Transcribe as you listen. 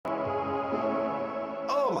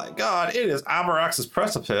Oh my god, it is Abrax's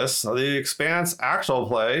Precipice, the Expanse actual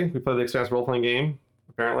play. We play the Expanse role-playing game,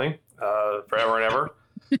 apparently, forever and ever,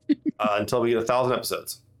 until we get 1,000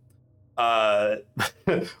 episodes. Welcome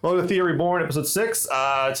to Theia Reborn, episode 6.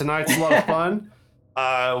 Tonight's a lot of fun.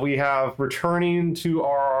 We have returning to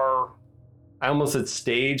our, I almost said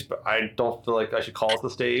stage, but I don't feel like I should call it the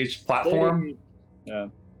stage. Platform. Yeah.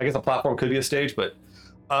 I guess a platform could be a stage, but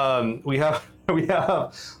we have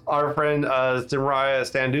our friend Zimraya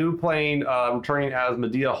Standu playing, returning as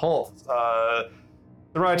Medea Holt.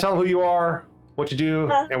 Zimraya, tell them who you are, what you do,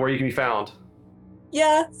 and where you can be found.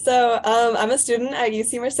 Yeah, so I'm a student at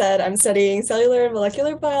UC Merced. I'm studying cellular and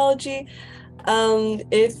molecular biology.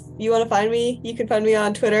 If you want to find me, you can find me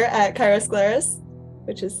on Twitter at Kairos Glarus,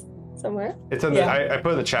 which is somewhere. It's in the, I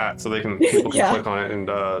put it in the chat so people can click on it and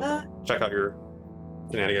check out your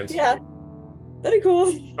shenanigans. Yeah, that'd be cool.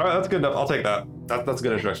 All right, that's good enough. I'll take that. That's a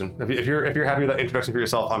good introduction. If you're happy with that introduction for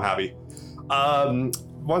yourself, I'm happy.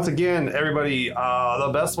 Once again, everybody,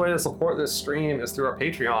 the best way to support this stream is through our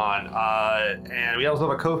Patreon. And we also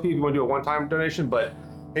have a Ko-fi if you want to do a one-time donation, but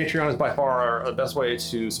Patreon is by far the best way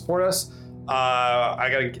to support us.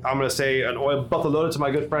 I'm gonna say an oil buffalo loaded to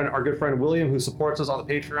our good friend William, who supports us on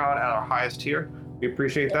the Patreon at our highest tier. We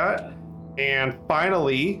appreciate that. And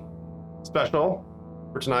finally, special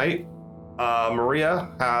for tonight,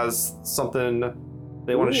 Maria has something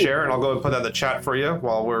they want to share, and I'll go and put that in the chat for you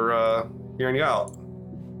while we're hearing you out.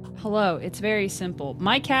 Hello, it's very simple.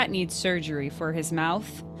 My cat needs surgery for his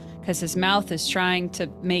mouth because his mouth is trying to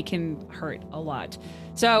make him hurt a lot.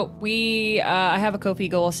 So I have a Ko-fi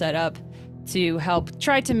goal set up to help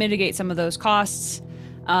try to mitigate some of those costs.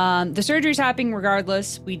 The surgery's happening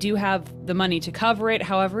regardless. We do have the money to cover it.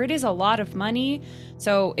 However, it is a lot of money.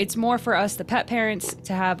 So it's more for us, the pet parents,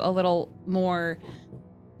 to have a little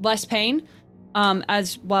less pain,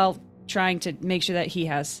 as while trying to make sure that he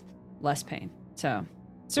has less pain. So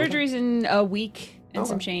surgery's in a week and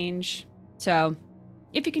some change. So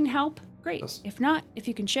if you can help, great. Yes. If not, if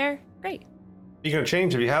you can share, great. You can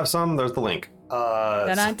change if you have some. There's the link.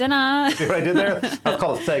 Da-da-da-da. See what I did there? That's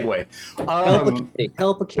called a segue.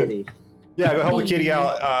 Help a kitty. Yeah, go help a kitty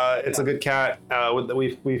out. It's a good cat.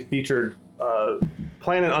 We've featured,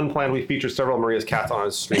 planned and unplanned, we've featured several of Maria's cats on our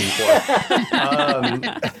stream before.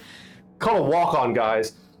 Called a walk-on,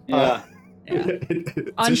 guys. Yeah.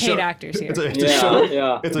 Unpaid actors here. It's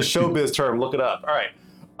a showbiz term. Look it up. All right.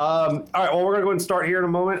 Well, we're going to go ahead and start here in a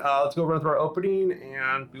moment. Let's go run through our opening,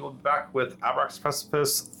 and we will be back with Abrax's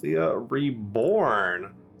Precipice, Theia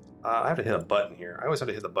Reborn. I have to hit a button here. I always have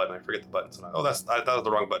to hit the button. I forget the button. So that was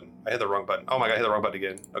the wrong button. I hit the wrong button. Oh my god, I hit the wrong button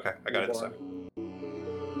again. Okay, I got it this time.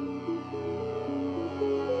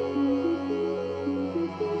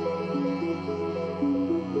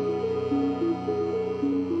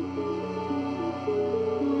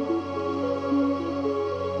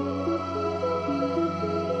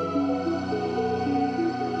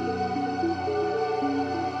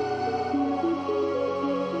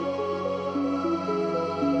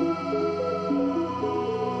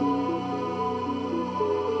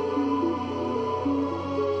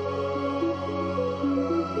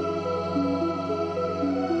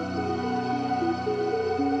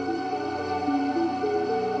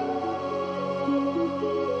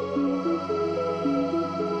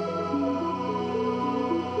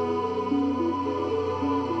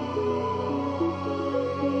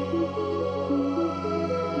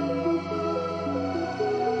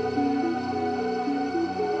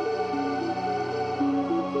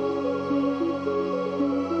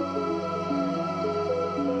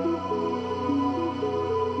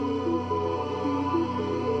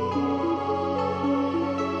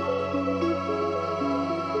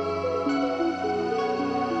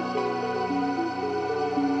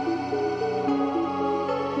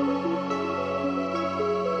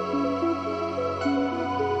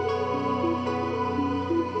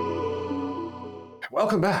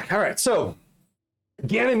 Welcome back. All right, so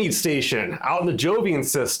Ganymede Station out in the Jovian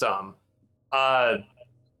system. The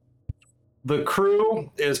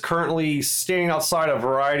crew is currently standing outside a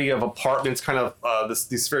variety of apartments, kind of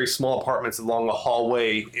these very small apartments along a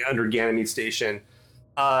hallway under Ganymede Station.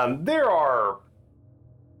 There are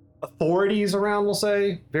authorities around, we'll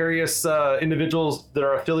say, various individuals that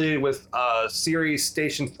are affiliated with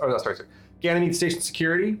Ganymede Station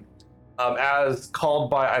Security, as called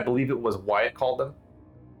by, I believe it was Wyatt called them.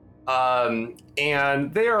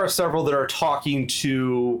 And there are several that are talking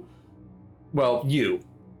to, well, you.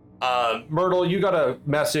 Myrtle, you got a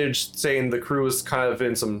message saying the crew is kind of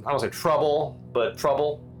in some, I don't say trouble, but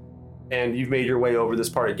trouble. And you've made your way over this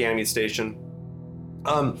part of Ganymede Station.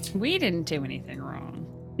 We didn't do anything wrong.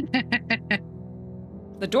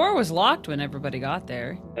 The door was locked when everybody got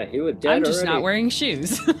there. He was dead I'm just already. not wearing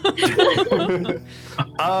shoes. Again?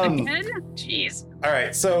 Jeez. All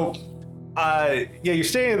right, so you're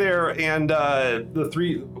standing there, and the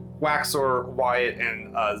three Waxor, Wyatt,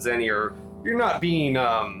 and Zenny you're not being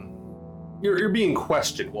you're being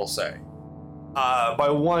questioned, we'll say, by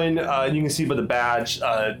one. You can see by the badge,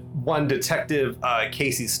 one detective,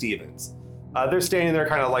 Casey Stevens. They're standing there,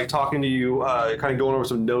 kind of like talking to you, kind of going over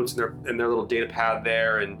some notes in their little data pad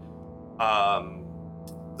there, and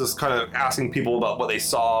just kind of asking people about what they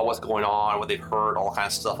saw, what's going on, what they've heard, all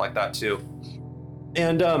kinds of stuff like that too.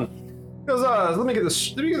 And because let me get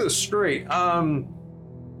this straight. Are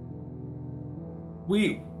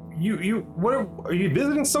you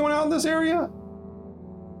visiting someone out in this area?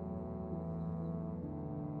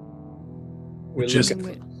 We're Just-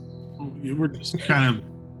 looking- We're just kind of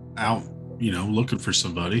out, looking for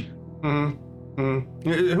somebody. Who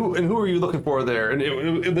are you looking for there? And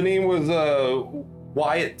the name was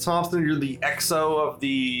Wyatt Thompson. You're the XO of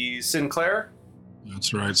the Sinclair.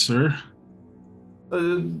 That's right, sir.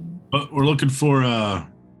 Uh, But we're looking for,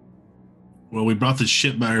 we brought this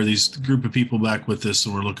ship back, or these group of people back with us,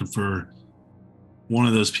 and we're looking for one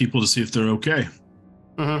of those people to see if they're okay.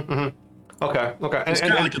 Okay. It's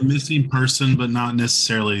kind of like a missing person, but not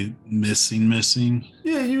necessarily missing.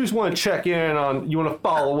 Yeah, you just want to check in on. You want to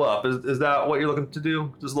follow up. Is that what you're looking to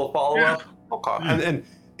do? Just a little follow up. Okay. Yeah.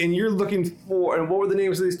 And you're looking for. And what were the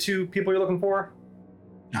names of these two people you're looking for?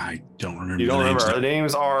 I don't remember. You don't the names. remember. The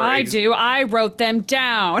names are. I do. I wrote them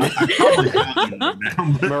down. I probably have them right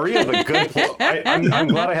now, but Maria's a good player. I'm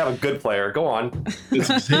glad I have a good player. Go on. it's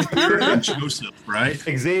Xavier and Joseph, right?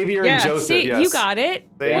 Xavier Yeah, and Joseph. see, Yes. you got it.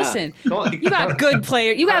 They- Listen, Don't- you got good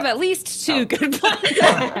players. You have at least two good players.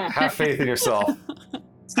 Have faith in yourself.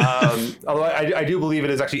 Although I do believe it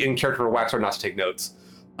is actually in character for Waxor not to take notes.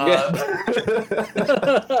 All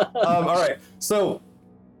right. So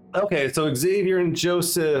Xavier and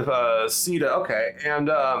Joseph, Sita. Okay, and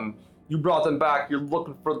you brought them back. You're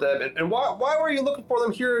looking for them, and why were you looking for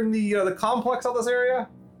them here in the complex of this area?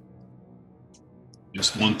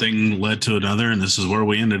 Just one thing led to another, and this is where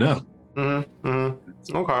we ended up.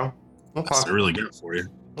 Okay. That's I really got for you.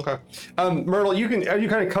 Okay. Myrtle, you kind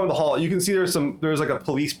of come to the hall. You can see there's like a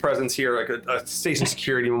police presence here, like a station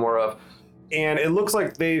security more of, and it looks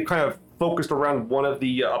like they kind of focused around one of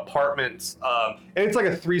the apartments. And it's like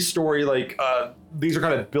a 3-story, these are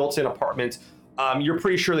kind of built-in apartments. You're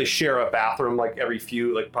pretty sure they share a bathroom,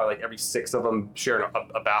 probably like every 6 of them share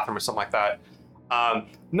a bathroom or something like that.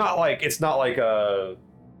 It's not like the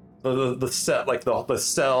set, like the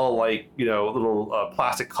cell, little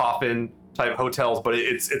plastic coffin type hotels, but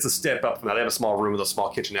it's a step up from that. They have a small room with a small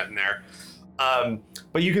kitchenette in there.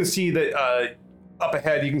 But you can see that up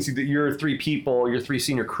ahead, you can see that your 3 people, your 3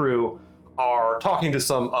 senior crew, are talking to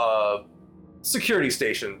some security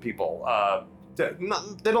station people. They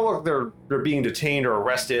don't look like they're being detained or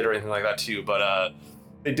arrested or anything like that too, but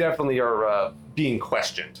they definitely are being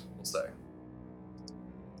questioned, we'll say.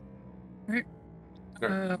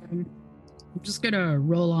 I'm just gonna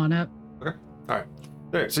roll on up. All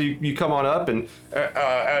right, so you come on up, and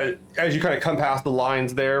as you kind of come past the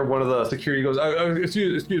lines there, one of the security goes,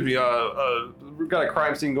 excuse me, we've got a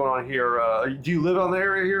crime scene going on here. Do you live on the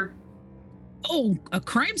area here? Oh, a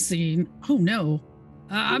crime scene? Oh no.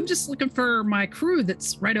 I'm just looking for my crew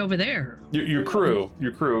that's right over there. Your crew.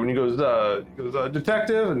 And he goes,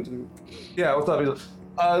 detective, and yeah, what's up? He goes,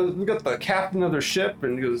 we got the captain of their ship,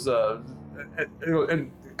 and he goes,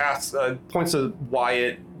 and asks, points to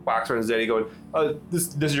Wyatt, Waxor, and Zeddy, going,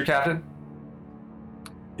 this is your captain?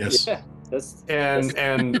 Yes. Yeah,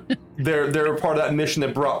 And they're part of that mission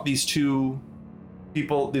that brought these 2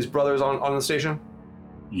 people, these brothers, on the station?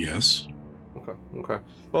 Yes. Okay.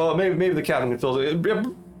 Well, maybe the captain can fill it. Bring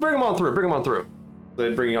them on through.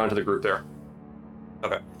 They bring you onto the group there.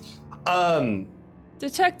 Okay.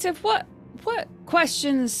 Detective, what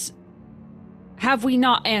questions have we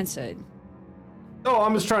not answered? Oh,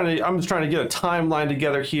 I'm just trying to get a timeline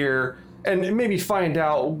together here, and maybe find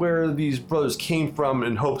out where these brothers came from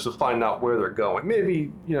in hopes of finding out where they're going.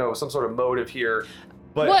 Maybe some sort of motive here.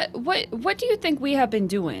 But What do you think we have been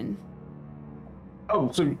doing? oh,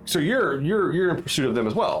 so you're in pursuit of them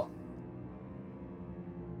as well.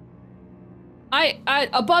 I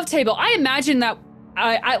above table. I imagine that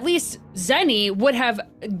at least Zenny would have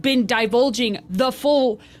been divulging the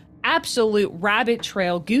full absolute rabbit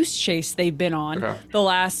trail goose chase they've been on the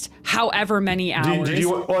last however many hours. Did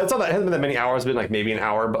you? Well, it's not that it hasn't been that many hours. It's been like maybe an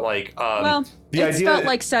hour, but well, the it's idea felt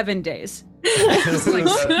like 7 days.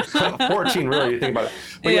 14 really. You think about it.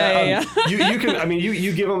 But Yeah. you can. I mean,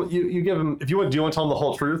 you give them. You give them. If you want, do you want to tell them the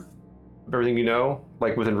whole truth? of everything you know,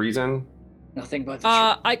 like within reason? Nothing but the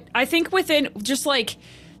truth. I think within just like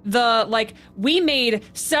we made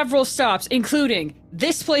several stops, including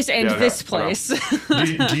this place and Yeah, this okay. place.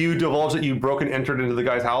 Do you divulge that you broke and entered into the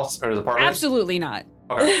guy's house or his apartment? Absolutely not.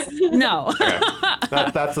 Okay. No. Okay.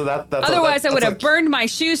 That's Otherwise, I would have burned my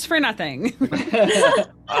shoes for nothing.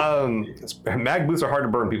 Mag boots are hard to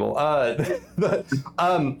burn, people.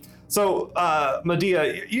 So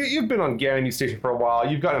Medea, you've been on Ganymede Station for a while.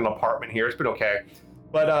 You've got an apartment here. It's been okay,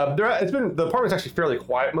 but the apartment's actually fairly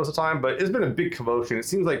quiet most of the time. But it's been a big commotion. It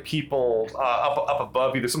seems like people up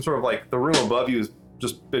above you. There's some sort of like the room above you has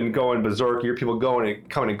just been going berserk. You hear people coming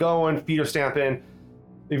and going. Feet are stamping.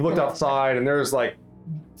 You've looked outside, and there's like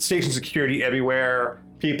station security everywhere.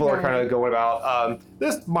 People are kind of going about.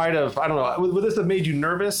 This might have, I don't know, would this have made you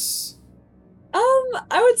nervous?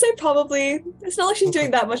 I would say probably. It's not like she's doing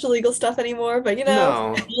that much illegal stuff anymore, but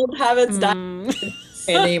No. old habits die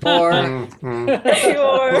Anymore.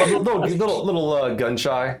 anymore. Little gun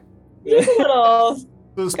shy. Just a little.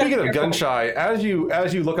 So speaking of gun shy, as you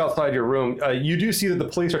look outside your room, you do see that the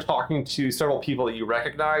police are talking to several people that you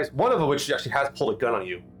recognize. One of which actually has pulled a gun on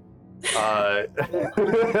you.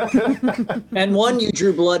 And one you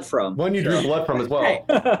drew blood from. One you drew blood from as well.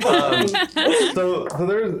 So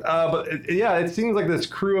there's, but it seems like this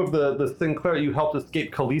crew of the Sinclair you helped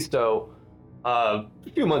escape Callisto a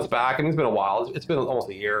few months back, and it's been a while. It's been almost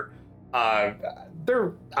a year.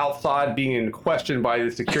 They're outside being questioned by the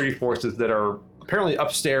security forces that are apparently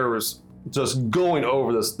upstairs, just going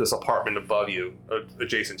over this apartment above you,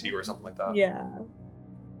 adjacent to you, or something like that. Yeah.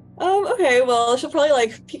 Okay, well, she'll probably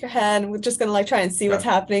like peek her head. We're just gonna like try and see what's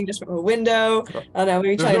happening just from a window. I don't know,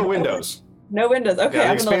 maybe There's try no windows. No windows. Okay,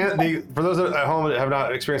 Yeah, I'm gonna for those at home that have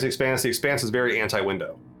not experienced the Expanse is very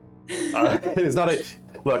anti-window. It's not a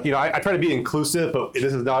look. You know, I try to be inclusive, but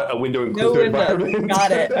this is not a window inclusive no windows. environment.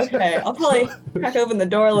 Got it. Okay, I'll probably crack open the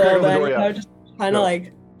door a little bit. Door, yeah. Just trying to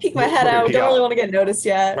like peek my head out. Peek Don't out. really want to get noticed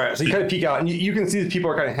yet. Right, so you kind of peek out, and you can see that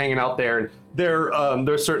people are kind of hanging out there, and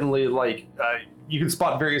they're certainly like you can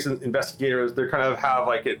spot various investigators. They kind of have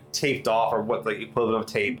like it taped off, or what's like equivalent of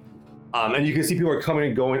tape, and you can see people are coming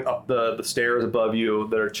and going up the stairs above you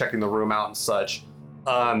that are checking the room out and such.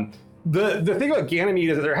 The thing about Ganymede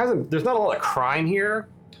is that there's not a lot of crime here.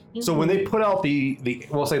 So when they put out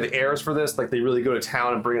we'll say the airs for this, like they really go to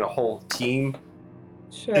town and bring in a whole team.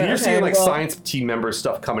 Sure. And you're okay, seeing like well, science team members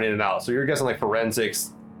stuff coming in and out. So you're guessing like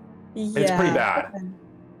forensics. Yeah. It's pretty bad. Okay.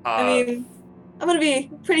 I mean, I'm gonna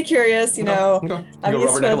be pretty curious. You know, I'm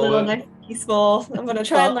used to a little nice, peaceful. I'm gonna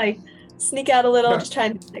try and like sneak out a little, just try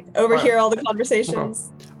and like overhear all the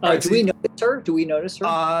conversations. Do we notice her? Do we notice her?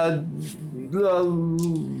 Are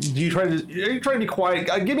you trying to be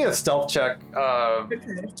quiet? Give me a stealth check, Okay.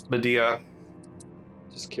 Medea.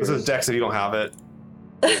 Just This curious. is Dex if you don't have it.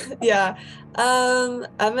 Yeah. I'm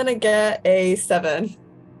gonna get a 7.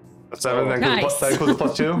 A 7. That Nice. includes a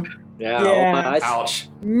 +2. Yeah. Yeah. Oh, Ouch.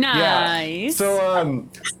 Nice. So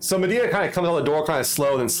so Medea kind of comes out the door kind of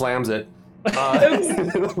slow, then slams it.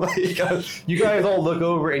 You guys all look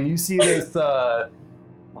over and you see this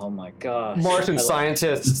Oh my gosh. Martian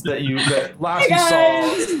scientists that last Hey,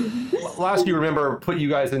 you saw. Last you remember put you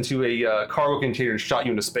guys into a cargo container and shot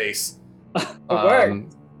you into space. It worked. And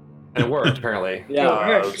it worked apparently.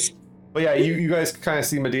 Yeah, it worked. But yeah, you guys kind of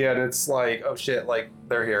see Medea, and it's like, oh shit, like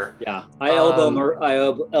they're here. Yeah. I elbow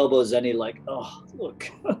Zenny like, oh look.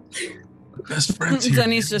 Best friends here.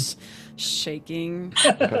 Zenny's just shaking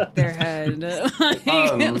their head.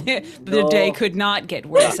 The Um, day could not get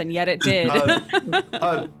worse, and yet it did. Miss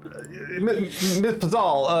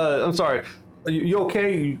Pazal, I'm sorry. Are you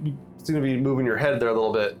okay? You seem to be moving your head there a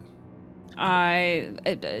little bit. A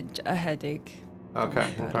headache. Okay.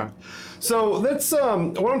 So that's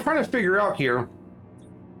what I'm trying to figure out here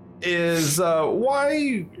is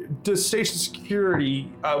why does station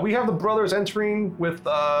security? We have the brothers entering with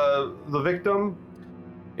the victim,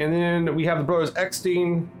 and then we have the brothers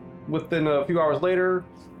exiting within a few hours later.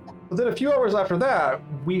 But then a few hours after that,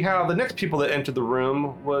 we have the next people that entered the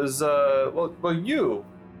room was you,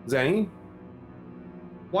 Zenny.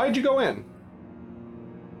 Why'd you go in?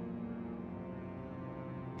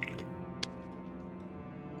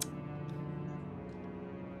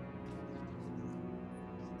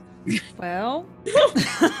 Well,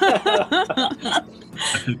 I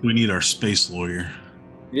think we need our space lawyer.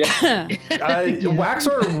 Yeah.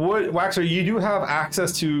 Waxer, you do have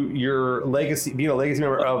access to your legacy, being a legacy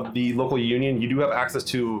member of the local union. You do have access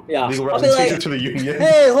to Yeah. legal I'll be representation like, to the union.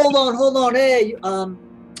 Hey, hold on. Hey,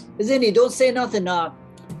 Zenny, don't say nothing.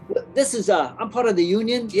 This is I'm part of the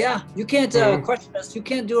union. Yeah, you can't question us. You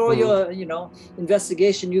can't do all your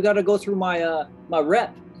investigation. You got to go through my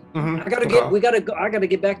rep. Mhm. I gotta Okay. get. We gotta go. I gotta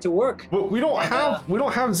get back to work. Well, we don't have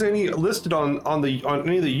Zenny listed on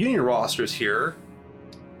any of the union rosters here.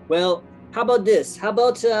 Well, how about this? How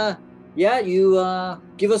about you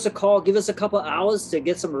give us a call, give us a couple hours to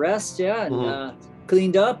get some rest, yeah, and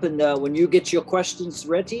cleaned up, and when you get your questions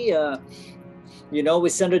ready, we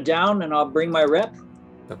send her down, and I'll bring my rep.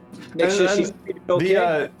 Make sure she's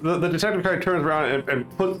okay. The detective kind of turns around and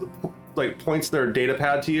points their data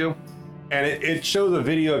pad to you, and it shows a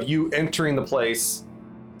video of you entering the place,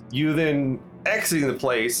 you then exiting the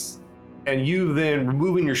place, and you then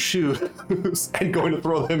removing your shoes and going to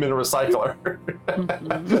throw them in a recycler.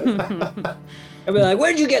 I'll be like,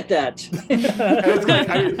 "Where'd you get that?"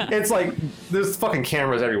 And it's like there's fucking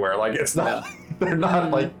cameras everywhere. Like it's not, they're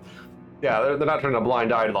not like, they're not turning a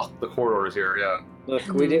blind eye to the corridors here. Yeah. Look,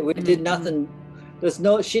 we did nothing.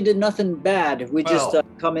 She did nothing bad. We just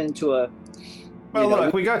come into a. Well,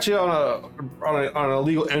 look, we got you on an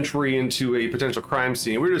illegal entry into a potential crime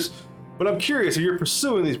scene. But I'm curious, if you're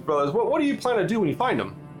pursuing these brothers, what do you plan to do when you find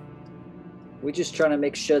them? We're just trying to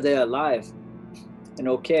make sure they're alive and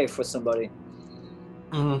okay for somebody.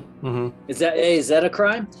 Is that a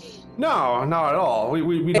crime? No, not at all.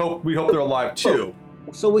 We hope they're alive too.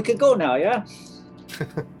 So we could go now, yeah?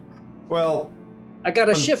 Well, I got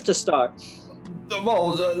a shift to start.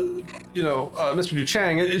 Well, Mr.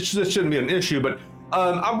 Duchang, this shouldn't be an issue, but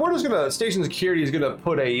we're just gonna. Station security is gonna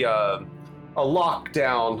put a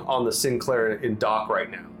lockdown on the Sinclair in dock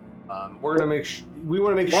right now. We're gonna we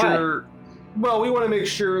want to make Why? sure. Well, we want to make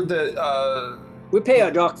sure that we pay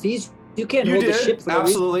our dock fees. You can't hold the ship for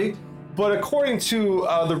absolutely. But according to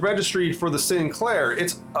the registry for the Sinclair,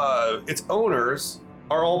 its owners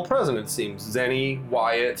are all present. It seems Zenny,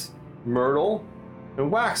 Wyatt, Myrtle,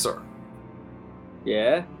 and Waxer.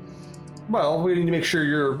 Yeah. Well, we need to make sure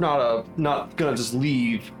you're not gonna just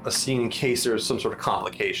leave a scene in case there's some sort of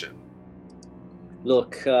complication.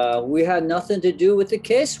 Look, we had nothing to do with the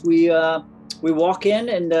case. We walk in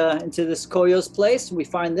and into this Koyo's place. We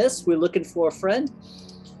find this. We're looking for a friend.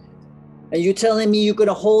 And you telling me you're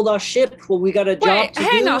gonna hold our ship when we got a job to do?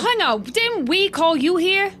 Hang on. Didn't we call you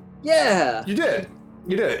here? Yeah. You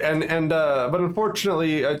did, and but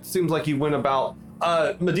unfortunately, it seems like you went about.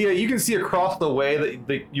 Medea, you can see across the way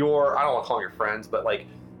that your, I don't want to call them your friends, but like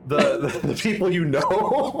the people you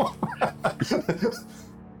know,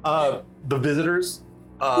 the visitors,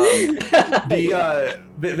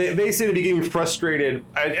 they seem to be getting frustrated,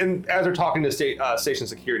 and as they're talking to station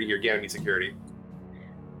security here, Ganymede security.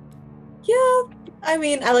 Yeah, I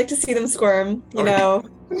mean, I like to see them squirm, you know.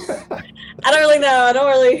 I don't really know. I don't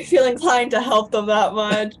really feel inclined to help them that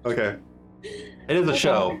much. Okay. It is a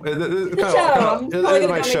show. It's a show. I'm probably gonna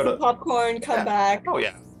go make some to... popcorn, come back. Oh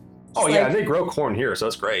yeah. And they grow corn here, so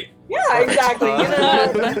that's great. Yeah, exactly.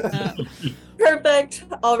 Perfect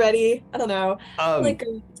already. I don't know. Like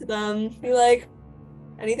go to them, be like,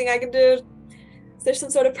 anything I can do? Is there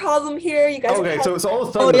some sort of problem here? You guys. Okay, so all of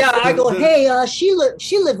a sudden. Oh yeah, I go. Hey, she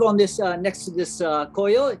lived on this next to this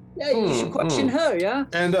Koyo. Yeah, you should question her. Yeah.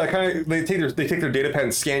 And they take their data pad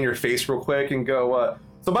and scan your face real quick and go.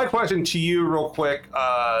 So my question to you, real quick,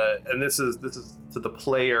 and this is to the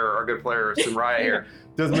player, our good player, Simraya here.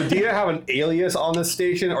 Does Medea have an alias on this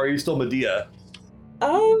station, or are you still Medea?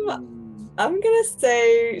 I'm gonna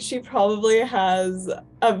say she probably has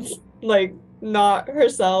not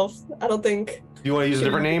herself. I don't think. Do you want to use a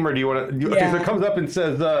different name, or do you want to? Okay, so it comes up and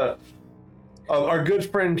says, our good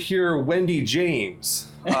friend here, Wendy James,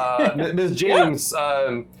 Ms. James.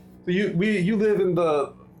 You live in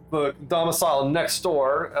the domicile next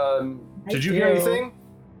door. Did you hear anything?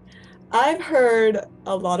 I've heard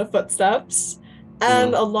a lot of footsteps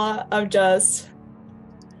and a lot of just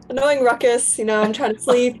annoying ruckus. I'm trying to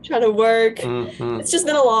sleep, trying to work. It's just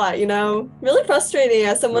been a lot, really frustrating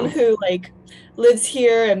as someone who lives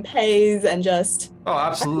here and pays and just. Oh,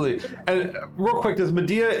 absolutely. And real quick, is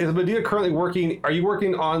Medea currently working? Are you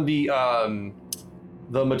working on the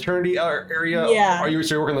maternity area? Yeah. Are you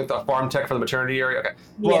working like the farm tech for the maternity area? Okay.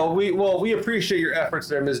 Well, we appreciate your efforts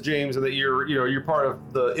there, Ms. James, and that you're part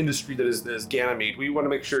of the industry that is Ganymede. We want to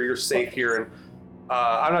make sure you're safe here, and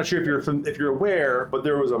I'm not sure if you're aware, but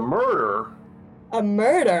there was a murder. A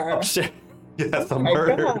murder. Upstairs. Yes, a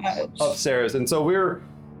murder upstairs, and so we're.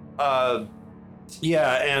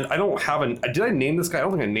 Yeah, and I don't have did I name this guy? I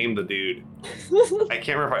don't think I named the dude. I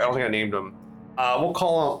can't remember. I don't think I named him. We'll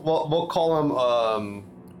call him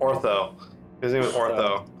Ortho. His name is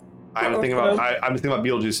Ortho. I'm thinking about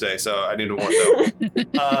Beetlejuice today, so I named him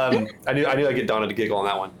Ortho. I knew I'd get Donna to giggle on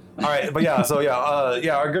that one. All right, but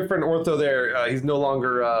our good friend Ortho there, he's no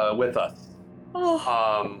longer with us.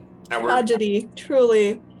 Tragedy,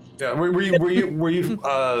 truly. Yeah. Were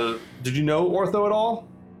you? Did you know Ortho at all?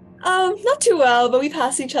 Not too well, but we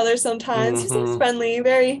pass each other sometimes. He seems Mhm. friendly,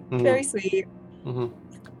 very, Mhm. very sweet. Mm-hmm.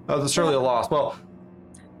 Oh, that's surely a loss. Well,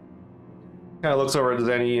 kind of looks over at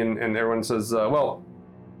Zenny and everyone says, well,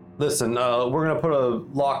 listen, we're going to put a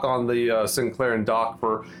lock on the Sinclair and Doc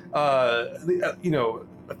for, a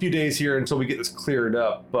few days here until we get this cleared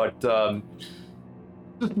up. But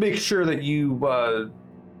just make sure that you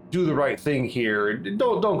do the right thing here.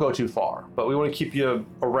 Don't go too far. But we want to keep you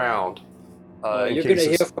around. You're going to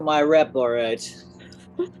hear from my rep, all right.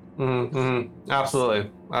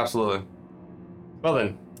 Absolutely. Absolutely. Well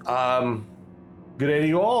then, good day to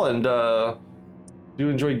you all, and do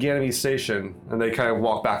enjoy Ganymede Station. And they kind of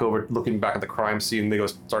walk back over, looking back at the crime scene. They go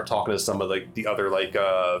start talking to some of the other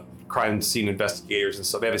crime scene investigators and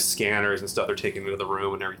stuff. They have scanners and stuff. They're taking into the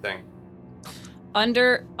room and everything.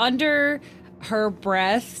 Under her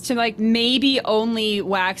breath to maybe only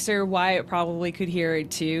Waxer, Wyatt probably could hear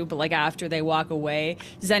it too, but after they walk away,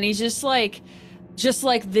 Zenny's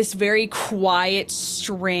just this very quiet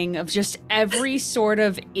string of just every sort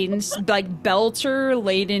of belter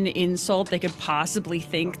laden insult they could possibly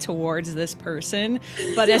think towards this person,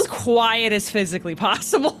 but as quiet as physically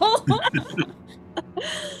possible.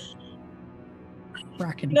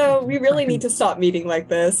 No, we really need to stop meeting like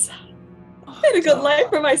this. I had a good life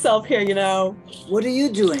for myself here, What are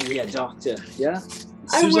you doing here, Doctor? Yeah?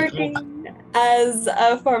 I'm Seems like- working as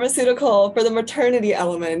a pharmaceutical for the maternity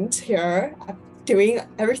element here. I'm doing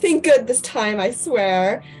everything good this time, I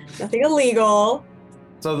swear. Nothing illegal.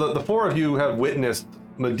 So the four of you have witnessed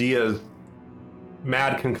Medea's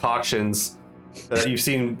mad concoctions that you've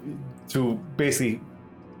seen through basically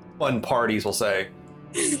fun parties, we'll say.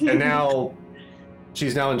 And now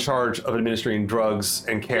she's now in charge of administering drugs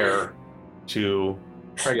and care to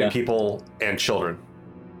pregnant people and children.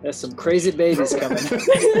 There's some crazy babies coming.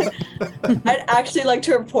 I'd actually like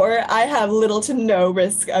to report I have little to no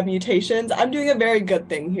risk of mutations. I'm doing a very good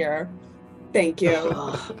thing here. Thank you.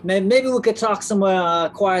 Maybe we could talk somewhere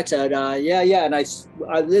quieter. And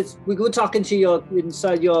we were talking to you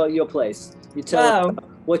inside your place. You tell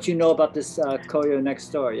what you know about this Koyo next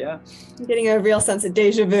door, yeah? I'm getting a real sense of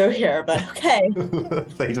deja vu here, but okay.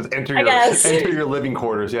 They just enter your living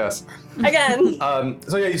quarters, yes. Again.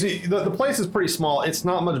 So yeah, you see, the place is pretty small. It's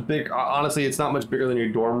not much big. Honestly, it's not much bigger than your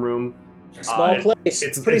dorm room. Small place.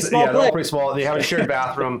 It's pretty small yeah, place. they're all pretty small. They have a shared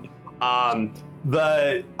bathroom.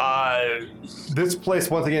 This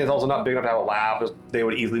place once again is also not big enough to have a lab. They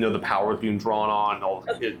would easily know the power is being drawn on.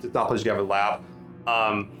 It's not a place you have a lab.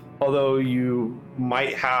 Although you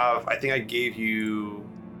might have, I think I gave you.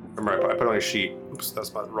 Remember, I put on a sheet. Oops,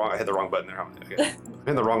 that's wrong. I hit the wrong button there. Okay. I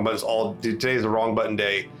hit the wrong buttons. Today's the wrong button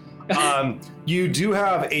day. You do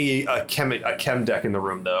have a chem deck in the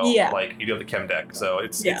room though. Yeah. You do have the chem deck, so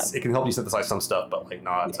it can help you synthesize some stuff, but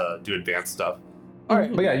not do advanced stuff. All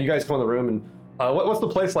right, but yeah, you guys come in the room and what's the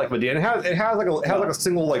place like, Medea? And it has a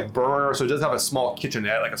single burner, so it does have a small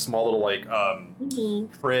kitchenette, a small little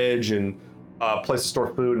fridge and place to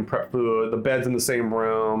store food and prep food. The bed's in the same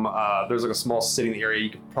room. There's a small sitting area.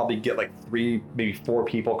 You could probably get 3, maybe 4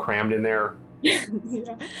 people crammed in there. Yeah.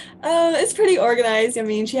 It's pretty organized. I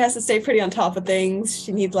mean, she has to stay pretty on top of things.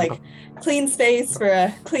 She needs clean space for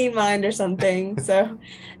a clean mind or something. So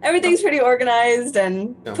everything's pretty organized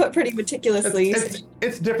and put pretty meticulously.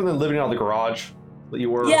 It's different than living out of the garage that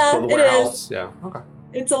you were. Yeah, the it warehouse. is. Yeah. Okay.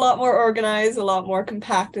 It's a lot more organized, a lot more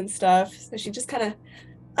compact and stuff. So she just kind of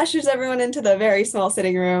ushers everyone into the very small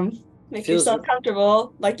sitting room. Make yourself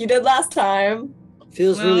comfortable like you did last time.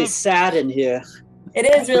 Feels really sad in here. It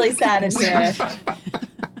is really sad in here.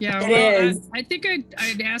 Yeah, It is. I think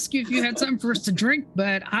I'd ask you if you had something for us to drink,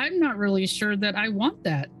 but I'm not really sure that I want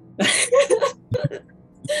that.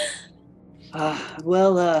 I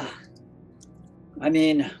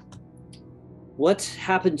mean, what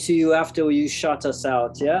happened to you after you shot us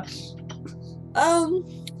out, yeah?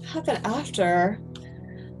 Happened after?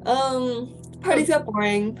 Parties got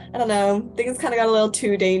boring. I don't know. Things kind of got a little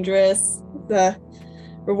too dangerous. The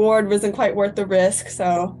reward wasn't quite worth the risk,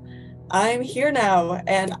 so I'm here now,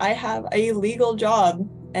 and I have a legal job,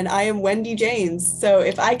 and I am Wendy James. So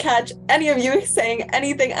if I catch any of you saying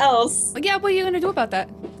anything else... Yeah, what are you going to do about that?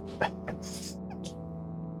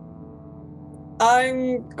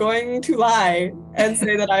 I'm going to lie and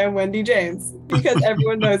say that I am Wendy James, because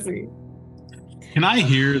everyone knows me. Can I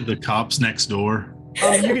hear the cops next door?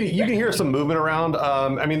 You can hear some movement around.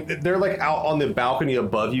 I mean, they're out on the balcony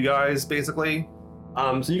above you guys, basically.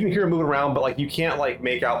 So you can hear them moving around, but you can't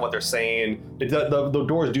make out what they're saying. The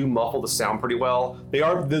doors do muffle the sound pretty well. They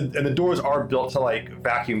are, and the doors are built to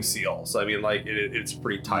vacuum seal. So I mean, it's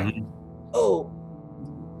pretty tight. Oh,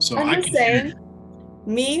 So I'm I just can hear- saying,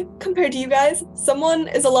 me compared to you guys, someone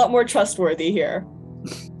is a lot more trustworthy here.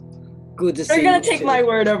 Good to see They're gonna you take too. my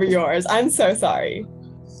word over yours. I'm so sorry.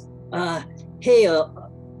 Hey,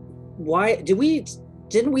 why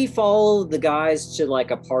didn't we follow the guys to like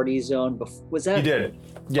a party zone before? Was that You did.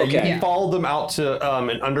 Yeah, Okay. you followed them out to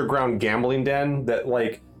an underground gambling den that,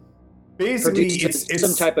 like, basically produced it's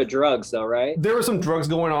some type of drugs though, right? There was some drugs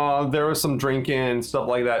going on. There was some drinking, stuff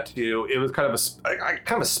like that too. It was kind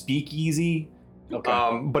of a speakeasy,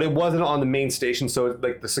 Okay. but it wasn't on the main station. So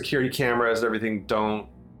like the security cameras and everything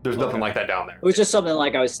there's nothing like that down there. It was just something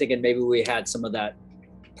like I was thinking maybe we had some of that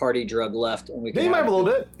party drug left and we could Yeah, you might have a little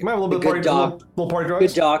bit. You might have a little bit good of little party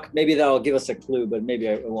drugs. Good doc. Maybe that'll give us a clue, but maybe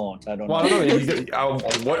it won't. I don't Well, know. I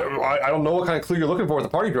don't know. I don't know what kind of clue you're looking for with the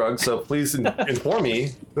party drugs, so please inform me.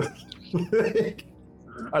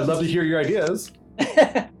 I'd love to hear your ideas.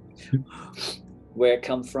 Where it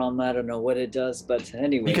come from, I don't know what it does, but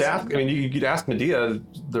anyway. You could ask. I mean, you could ask Medea.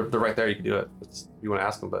 They're right there. You can do it. You want to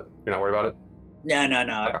ask them, but you're not worried about it. No,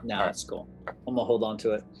 Okay. it's cool. I'm gonna hold on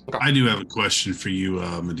to it. I do have a question for you,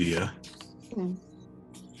 Medea. Hmm.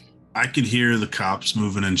 I could hear the cops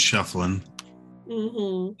moving and shuffling.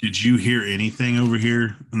 Mm-hmm. Did you hear anything over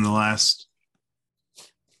here in the last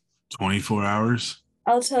 24 hours?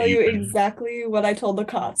 I'll tell you Even- exactly what I told the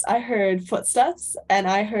cops. I heard footsteps and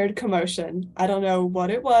I heard commotion. I don't know what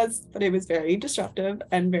it was, but it was very disruptive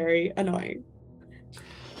and very annoying.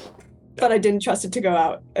 But I didn't trust it to go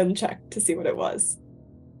out and check to see what it was.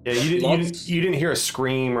 Yeah, you didn't hear a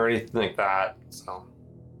scream or anything like that. So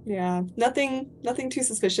Yeah, nothing too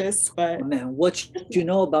suspicious, but Man, what you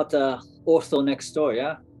know about the ortho next door?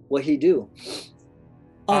 Yeah, what he do?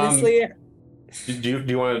 honestly, do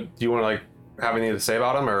you want to like have anything to say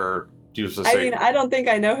about him, or do you just I say? mean, I don't think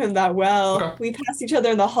I know him that well. Okay. We passed each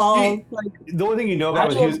other in the hall. He- Like, The only thing you know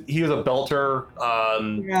about him is he was a belter.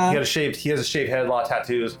 Yeah. He has a shaved head, a lot of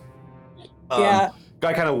tattoos. yeah,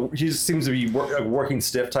 Guy he just seems to be a working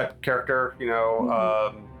stiff type character.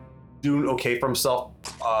 Doing okay for himself.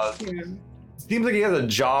 yeah. Seems like he has a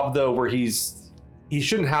job though where he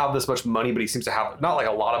shouldn't have this much money, but he seems to have not like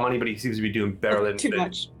a lot of money, but he seems to be doing better than Too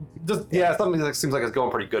much. Something that seems like it's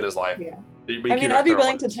going pretty good in his life. Yeah. But you I mean, keep I'd be it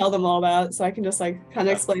willing to tell them all that, so I can just like kind of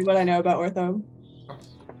Yeah. explain what I know about ortho.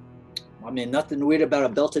 I mean, nothing weird about a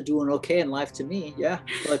belter doing okay in life to me. Yeah,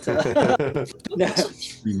 but but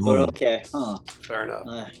okay, huh? Fair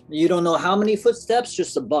enough. You don't know how many footsteps?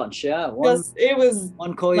 Just a bunch. Yeah, It was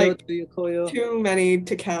one koyo, like, two koyo. too many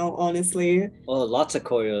to count, honestly. Oh, lots of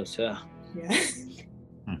koyos. Yeah.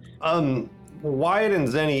 Yeah. Wyatt and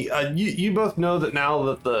Zenny, you both know that now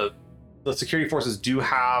that the security forces do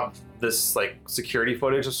have this like security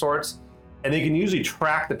footage of sorts, and they can usually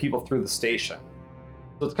track the people through the station.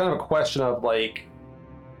 So it's kind of a question of like,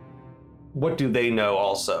 what do they know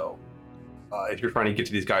also? If you're trying to get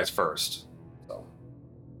to these guys first. So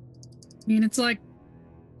I mean, it's like,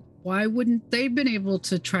 why wouldn't they been able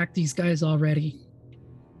to track these guys already?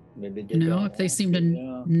 Maybe they You know, don't if they want seem to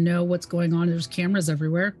yeah. know what's going on, there's cameras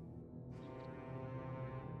everywhere.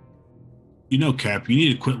 You know, Cap, you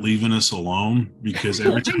need to quit leaving us alone because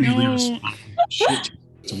every time you leave us know. alone, shit,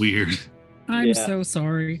 it's weird. I'm Yeah. so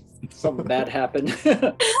sorry. Something bad happened.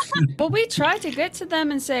 But we tried to get to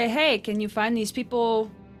them and say, hey, can you find these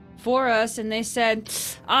people for us? And they said,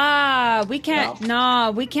 we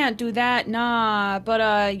can't, we can't do that,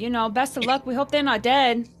 but best of luck. We hope they're not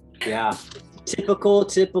dead. Yeah.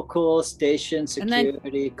 Typical station And then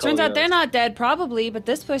security. Turns out they're koyos. not dead, probably, but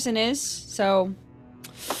this person is. So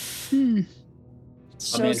shows, who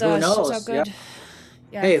shows how knows? good.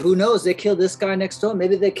 Yeah. Hey, who knows? They killed this guy next door.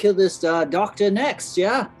 Maybe they killed this doctor next.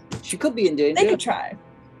 Yeah, she could be in They danger. could try.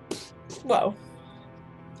 Whoa.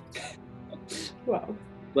 Whoa.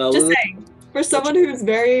 Well, Just saying. For someone who's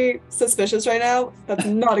very suspicious right now, that's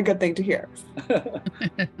not a good thing to hear.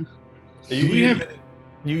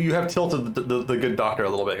 you have tilted the good doctor a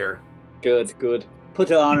little bit here. good. Put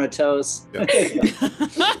her on her toes.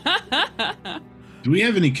 Do we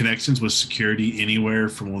have any connections with security anywhere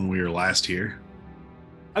from when we were last here?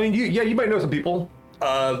 I mean, you might know some people.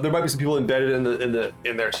 There might be some people embedded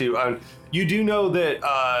in there too. You do know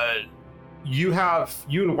that you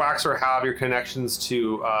and Waxer have your connections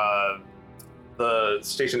to the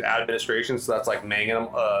station administration. So that's like Mang and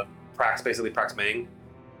Prax, basically Prax Mang.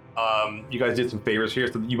 You guys did some favors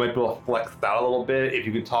here, so you might be able to flex that a little bit if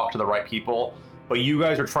you can talk to the right people. But you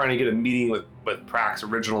guys were trying to get a meeting with Prax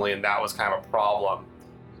originally, and that was kind of a problem.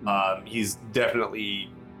 He's definitely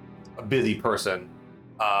a busy person.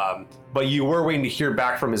 But you were waiting to hear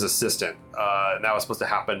back from his assistant. And that was supposed to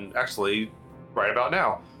happen actually right about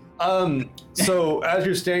now. So as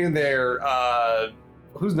you're standing there,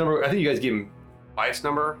 whose number? I think you guys gave him Wyatt's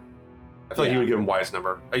number. I feel like you would give him Wyatt's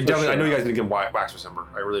number. I know you guys didn't give him Waxer's number.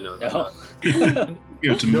 I really know that.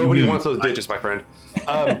 No. Nobody wants those digits, my friend.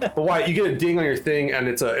 But Wyatt, you get a ding on your thing, and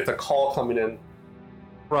it's a call coming in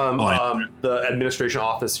from the administration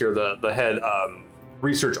office here, the head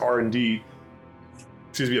research R&D,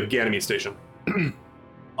 of Ganymede Station.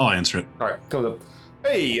 I'll answer it. All right, comes up.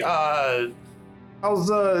 Hey, how's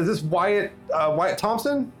is this Wyatt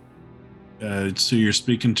Thompson? It's who you're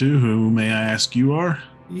speaking to. Who may I ask you are?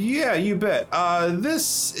 Yeah, you bet.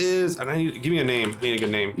 This is. And give me a name. I need a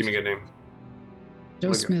good name. Give me a good name.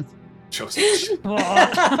 Joe Smith. Joe Smith.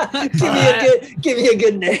 give me a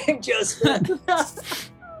good name, Joe Smith.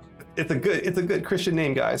 It's a good Christian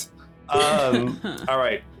name, guys. All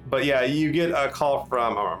right, but yeah, you get a call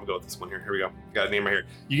from. I'm gonna go with this one here. Here we go. Got a name right here.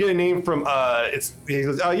 You get a name from. He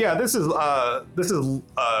goes. Oh yeah, this is. I'm not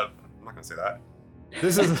gonna say that.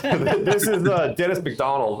 This is Dennis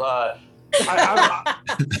McDonald. I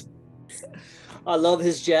love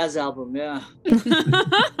his jazz album. Yeah,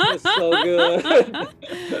 it's so good.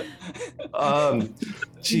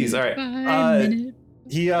 Jeez. All right.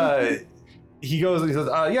 He goes. He says.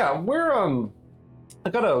 Yeah, we're I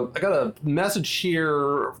got a message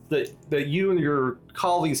here that you and your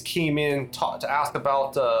colleagues came in to ask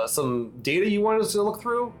about some data you wanted us to look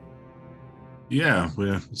through. Yeah,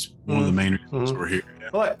 it's one of the main reasons we're here. Yeah.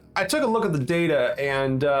 Well, I took a look at the data,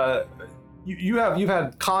 and you've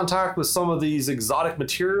had contact with some of these exotic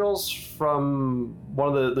materials from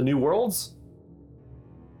one of the new worlds,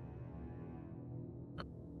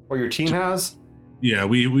 or your team has. Yeah,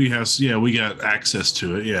 we have. Yeah, we got access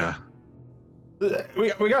to it. Yeah.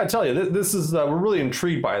 We gotta tell you, this is we're really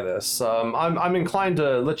intrigued by this. I'm inclined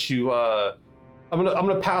to let you. I'm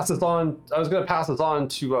gonna pass this on. I was gonna pass this on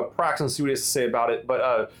to Prax and see what he has to say about it.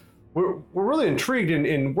 But we're really intrigued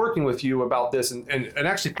in working with you about this and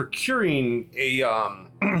actually procuring a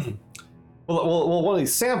well one of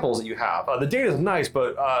these samples that you have. The data is nice,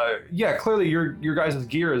 but yeah, clearly your guys'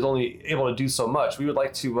 gear is only able to do so much. We would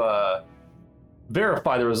like to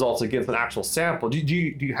verify the results against an actual sample. Do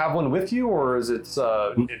you have one with you, or is it?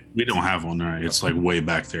 We don't have one, right? It's like way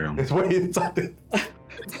back there.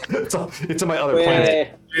 It's in my other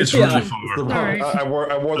planet. It's really far. I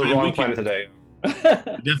wore the wrong planet today.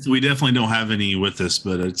 We definitely don't have any with us,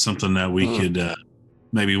 but it's something that we could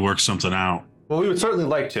maybe work something out. Well, we would certainly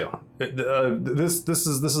like to. This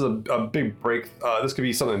is a big break. This could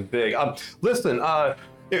be something big. Listen,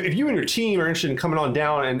 if you and your team are interested in coming on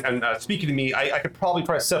down and speaking to me, I could probably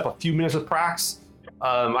try to set up a few minutes with Prax.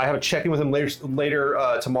 I have a check-in with him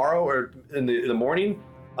later tomorrow or in the morning.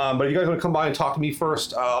 But if you guys want to come by and talk to me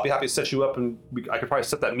first, I'll be happy to set you up, and I could probably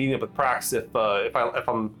set that meeting up with Prax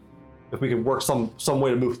if we can work some way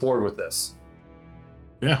to move forward with this.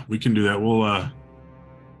 Yeah, we can do that. We'll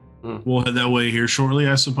head that way here shortly,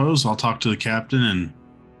 I suppose. I'll talk to the captain and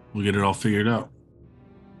we'll get it all figured out.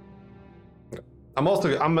 I'm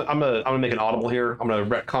gonna make an audible here. I'm gonna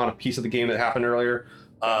retcon a piece of the game that happened earlier.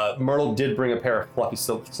 Myrtle did bring a pair of fluffy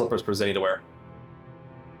slippers for Zenny to wear.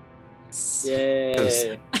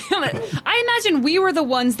 Yay. I imagine we were the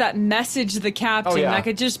ones that messaged the captain. That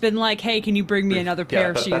could just been like, hey, can you bring me another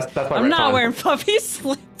pair of shoes? I'm not wearing fluffy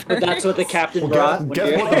slippers. But that's what the captain brought.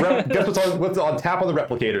 Guess what's on tap on the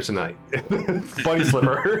replicator tonight? Bunny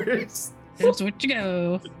slippers. Here's what you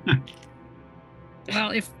go.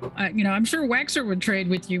 Well, if I'm sure Waxer would trade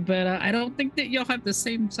with you, but I don't think that you'll have the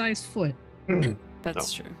same size foot.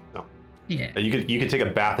 That's true. No. Yeah. You could take a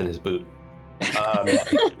bath in his boot.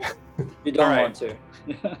 You don't want to.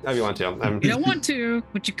 If you want to. You don't want to,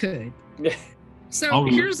 but you could. So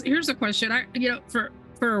here's a question. For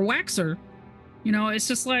Waxer, it's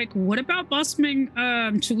just like, what about Bossming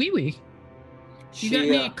Chiwiwi? You got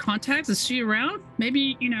any contacts? Is she around?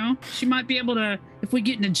 Maybe, she might be able to, if we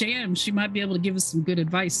get in a jam, she might be able to give us some good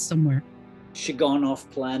advice somewhere. She gone off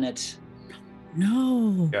planet.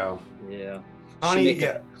 No. Yeah. Connie,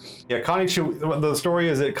 Connie. The story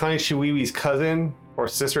is that Connie Chiwiwi's cousin or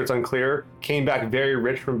sister, it's unclear, came back very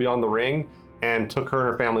rich from beyond the ring and took her and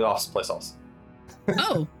her family off someplace else.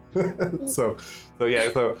 Oh. So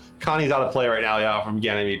Connie's out of play right now. Yeah, from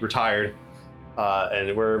Ganymede, retired,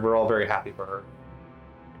 and we're all very happy for her.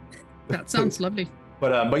 That sounds lovely.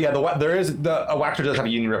 But yeah, Waxer does have a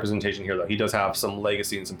union representation here though. He does have some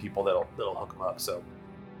legacy and some people that'll hook him up. So,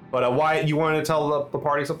 but Wyatt, you wanted to tell the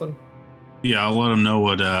party something? Yeah, I'll let him know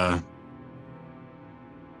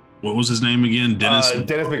what was his name again? Dennis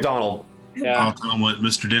McDonald. Yeah. I'll tell him what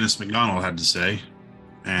Mr. Dennis McDonald had to say,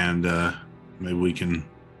 and maybe we can.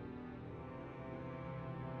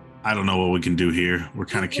 I don't know what we can do here. We're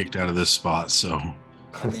kind of kicked out of this spot, so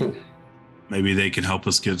maybe they can help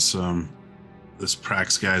us get this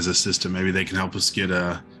Prax guy's assistant. Maybe they can help us get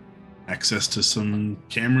access to some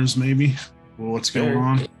cameras. Maybe. Well, what's going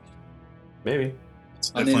on? Maybe.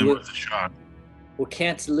 It's definitely worth a shot. We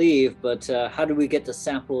can't leave, but how do we get the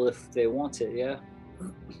sample if they want it? Yeah.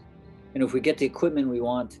 And if we get the equipment we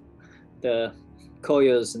want, the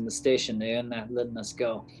Koyos in the station, they're not letting us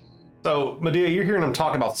go. So, Medea, you're hearing them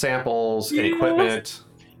talking about samples and equipment.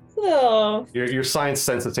 Oh. Your science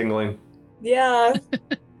sense is tingling. Yeah.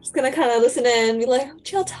 Just gonna kind of listen in and be like,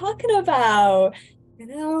 what y'all talking about? You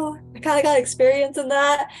know, I kind of got experience in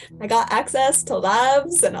that. I got access to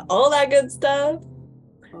labs and all that good stuff.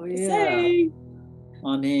 Oh, yeah.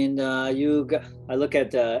 I mean, I look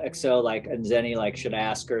at Excel like, and Zenny like should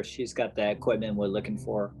ask her if she's got the equipment we're looking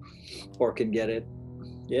for or can get it.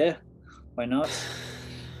 Yeah, why not?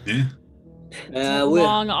 Yeah.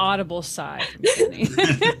 Long audible sigh from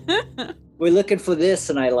Zenny. We're looking for this,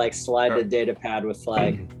 and I like slide the data pad with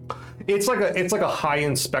flag. It's like a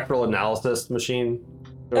high-end spectral analysis machine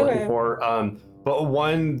they're looking for, but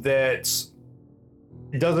one that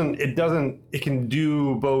it can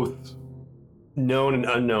do both known and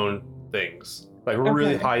unknown things, like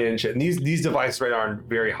really high-end shit. And these devices right now are in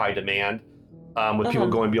very high demand, with people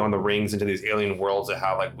going beyond the rings into these alien worlds that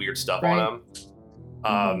have like weird stuff on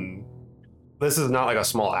them. This is not like a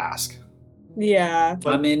small ask. Yeah.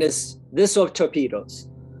 I mean, this or torpedoes.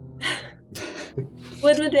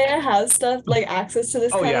 Would Medea have stuff like access to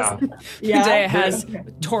this kind of stuff? Yeah. Medea has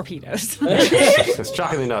torpedoes.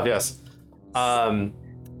 Shockingly enough, yes.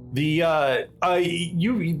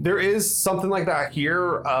 There is something like that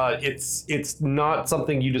here. It's not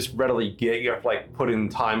something you just readily get. You have to like put in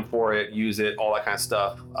time for it, use it, all that kind of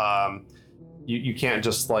stuff. You can't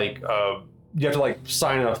just like you have to like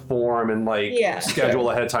sign a form and like schedule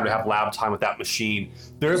ahead of time to have lab time with that machine.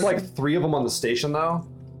 There's like 3 of them on the station though.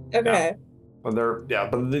 Okay. But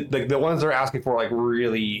the ones they're asking for like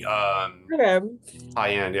really high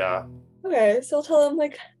end. Yeah. Okay, so I'll tell them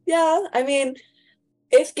like, yeah, I mean,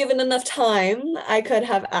 if given enough time, I could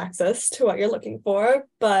have access to what you're looking for,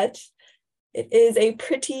 but it is a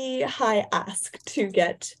pretty high ask to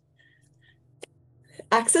get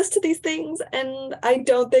access to these things, and I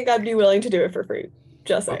don't think I'd be willing to do it for free.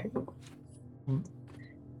 Just saying.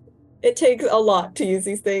 It takes a lot to use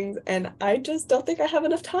these things, and I just don't think I have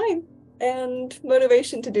enough time and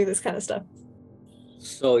motivation to do this kind of stuff.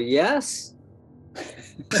 So yes?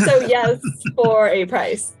 So yes, for a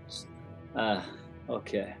price.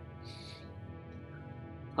 Okay.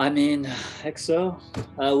 I mean, Exo,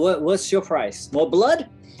 what's your price? More blood?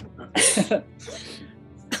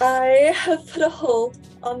 I have put a hold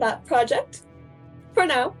on that project for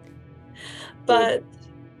now, but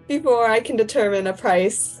before I can determine a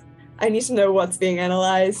price, I need to know what's being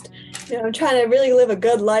analyzed. You know, I'm trying to really live a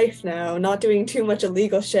good life now, not doing too much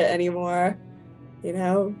illegal shit anymore. You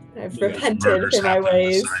know, I've repented for my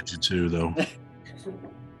ways. You too, though.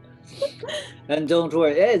 And don't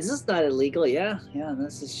worry, this is not illegal. Yeah,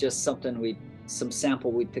 this is just something some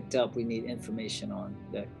sample we picked up. We need information on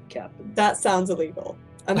the captain. That sounds illegal.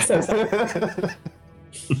 I'm so sorry.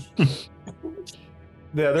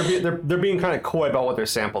 Yeah, they're being kind of coy about what their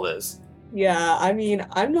sample is. Yeah, I mean,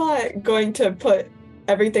 I'm not going to put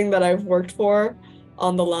everything that I've worked for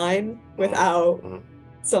on the line without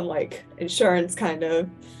some like insurance kind of.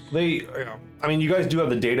 I mean, you guys do have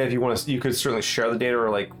the data. If you want to, you could certainly share the data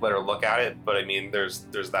or like let her look at it. But I mean, there's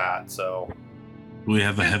that. So we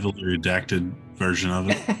have a heavily redacted version of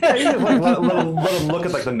it. Like, let them look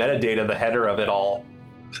at like the metadata, the header of it all.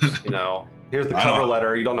 You know, here's the cover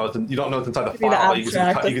letter. You don't know what's inside the file. You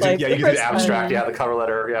can see the abstract. Yeah, the cover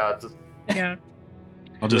letter. Yeah. Yeah.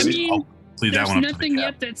 I'll leave that one up. There's nothing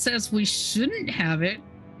yet that says we shouldn't have it.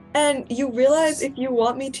 And you realize if you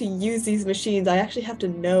want me to use these machines, I actually have to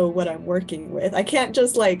know what I'm working with. I can't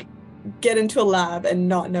just like get into a lab and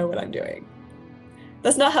not know what I'm doing.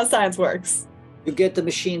 That's not how science works. You get the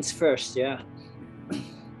machines first, yeah.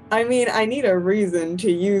 I mean, I need a reason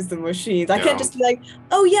to use the machines. I can't just be like,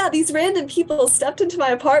 oh yeah, these random people stepped into my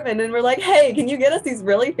apartment and were like, hey, can you get us these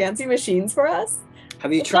really fancy machines for us?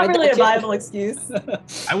 Have you tried that? Not really a viable excuse.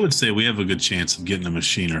 I would say we have a good chance of getting the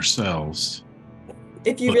machine ourselves.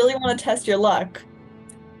 If you really want to test your luck.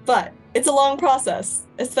 But it's a long process,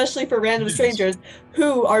 especially for random strangers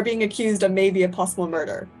who are being accused of maybe a possible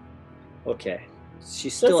murder. Okay. She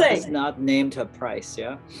still has not named her price,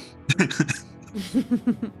 yeah?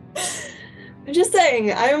 I'm just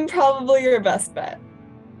saying, I'm probably your best bet.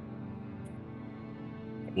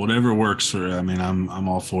 Whatever works for, I mean, I'm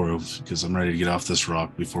all for it because I'm ready to get off this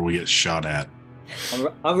rock before we get shot at.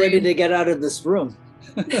 I'm ready to get out of this room.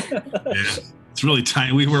 Yeah. It's really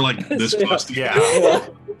tiny. We were like this close to Yeah.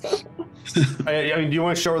 I mean, do you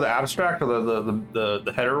want to show her the abstract or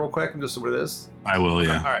the header real quick and just what it is? I will,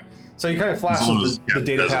 yeah. All right. So he kind of flashes the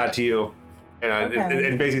data pad to you, and,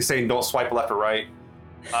 and basically saying don't swipe left or right.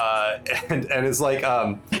 And it's like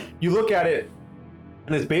you look at it,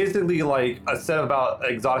 and it's basically like a set of about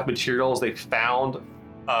exotic materials they found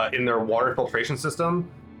in their water filtration system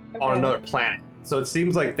on another planet. So it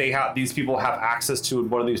seems like these people have access to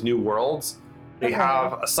one of these new worlds. They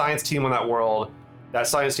have a science team on that world. That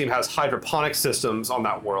science team has hydroponic systems on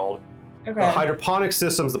that world. The hydroponic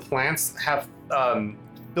systems, the plants have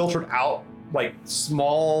filtered out like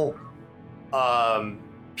small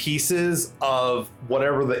pieces of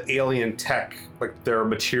whatever the alien tech, like their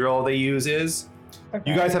material they use is.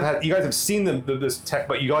 You guys have seen this tech,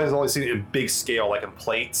 but you guys have only seen it in big scale, like in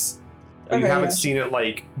plates. But you haven't seen it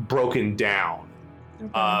like broken down.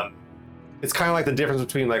 It's kind of like the difference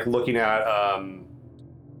between like looking at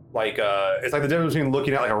it's like the difference between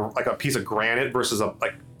looking at like a piece of granite versus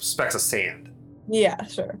like specks of sand. Yeah,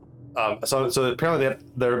 sure. So apparently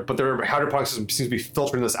their hydroponic system seems to be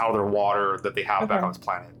filtering this out of their water that they have back on this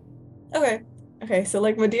planet. Okay, so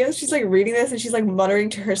like Medea, she's like reading this and she's like muttering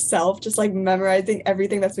to herself, just like memorizing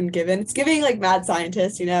everything that's been given. It's giving like mad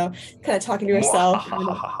scientist, you know, kind of talking to herself,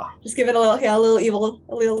 just giving a little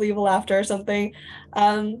evil laughter or something.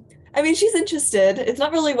 I mean, she's interested. It's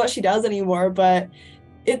not really what she does anymore, but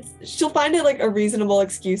she'll find it like a reasonable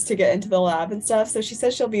excuse to get into the lab and stuff. So she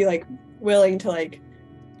says she'll be like willing to like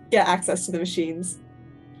get access to the machines.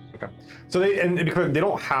 Okay. So because they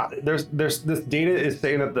don't have there's this data is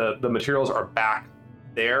saying that the materials are back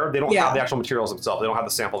there. They don't have the actual materials themselves. They don't have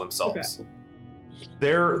the sample themselves. Okay.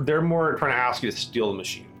 They're more trying to ask you to steal the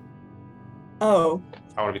machine. Oh.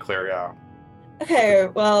 I want to be clear, yeah. Okay,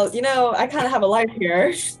 well, you know, I kind of have a life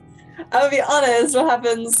here. I would be honest, what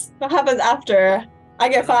happens after I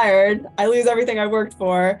get fired? I lose everything I worked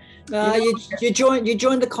for. You join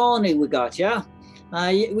the colony we got, yeah?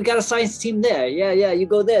 We got a science team there. Yeah, you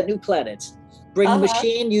go there, new planet. Bring the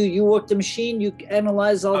machine, you work the machine, you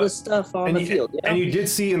analyze all this stuff on the field. Yeah? And you did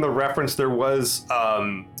see in the reference there was,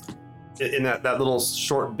 in that little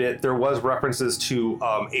short bit, there was references to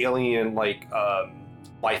alien like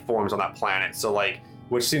life forms on that planet. So like,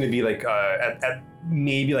 which seem to be like at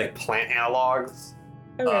maybe like plant analogs.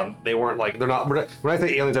 Okay. They weren't like, they're not, when I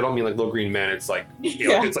say aliens, I don't mean like little green men. It's like,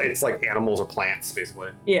 it's like animals or plants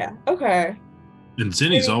basically. Yeah, okay. And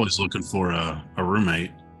Zinni's always looking for a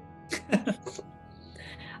roommate.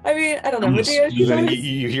 I mean, I don't know.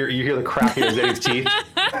 You hear the cracking of Zinni's teeth.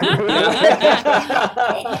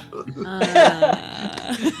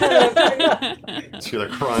 You hear the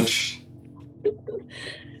crunch.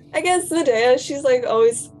 I guess Medea, she's like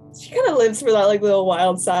always, she kind of lives for that like little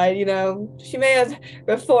wild side, you know. She may have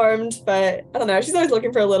reformed, but I don't know, she's always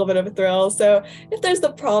looking for a little bit of a thrill. So if there's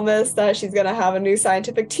the promise that she's gonna have a new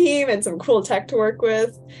scientific team and some cool tech to work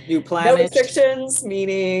with, new planet, no restrictions,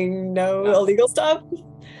 meaning no illegal stuff,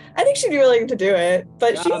 I think she'd be willing to do it.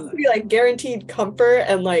 But she needs to be like guaranteed comfort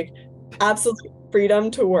and like absolute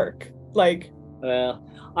freedom to work. Like, well,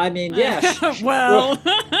 I mean, yeah. Sure.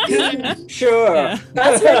 Yeah.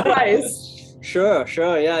 That's her advice. Sure.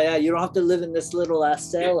 Yeah. You don't have to live in this little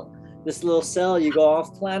cell. This little cell. You go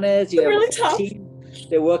off planet. You have really a tough. team.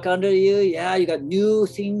 They work under you. Yeah, you got new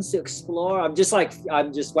things to explore.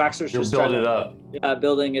 Waxer's just building it up. Yeah,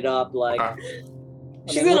 building it up. Like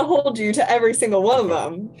she's gonna hold you to every single one of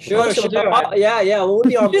them. Sure. Yeah. We'll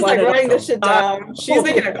be on she's planet. Like writing this shit down. She's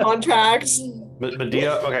making a contract.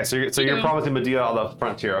 Medea, okay, so you're promising Medea on the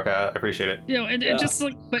frontier. Okay, I appreciate it. You know, and just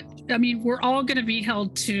like, but I mean, we're all going to be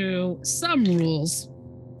held to some rules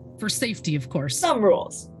for safety, of course. Some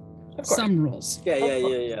rules. Some rules.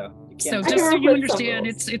 Yeah. So just so you understand,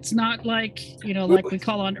 it's not like, you know, like we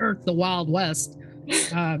call on Earth the Wild West.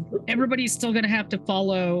 Everybody's still going to have to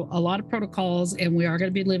follow a lot of protocols, and we are going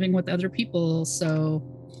to be living with other people. So.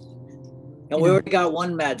 And we already got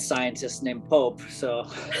one mad scientist named Pope, so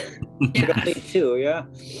we don't need two, yeah?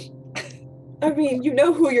 I mean, you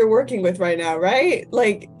know who you're working with right now, right?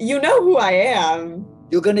 Like, you know who I am.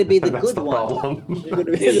 You're going to be the good one.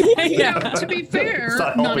 To be fair,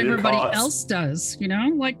 not everybody else does, you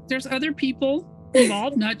know? Like, there's other people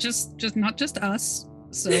involved, not just us.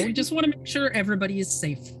 So we just want to make sure everybody is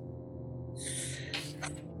safe.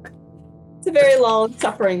 It's a very long,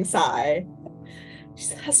 suffering sigh.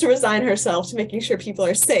 She has to resign herself to making sure people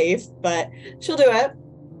are safe, but she'll do it.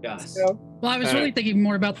 Yes. So. Well, I was really thinking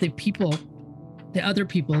more about the other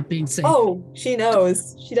people being safe. Oh, she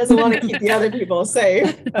knows. She doesn't want to keep the other people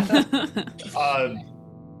safe.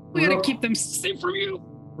 We gotta keep them safe from you.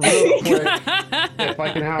 real quick, if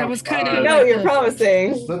I can have. That was kind of. I know what you're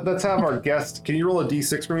promising. Let's have our guest. Can you roll a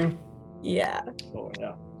d6 for me? Yeah. Oh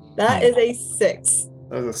yeah. That is a 6.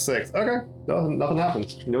 That was a 6. Okay, nothing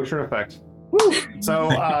happens. No turn effect. Woo.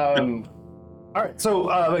 So, all right.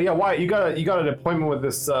 So, yeah, Wyatt, you got an appointment with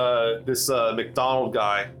this McDonald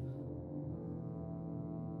guy.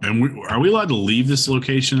 And are we allowed to leave this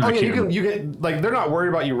location? Oh yeah, you can like they're not worried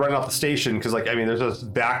about you running off the station because like I mean there's this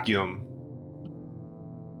vacuum.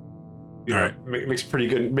 You know, makes a pretty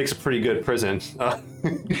good prison.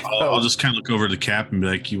 I'll just kind of look over to Cap and be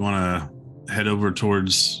like, "You want to head over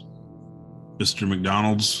towards Mr.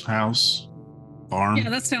 McDonald's house, farm?" Yeah,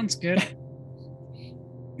 that sounds good.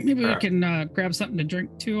 Maybe we can grab something to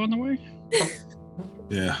drink too on the way.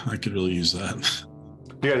 Yeah, I could really use that.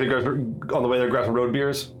 You guys go on the way there, grab some road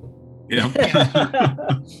beers. Yeah.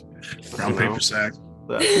 Brown paper sack.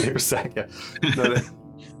 Paper sack. Yeah.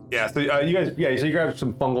 Yeah. So you guys, so you grab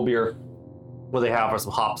some fungal beer. What they have or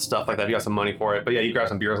some hop stuff like that. You got some money for it, but yeah, you grab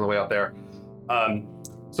some beers on the way out there.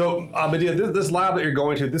 But yeah, this lab that you're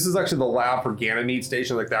going to, this is actually the lab for Ganymede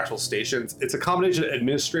Station, like the actual stations. It's a combination of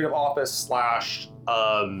administrative office /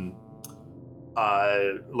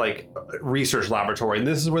 like research laboratory, and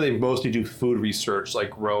this is where they mostly do food research, like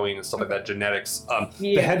growing and stuff like that, genetics.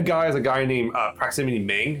 The head guy is a guy named Proximity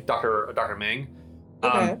Meng, Dr. Meng,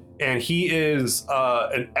 and he is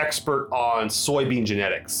an expert on soybean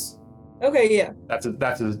genetics. Okay, yeah. That's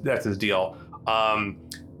his deal.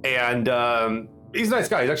 He's a nice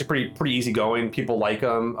guy. He's actually pretty easygoing. People like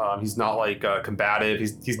him. He's not like combative.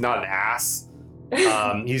 He's not an ass.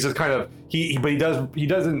 He's just kind of he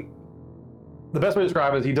doesn't. The best way to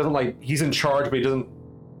describe it is he doesn't like he's in charge, but he doesn't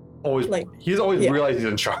always realize he's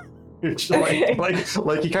in charge.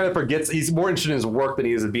 like he kind of forgets. He's more interested in his work than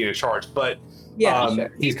he is in being in charge. But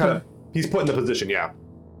he's put in the position, yeah.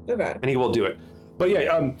 Okay. And he will do it. But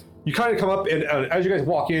yeah, you kind of come up and as you guys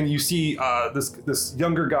walk in, you see this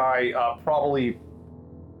younger guy, probably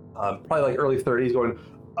like early 30s, going,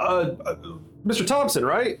 Mr. Thompson,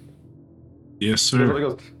 right? Yes, sir. He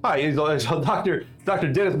goes, hi, he's Dr.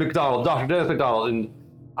 Dennis McDonald, Dr. Dennis McDonald. And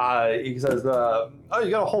he says, oh,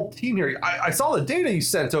 you got a whole team here. I saw the data you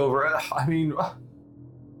sent over. I mean,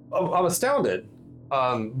 I'm astounded.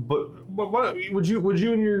 But what would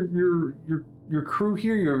you and your crew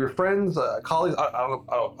here, your friends, colleagues, I don't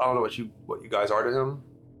know what you guys are to him?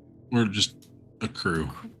 We're just a crew.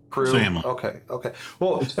 Family. Okay.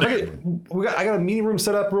 Well, I got a meeting room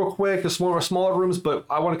set up real quick, just one of our smaller rooms, but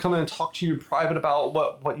I want to come in and talk to you in private about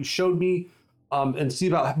what you showed me, and see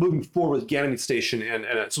about moving forward with Ganymede Station and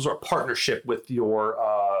some sort of partnership with your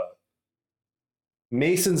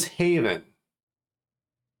Mason's Haven.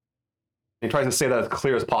 And he tries to say that as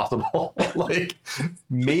clear as possible, like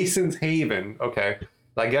Mason's Haven. Okay,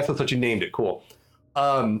 I guess that's what you named it. Cool.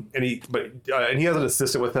 And he has an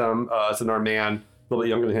assistant with him. It's another man. A little bit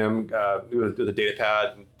younger than him, with a data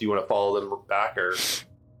pad. Do you want to follow them back or?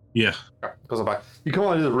 Yeah. Goes on back. You come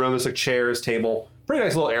on into the room. There's like chairs, table, pretty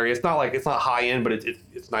nice little area. It's not high end, but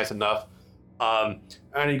it's nice enough. And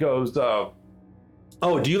he goes, "Oh,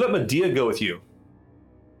 do you let Medea go with you?"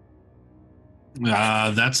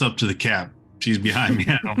 That's up to the Cap. She's behind me.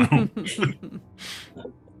 I don't know.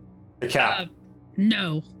 The Cap.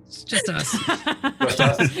 No. It's just us. Just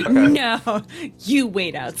us? Okay. No, you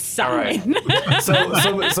wait outside. All right. So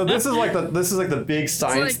this is like the big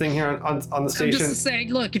science thing here on the station. I'm just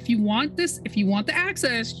saying, look, if you want the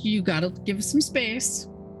access, you gotta give us some space,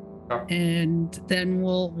 and then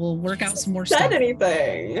we'll work out some more stuff. Said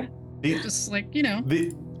anything? Just like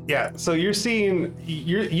Yeah. So you're seeing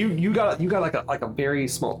you got like a very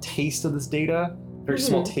small taste of this data,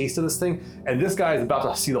 small taste of this thing, and this guy is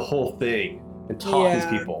about to see the whole thing. And talk these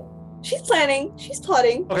people. She's planning. She's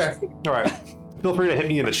plotting. Okay. All right. Feel free to hit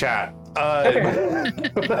me in the chat. Okay.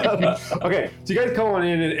 So you guys come on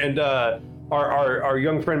in, and our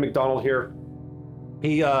young friend McDonald here.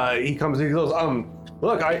 He comes. He goes.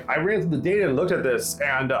 Look, I ran through the data and looked at this,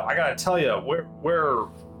 and I gotta tell you, where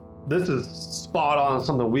this is spot on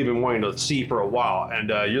something we've been wanting to see for a while, and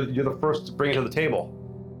you're the first to bring it to the table.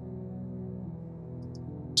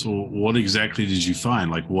 So what exactly did you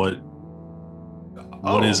find? Like what?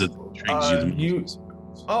 What is it that intrigues you the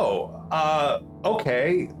most?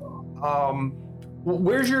 Okay.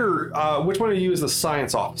 Where's your, which one of you is the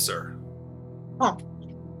science officer? Oh.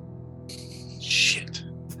 Shit.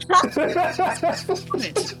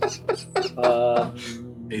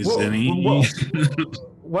 Is any?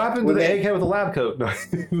 What happened to the egghead with the lab coat? No.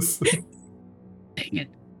 Dang it.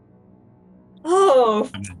 Oh,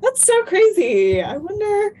 that's so crazy. I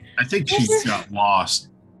wonder. I think she got lost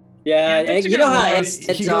Yeah, don't you know how gotta-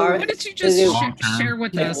 heads you are. Why don't you just share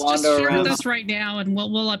with They us? Just wander share with around. us right now, and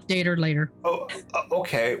we'll update her later. Oh,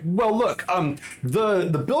 okay. Well, look,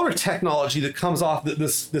 the builder technology that comes off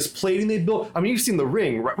this plating they built. I mean, you've seen the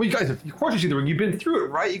ring, right? Well, you guys, of course, you've seen the ring. You've been through it,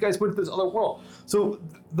 right? You guys went to this other world. So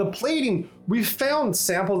the plating, we've found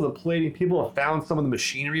samples of the plating. People have found some of the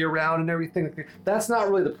machinery around and everything. That's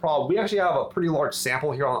not really the problem. We actually have a pretty large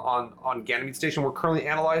sample here on Ganymede Station. We're currently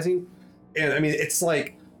analyzing, and I mean, it's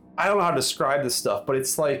like, I don't know how to describe this stuff, but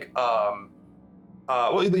it's like,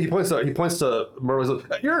 well, he points to Merle.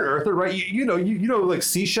 You're an earther, right? You know like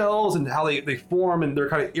seashells and how they form, and they're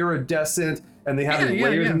kind of iridescent, and they have these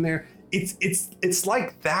layers in there. It's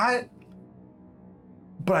like that,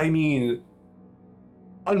 but I mean,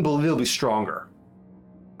 unbelievably stronger.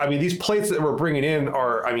 I mean, these plates that we're bringing in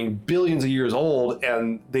are, I mean, billions of years old,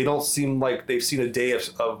 and they don't seem like they've seen a day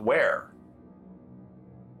of wear.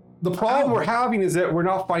 The problem we're having is that we're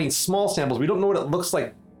not finding small samples. We don't know what it looks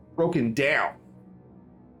like broken down.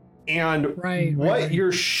 And what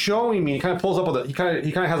you're showing me, he kind of pulls up on he kind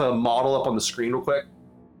of has a model up on the screen real quick.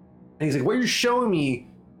 And he's like, what you're showing me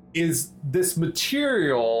is this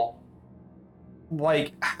material,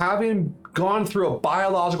 like, having gone through a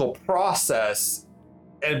biological process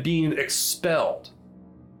and being expelled.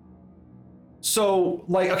 So,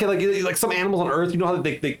 like, okay, like some animals on Earth, you know how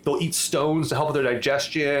they'll eat stones to help with their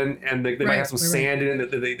digestion, and they might have some sand in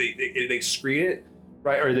it, and they excrete it,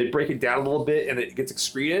 right? Or they break it down a little bit and it gets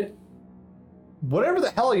excreted. Whatever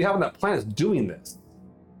the hell you have on that planet is doing this.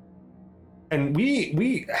 And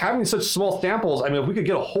we having such small samples, I mean, if we could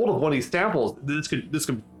get a hold of one of these samples,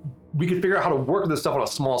 we could figure out how to work with this stuff on a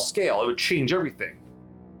small scale. It would change everything.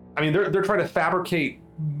 I mean, they're trying to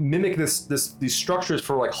mimic these structures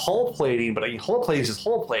for like hull plating, but I mean, hull plating is just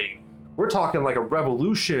hull plating. We're talking like a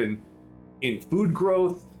revolution in food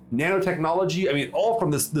growth, nanotechnology. I mean, all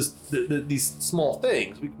from these small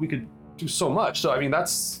things. We could do so much. So I mean,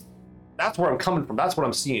 that's where I'm coming from. That's what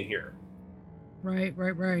I'm seeing here. Right.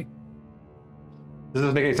 Does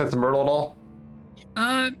this make any sense to Myrtle at all?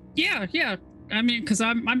 Yeah. I mean, because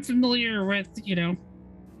I'm familiar with,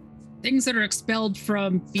 things that are expelled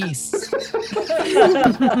from beasts.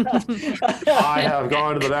 I have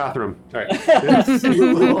gone to the bathroom. All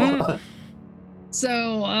right.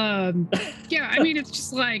 So, yeah, I mean, it's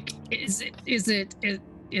just like, is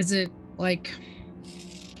it like,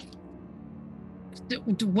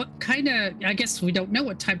 what kind of, I guess we don't know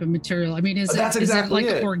what type of material. I mean, is it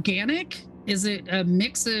like organic? Is it a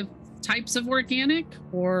mix of types of organic,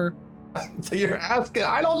 or? So you're asking,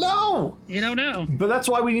 I don't know. You don't know. But that's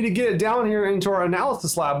why we need to get it down here into our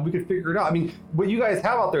analysis lab. We can figure it out. I mean, what you guys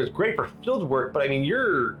have out there is great for field work, but I mean,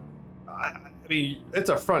 it's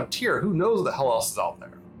a frontier. Who knows what the hell else is out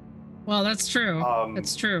there? Well, that's true.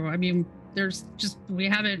 That's true. I mean, we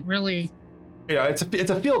haven't really. Yeah, it's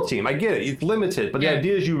a field team. I get it. It's limited, but the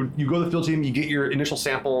idea is you go to the field team, you get your initial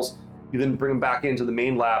samples, you then bring them back into the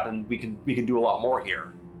main lab, and we can do a lot more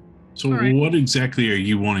here. So what exactly are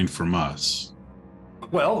you wanting from us?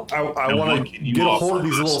 Well, I want to get a hold of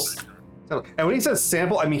these little. And when he says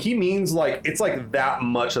sample, I mean, he means like it's like that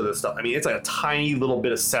much of this stuff. I mean, it's like a tiny little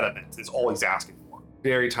bit of sediment. It's all he's asking for.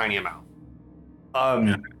 Very tiny amount.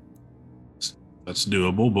 That's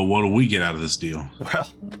doable, but what do we get out of this deal? Well,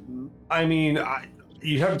 I mean,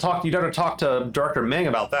 you'd have to talk to Director Meng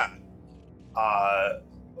about that.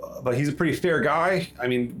 But he's a pretty fair guy. I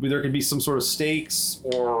mean, there could be some sort of stakes,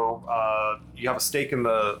 or you have a stake in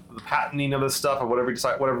the patenting of this stuff, or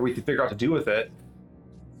whatever we can figure out to do with it.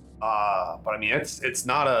 But I mean, it's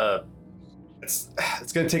going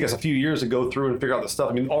to take us a few years to go through and figure out this stuff.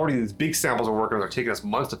 I mean, already these big samples we're working on are taking us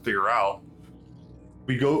months to figure out.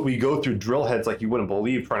 We go through drill heads like you wouldn't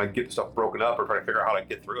believe, trying to get the stuff broken up or trying to figure out how to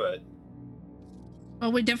get through it.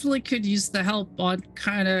 Well, we definitely could use the help on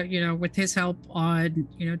kind of, with his help on,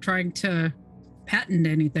 trying to patent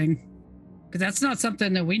anything, because that's not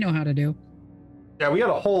something that we know how to do. Yeah, we got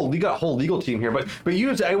a whole legal team here, but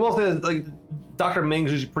usually I will say, like, Dr.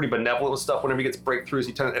 Ming's usually pretty benevolent with stuff. Whenever he gets breakthroughs,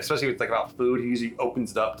 especially if it's like about food, he usually opens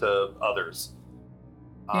it up to others.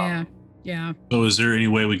 Yeah. So is there any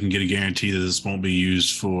way we can get a guarantee that this won't be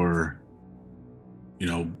used for,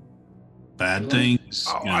 bad things?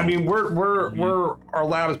 I mean, our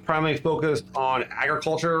lab is primarily focused on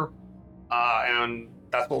agriculture, and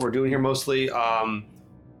that's what we're doing here mostly.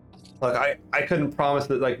 Like I couldn't promise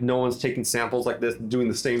that like no one's taking samples like this and doing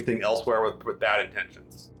the same thing elsewhere with bad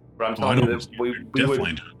intentions. But I'm telling you that we definitely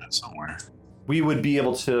would doing that somewhere. We would be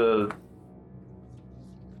able to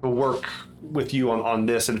work with you on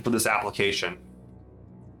this and for this application.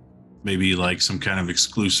 Maybe like some kind of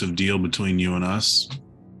exclusive deal between you and us.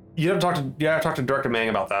 You have to talk to Director Mang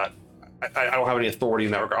about that. I don't have any authority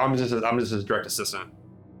in that regard. I'm just his direct assistant.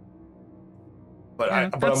 But Yeah,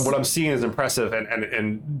 what I'm seeing is impressive,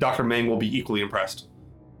 and Dr. Mang will be equally impressed.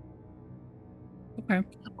 Okay.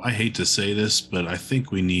 I hate to say this, but I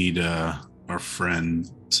think we need our friend,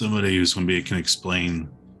 somebody who's going to can explain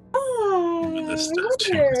this stuff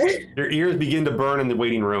too. Your ears begin to burn in the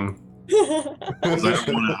waiting room.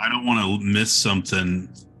 I don't want to miss something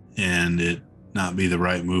and it not be the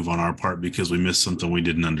right move on our part because we missed something we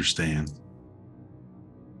didn't understand.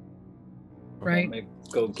 Right. Maybe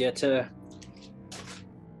go get her.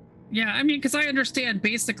 Yeah, I mean, because I understand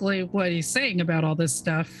basically what he's saying about all this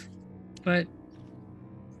stuff, but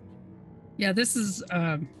yeah, this is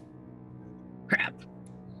crap.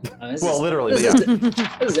 Well, literally, this yeah.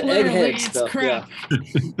 This is Literally, egghead it's stuff. crap.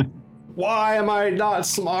 Yeah. Why am I not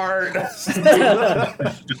smart?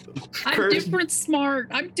 I'm different smart.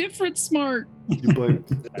 You blame.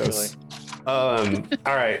 Yes. All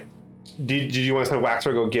right. Did you want to send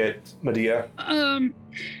Waxer go get Medea?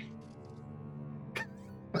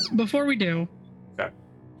 Before we do, Okay.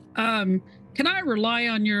 can I rely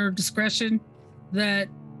on your discretion that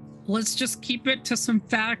let's just keep it to some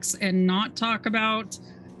facts and not talk about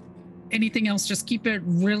anything else? Just keep it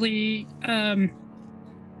really, how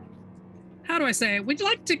do I say it? We'd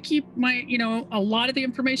like to keep a lot of the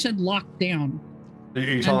information locked down.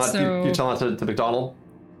 You're telling And that to McDonald?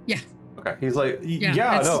 Yeah. Okay. He's like,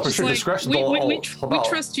 Yeah, it's no, for just sure. like, Discretion's we all about.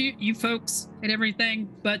 trust you folks and everything,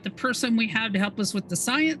 but the person we have to help us with the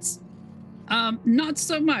science, not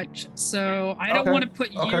so much. So I don't Okay, want to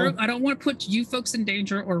put okay. I don't want to put you folks in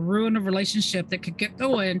danger or ruin a relationship that could get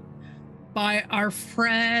going by our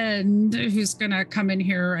friend who's gonna come in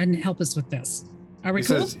here and help us with this. Are we He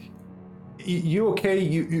cool? says, you okay?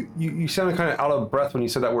 You sounded kind of out of breath when you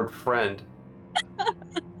said that word friend.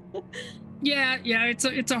 Yeah,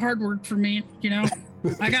 it's a hard word for me,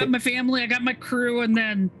 I got my family, I got my crew, and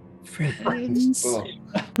then friends. Oh.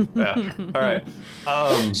 Yeah. All right.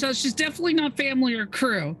 So she's definitely not family or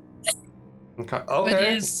crew, Okay.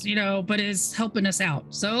 but is helping us out.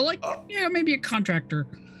 So maybe a contractor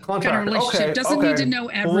kind Contractor. of relationship. Okay. Doesn't need to know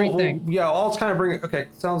everything. Well, yeah, I'll kind of bring it. Okay,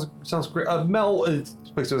 sounds great. Mel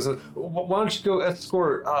says, why don't you go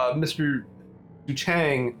escort Mr.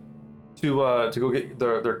 Duchang to go get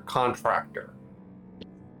their contractor.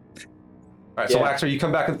 All right, so Yeah. Waxer, you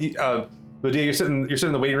come back. Medea, you're sitting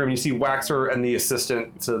in the waiting room. And you see Waxer and the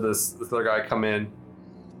assistant to this other guy come in.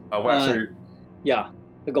 Waxer, Yeah.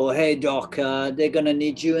 I go, hey Doc, they're gonna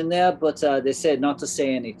need you in there, but they said not to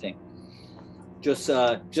say anything. Just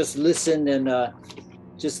listen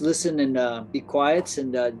and be quiet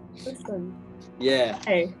and Listen. yeah.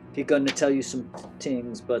 Hey. He's gonna tell you some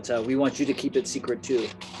things, but we want you to keep it secret too.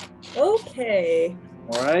 Okay.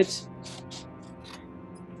 All right.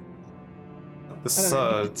 this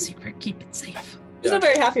Keep it secret, keep it safe. She's not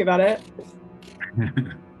very happy about it.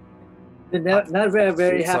 They're not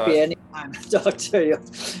very It's, happy anytime, Doctor. You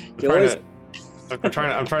always I'm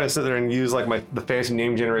trying to sit there and use like the fancy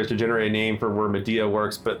name generators to generate a name for where Medea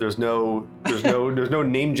works, but there's no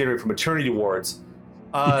name generator for maternity wards.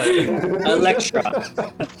 Electra.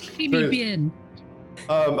 Baby bin.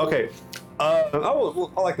 Okay. I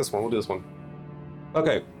like this one. We'll do this one.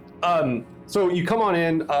 Okay. So you come on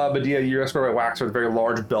in, Medea. You're escorted by Waxer, the very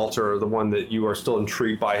large belter, the one that you are still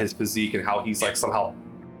intrigued by his physique and how he's like somehow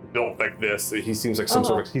built like this. He seems like some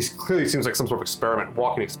sort of. He clearly seems like some sort of experiment,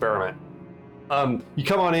 walking experiment. You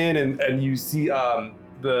come on in and you see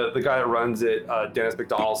the guy that runs it, Dennis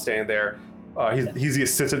McDonald, standing there. He's the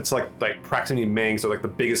assistant to like Praxton Meng, so like the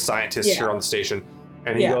biggest scientist here on the station.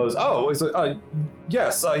 And he goes, he's like,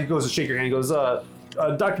 yes. He goes to shake your hand. He goes,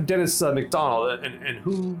 Dr. Dennis McDonald, and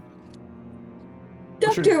who?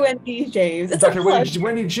 Dr. Wendy James. It's Dr. a plush.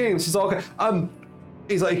 Wendy James. He's all okay.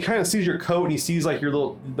 He's like, he kind of sees your coat and he sees like your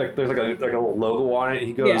little, like there's like a little logo on it. And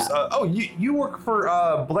he goes, you work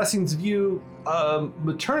for Blessings View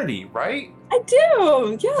maternity, right? I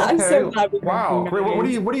do. Yeah, I'm so glad we Wow, great. What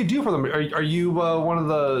recognized. do you do for them? Are you one of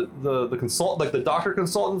the consult, like the doctor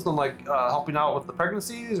consultants and like helping out with the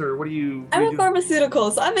pregnancies, or what do you? I'm a pharmaceutical,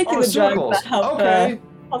 so I'm making the drugs that help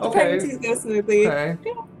the pregnancies go smoothly. Okay.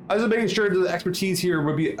 Yeah. I was just making sure that the expertise here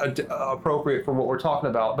would be appropriate for what we're talking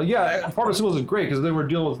about. But yeah, pharmaceuticals is great because then we're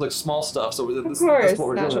dealing with like small stuff. So that's what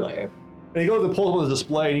we're doing. And he goes and pulls up the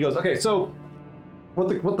display and he goes, okay, so what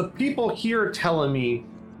the people here are telling me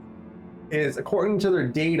is, according to their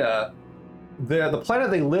data, the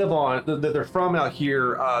planet they live on, that they're from out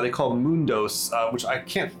here, they call Mundos, which I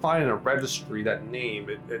can't find in a registry, that name.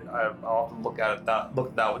 I'll have to look at it,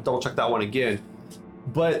 double check that one again.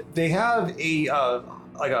 But they have a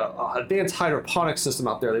a advanced hydroponic system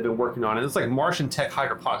out there they've been working on, and it's like Martian tech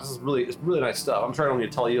hydroponics. It's really nice stuff. I'm sure I don't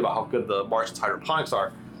need to tell you about how good the Martian hydroponics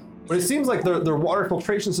are, but it seems like their water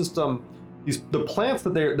filtration system, the plants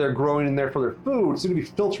that they're growing in there for their food, seem to be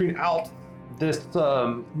filtering out this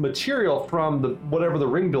material from whatever the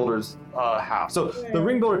ring builders have. So the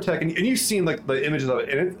ring builder tech, and you've seen like the images of it,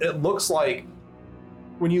 and it looks like,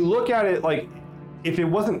 when you look at it, like if it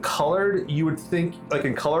wasn't colored, you would think, like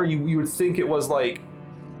in color, you would think it was like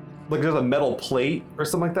there's a metal plate or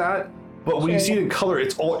something like that. But when you see it in color,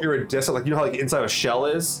 it's all iridescent, like you know how like inside of a shell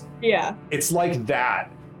is? Yeah. It's like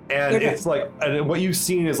that. And it's like, and what you've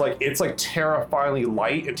seen is like, it's like terrifyingly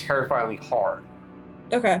light and terrifyingly hard.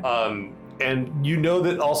 Okay. And you know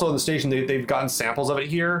that also in the station, they've gotten samples of it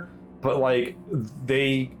here, but like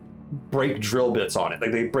they break drill bits on it.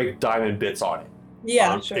 Like they break diamond bits on it.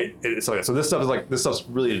 Yeah, sure. So this stuff's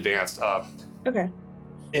really advanced. Okay.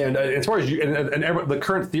 And as far as the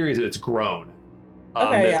current theory is that it's grown.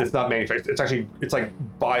 It's not manufactured. It's like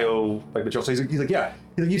bio like material. So he's like, yeah.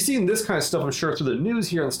 He's like, you've seen this kind of stuff, I'm sure, through the news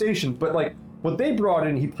here on the station, but like what they brought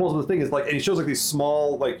in, he pulls up the thing is like, and he shows like these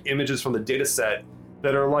small like images from the data set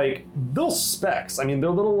that are like little specks. I mean, they're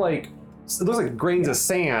little like, it looks like grains of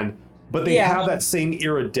sand, but they have that same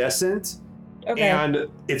iridescent. Okay. And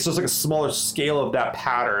it's just like a smaller scale of that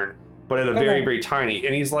pattern, but at a very, very tiny.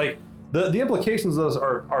 And he's like, the implications of those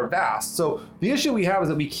are vast. So the issue we have is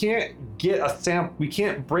that we can't get a sample, we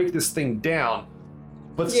can't break this thing down,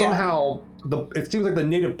 but somehow it seems like the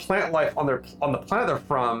native plant life on the planet they're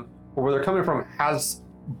from, or where they're coming from, has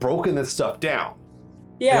broken this stuff down.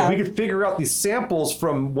 Yeah. And we could figure out these samples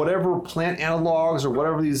from whatever plant analogs or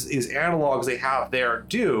whatever these analogs they have there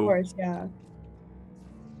do. Of course, yeah.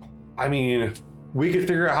 I mean, we could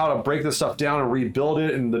figure out how to break this stuff down and rebuild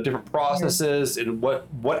it, and the different processes and what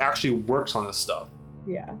actually works on this stuff.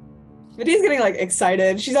 Yeah. Vidia's getting like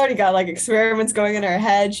excited. She's already got like experiments going in her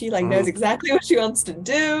head. She like knows exactly what she wants to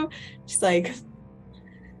do. She's a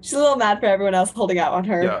little mad for everyone else holding out on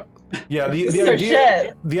her. Yeah. Yeah,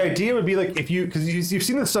 the idea would be like, if because you've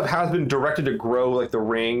seen this stuff has been directed to grow like the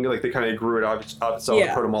ring, like they kind of grew it out itself, the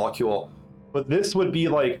protomolecule. But this would be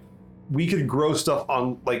like, we could grow stuff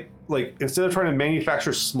on like instead of trying to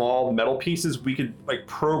manufacture small metal pieces, we could like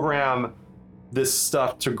program this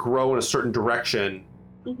stuff to grow in a certain direction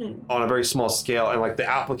on a very small scale, and like the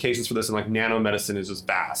applications for this in like nanomedicine is just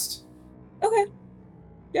vast. Okay.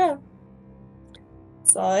 Yeah.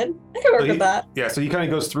 Solid. I can work with that. Yeah, so he kind of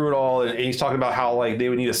goes through it all, and he's talking about how like they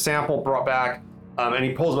would need a sample brought back, and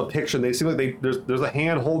he pulls up a picture, and they seem like there's a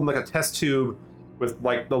hand holding like a test tube with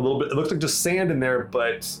like a little bit, it looks like just sand in there,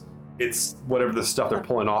 but it's whatever the stuff they're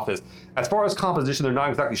pulling off is. As far as composition, they're not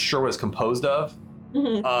exactly sure what it's composed of.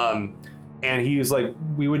 And he was like,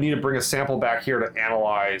 we would need to bring a sample back here to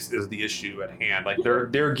analyze is the issue at hand. Like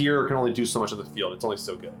their gear can only do so much of the field. It's only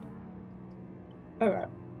so good. Okay.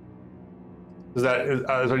 Do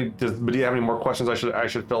you have any more questions I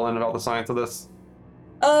should fill in about the science of this?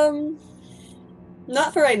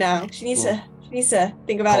 Not for right now. She needs to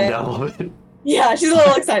think about Calm it. Down a little bit. Yeah, she's a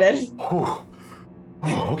little excited. Oh,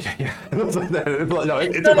 okay, yeah. It's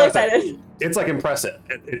excited. It's like impressive.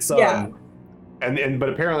 But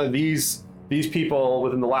apparently these people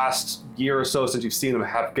within the last year or so since you've seen them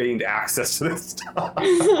have gained access to this stuff.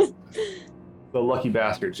 The lucky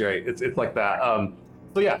bastards, right? It's like that.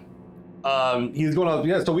 He's going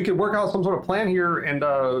to so we could work out some sort of plan here and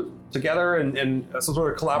together and some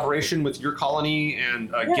sort of collaboration with your colony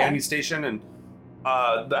and Ganymede Station, and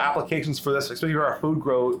the applications for this, especially for our food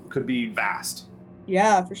grow, could be vast.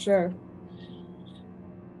 Yeah, for sure.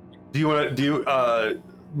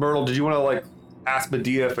 Myrtle, did you want to like ask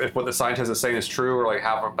Medea if what the scientist is saying is true, or like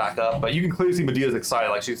have her back up? But you can clearly see Medea's excited,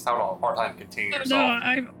 like she's having a hard time containing herself.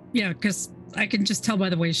 Because I can just tell by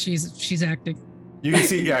the way she's acting. You can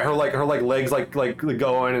see, her legs like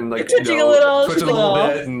going and like twitching a little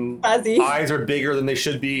bit, and eyes are bigger than they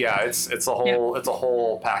should be. Yeah, it's a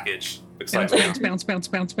whole package. Bounce. Yeah,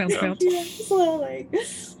 just a little like,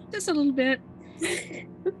 just a little bit.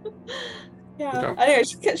 Yeah. Okay. Anyway,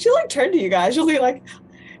 she'll like turn to you guys. She'll be like,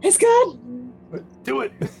 "It's good. Do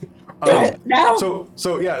it. Do it now." So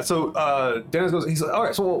Dennis goes. He's like, "All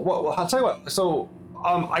right. So well, I'll tell you what. So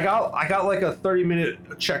I got like a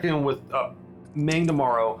 30-minute check-in with Meng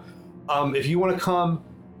tomorrow. If you want to come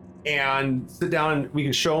and sit down and we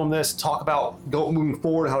can show them this, talk about moving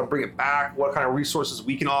forward, how to bring it back, what kind of resources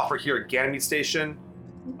we can offer here at Ganymede Station,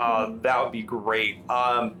 that would be great.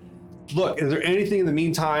 Look, is there anything in the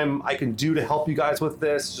meantime I can do to help you guys with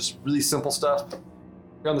this? Just really simple stuff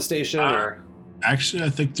here on the station, or? Actually, I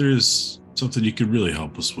think there's something you could really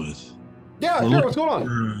help us with. Yeah, sure. What's going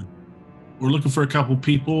on? we're looking for a couple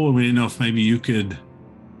people. We didn't know if maybe you could,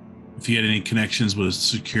 if you had any connections with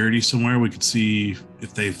security somewhere, we could see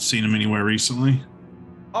if they've seen him anywhere recently.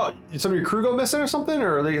 Oh, did some of your crew go missing or something?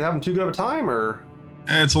 Or are they having too good of a time? Or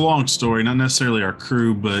It's a long story, not necessarily our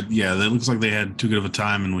crew, but yeah, it looks like they had too good of a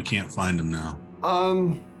time and we can't find them now.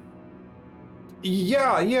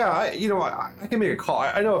 Yeah. I can make a call.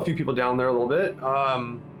 I know a few people down there a little bit.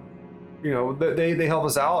 They help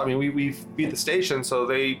us out. I mean, we feed the station, so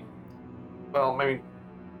we're an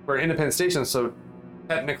independent station, so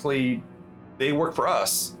technically they work for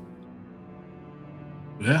us.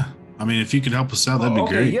 Yeah. I mean, if you could help us out, that'd be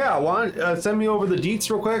great. Yeah, send me over the deets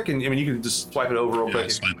real quick, and I mean, you can just swipe it over real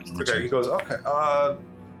quick. Okay, he goes, okay,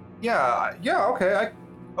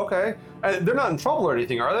 okay. They're not in trouble or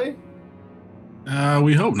anything, are they?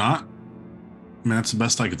 We hope not. I mean, that's the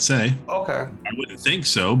best I could say. Okay. I wouldn't think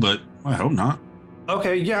so, but I hope not.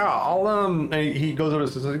 Okay, yeah, I'll and he goes over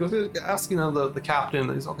to he goes, ask the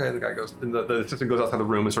captain. He's okay. The guy goes, and the assistant goes outside the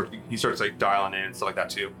room and he starts like dialing in and stuff like that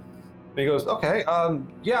too. And he goes, okay,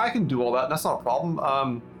 yeah, I can do all that. That's not a problem.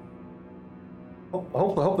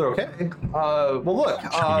 Hope they're okay. Well, look,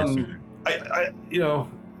 Prax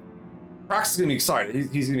is gonna be excited.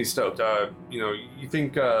 He's gonna be stoked. You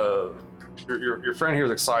think your friend here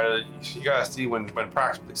is excited. You gotta see when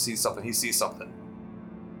Prax sees something, he sees something.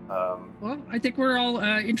 Well, I think we're all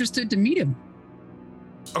interested to meet him.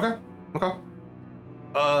 Okay.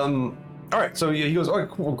 All right. So he goes, oh,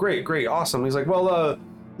 cool, great, awesome. He's like, well,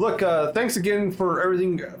 look, thanks again for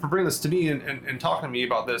everything, for bringing this to me and talking to me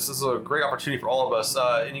about this. This is a great opportunity for all of us.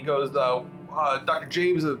 And he goes, Dr.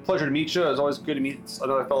 James, it's a pleasure to meet you. It's always good to meet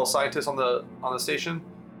another fellow scientist on the station.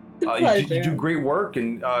 You do great work,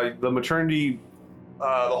 and the maternity, the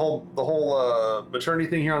whole maternity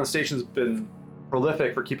thing here on the station has been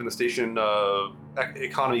prolific for keeping the station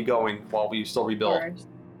economy going while we still rebuild.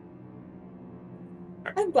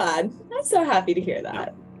 I'm glad. I'm so happy to hear that. Yeah.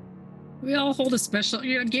 We all hold a special,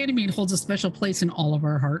 Ganymede holds a special place in all of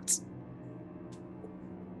our hearts.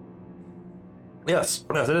 Yes,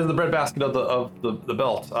 it is the breadbasket of the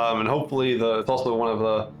belt, and hopefully it's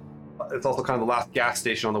also it's also kind of the last gas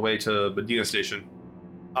station on the way to Medina Station.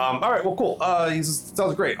 All right, well, cool.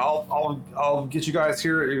 Sounds great. I'll get you guys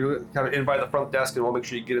here. You kind of invite the front desk, and we'll make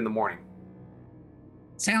sure you get in the morning.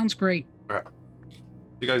 Sounds great. All right.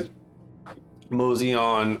 You guys mosey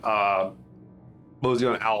on out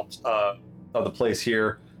of the place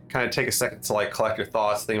here. Kind of take a second to like collect your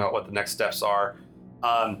thoughts, think about what the next steps are.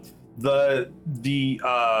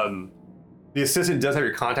 The assistant does have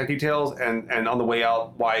your contact details, and on the way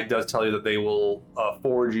out, Wyatt does tell you that they will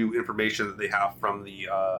forward you information that they have from the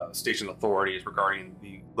station authorities regarding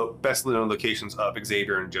the best known locations of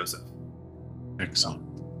Xavier and Joseph. Excellent.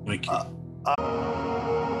 Thank you. All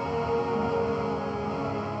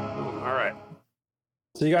right.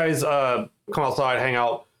 So you guys come outside, hang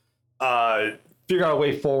out, figure out a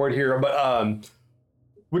way forward here. But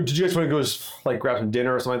did you guys want to go like grab some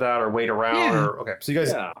dinner or something like that, or wait around? Yeah. Or okay, so you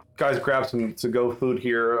guys grab some to-go food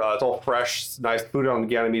here. It's all fresh, nice food on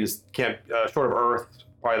Ganymede. Is short of Earth,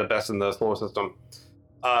 probably the best in the solar system.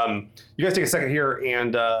 You guys take a second here,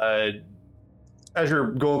 and as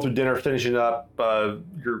you're going through dinner, finishing up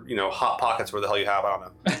your hot pockets, where the hell you have, I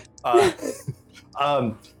don't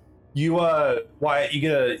know. Wyatt, you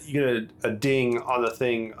get a ding on the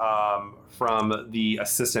thing from the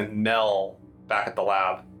assistant Mel back at the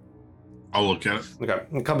lab. I'll look at it. Okay.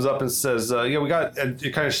 It comes up and says, we got, and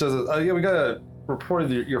it kind of says, we got a report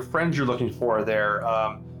of your friends you're looking for there.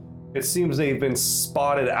 It seems they've been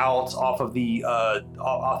spotted out off the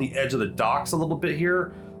edge of the docks a little bit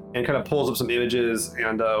here, and kind of pulls up some images,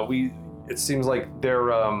 and it seems like they're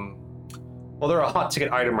a hot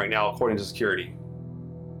ticket item right now according to security.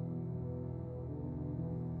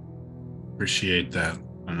 Appreciate that,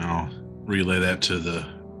 and I'll relay that to the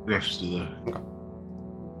rest of the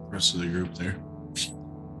group there.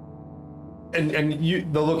 And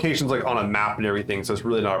the location's like on a map and everything, so it's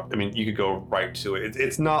really not. I mean, you could go right to it.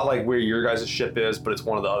 It's not like where your guys' ship is, but it's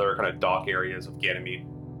one of the other kind of dock areas of Ganymede,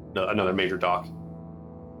 another major dock.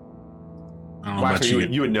 I don't know about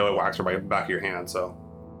you would know it, Waxer, by the back of your hand. So,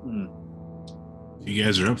 if you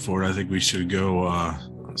guys are up for it, I think we should go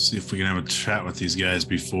see if we can have a chat with these guys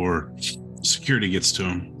before security gets to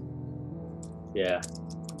them. Yeah,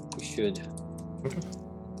 we should.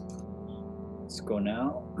 Let's go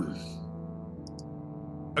now.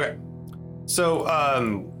 Okay. So,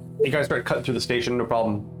 you guys start cutting through the station, no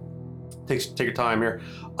problem. Take your time here.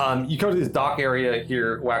 You come to this dock area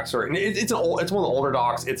here, Waxer, and it's one of the older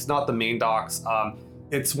docks. It's not the main docks.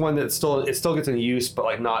 It's one that still gets in use, but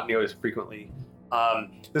like not nearly as frequently.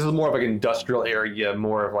 This is more of like an industrial area,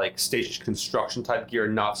 more of like station construction type gear,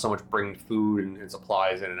 not so much bringing food and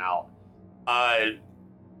supplies in and out.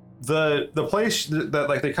 The place that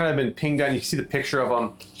like they kind of been pinged down, you can see the picture of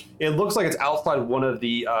them. It looks like it's outside one of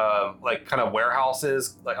the like kind of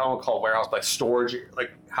warehouses, like I don't want to call it warehouse, but like storage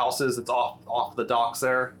like houses that's off the docks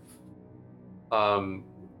there.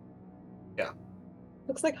 Yeah.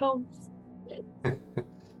 Looks like home.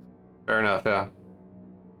 Fair enough, yeah.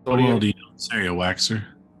 So How well do you know this area, Waxer?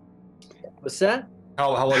 What's that?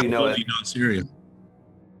 How well do you know How well it? do you know this area?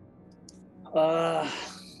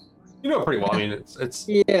 You know it pretty well. I mean, it's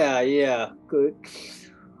Yeah, good.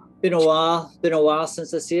 Been a while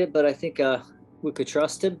since I see it, but I think we could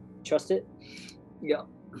trust it. Yeah.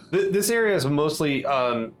 This area is mostly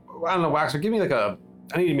I don't know, Waxer. Give me like a.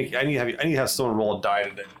 I need to have someone roll a die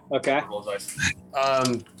today. Okay. Roll dice. I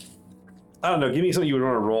don't know. Give me something you would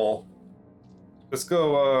want to roll. Let's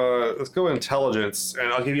go intelligence,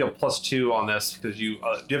 and I'll give you a +2 on this because you do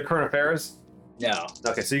you have current affairs? No.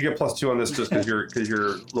 Okay, so you get +2 on this just because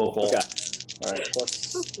you're local. Okay. All right.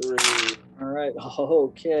 +3. All right.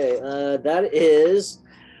 Okay. That is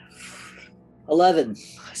 11.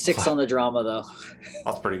 6 on the drama though.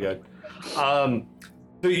 That's pretty good.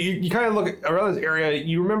 So you kind of look around this area.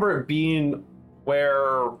 You remember it being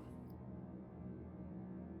where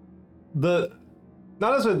not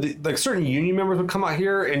as like certain union members would come out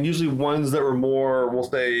here, and usually ones that were more, we'll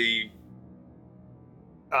say,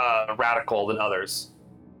 radical than others.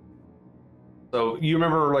 So you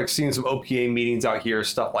remember like seeing some OPA meetings out here,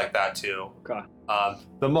 stuff like that too. Okay.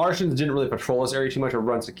 The Martians didn't really patrol this area too much or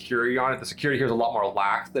run security on it. The security here is a lot more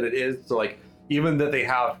lax than it is. So like even that they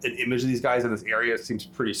have an image of these guys in this area seems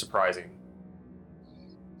pretty surprising.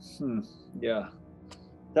 Yeah.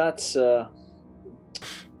 That's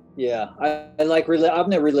yeah. I like relay. I'm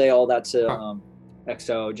gonna relay all that to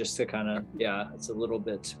XO just to kind of it's a little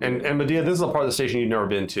bit. And Medea, this is a part of the station you've never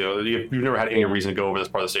been to. You've never had any reason to go over this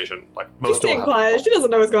part of the station. Like She's most staying people. quiet. She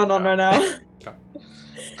doesn't know what's going on right now. Okay. All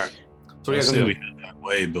right. So I you guys say gonna we do? head that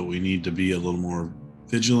way, but we need to be a little more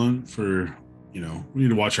vigilant for, we need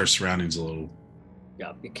to watch our surroundings a little.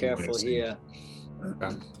 Yeah. Be careful Okay. here.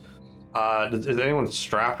 Is anyone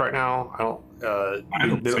strapped right now? I don't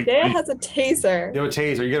think- Theia has a taser. You have a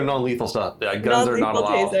taser. You get a non-lethal stuff. Yeah, guns are not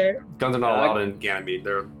Non-lethal allowed. taser. Guns are not Yeah, allowed in Ganymede.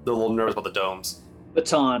 They're a little nervous about the domes.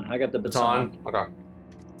 Baton. I got the baton. Baton. Okay.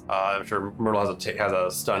 I'm sure Myrtle has a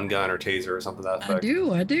stun gun or taser or something to that I effect.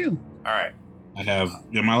 do. All right.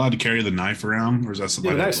 Am I allowed to carry the knife around, or is that Yeah,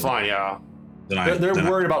 something? the knife's fine. Yeah. They're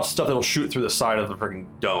worried about stuff that'll shoot through the side of the freaking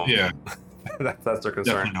dome. Yeah, that's their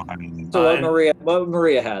concern. definitely don't have anything. So and- what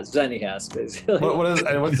Maria has, Zenny has basically. What's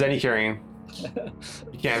Zenny carrying?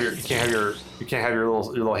 You can't have your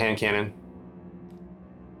little hand cannon.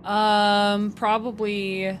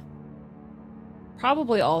 Probably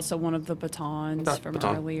also one of the batons Okay, from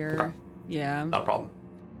baton. earlier. Okay. Yeah. Not a problem.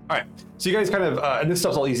 All right. So you guys kind of, and this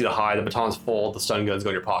stuff's all easy to hide. The baton's full. The stun guns go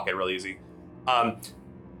in your pocket real easy. And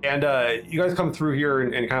you guys come through here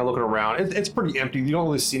and kind of looking around. It's pretty empty. You don't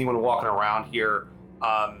really see anyone walking around here.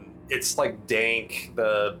 It's like dank.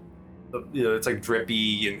 It's like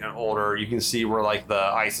drippy and older. You can see where like the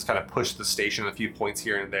ice has kind of pushed the station a few points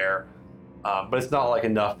here and there. But it's not like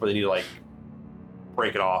enough where they need to like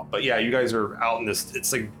break it off. But yeah, you guys are out in this.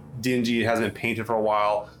 It's like dingy. It hasn't been painted for a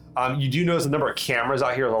while. You do notice the number of cameras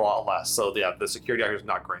out here is a lot less. So yeah, the security out here is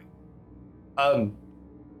not great. All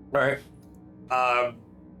right.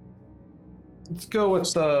 Let's go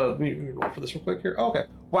with let me roll for this real quick here. Oh, okay.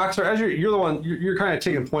 Waxer, as you're the one, you're kind of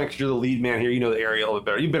taking point because you're the lead man here. You know the area a little bit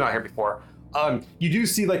better. You've been out here before. You do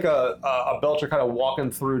see like a Belcher kind of walking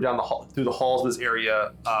through through the halls of this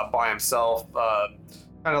area by himself.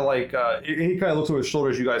 Kind of like he kind of looks over his shoulder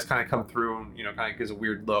as you guys kind of come through, and kind of gives a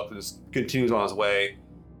weird look and just continues on his way.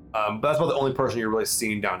 But that's about the only person you're really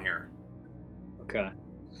seeing down here. Okay.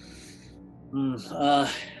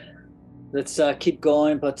 Let's keep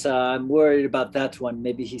going, but I'm worried about that one.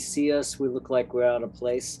 Maybe he see us. We look like we're out of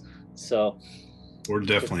place. So We're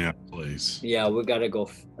definitely out of place. yeah, we gotta go.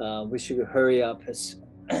 We should hurry up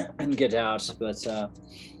and get out. But yeah.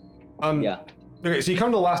 Okay, so you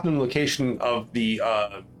come to the last known location of the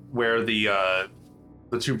where the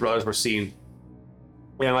two brothers were seen.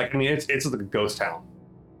 And it's like a ghost town.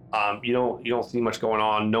 You don't see much going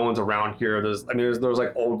on. No one's around here. There's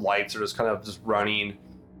like old lights that are just kind of just running.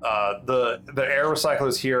 The air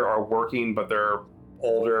recyclers here are working, but they're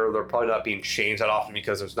older. They're probably not being changed that often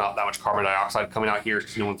because there's not that much carbon dioxide coming out here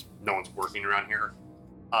because no one's working around here.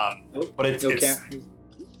 But it's what's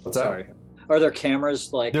that? Sorry. Are there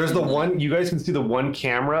cameras like? There's the one, you guys can see the one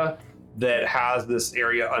camera that has this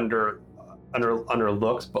area under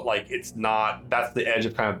underlooked, but like it's not. That's the edge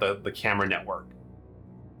of kind of the camera network.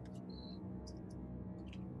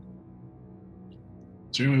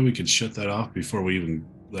 Is there any way we could shut that off before we even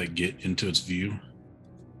like get into its view?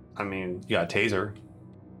 I mean, you got a taser.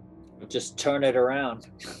 Just turn it around.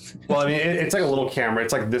 Well, I mean, it's like a little camera.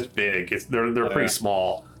 It's like this big. They're pretty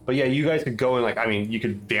small. But yeah, you guys could go and like, I mean, you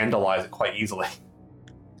could vandalize it quite easily.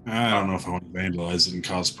 I don't know if I want to vandalize it and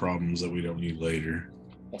cause problems that we don't need later.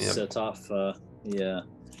 Yep. Set off. Yeah.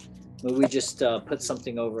 Maybe we just put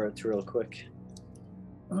something over it real quick.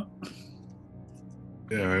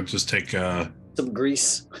 Yeah, I'll just take some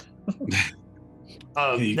grease.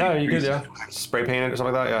 Yeah, you could, yeah. Spray paint it or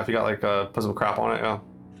something like that. Yeah, if you got like put some crap on it, yeah.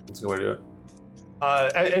 That's a good way to do it.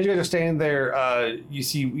 As you guys are standing there, you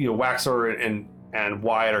see, Waxer and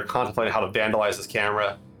Wyatt are contemplating how to vandalize this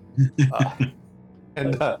camera.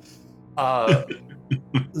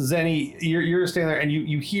 Zenny, you're standing there and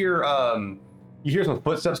you hear some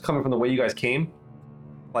footsteps coming from the way you guys came.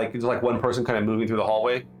 Like there's like one person kind of moving through the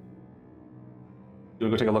hallway. You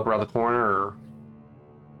wanna go take a look around the corner, or?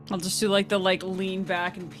 I'll just do like the lean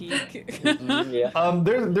back and peek. Yeah.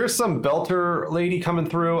 There's some belter lady coming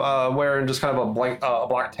through, wearing just kind of a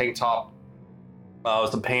black tank top,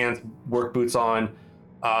 with some pants, work boots on,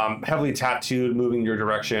 heavily tattooed, moving your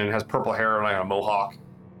direction, has purple hair and like a mohawk,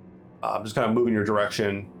 just kind of moving your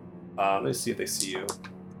direction. Let's see if they see you.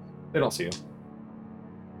 They don't see you.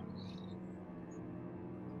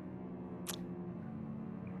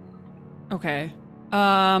 Okay.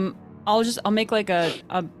 I'll make like a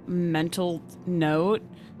mental note.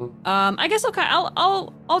 I guess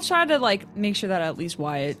I'll try to like make sure that at least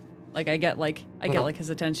Wyatt, like I get his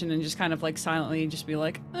attention and just kind of like silently just be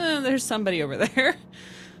like, there's somebody over there.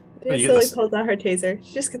 Medea slowly pulls out her taser.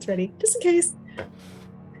 She just gets ready, just in case.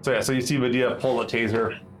 So yeah, so you see Medea pull the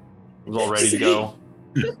taser. It was all ready to go.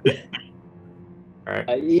 All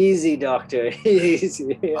right. Easy, Doctor.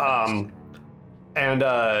 Easy. And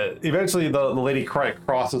eventually the lady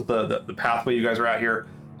crosses the pathway you guys are at here,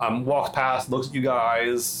 walks past, looks at you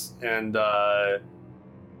guys, and kind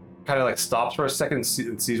of like stops for a second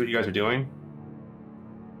and sees what you guys are doing.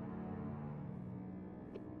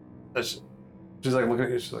 She's like looking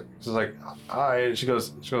at you, she's like, hi, and she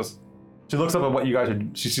looks up at what you guys are,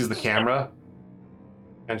 she sees the camera,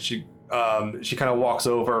 and she kind of walks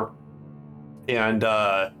over and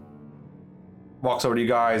walks over to you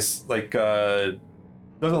guys, like doesn't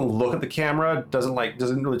look at the camera, doesn't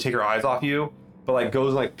really take her eyes off you, but like goes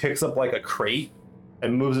and like picks up like a crate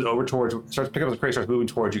and moves it over starts picking up the crate, starts moving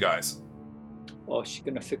towards you guys. Well, she's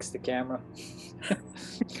gonna fix the camera.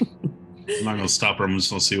 I'm not gonna stop her. I'm just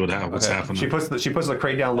gonna see what's happening. She puts the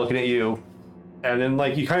crate down, looking at you, and then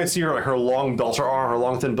like you kind of see her long thin belter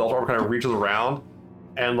arm kind of reaches around,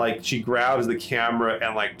 and like she grabs the camera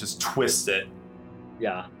and like just twists it.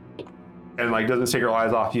 Yeah. And like doesn't take her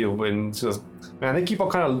eyes off you, and she goes, man, they keep on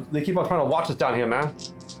trying to watch us down here, man.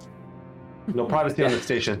 No privacy on the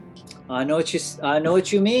station. I know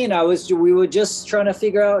what you mean. We were just trying to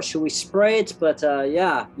figure out, should we spray it? But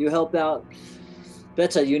yeah, you helped out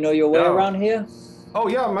better. You know your way around here? Oh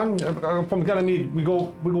yeah, man. I'm from Ganymede. We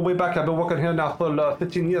go way back. I've been working here now for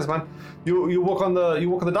 15 years, man. You work on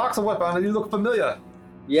the docks or what, man? You look familiar.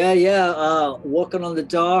 Yeah. Working on the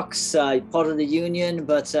docks, part of the union,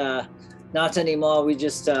 but not anymore. I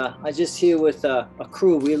just here with a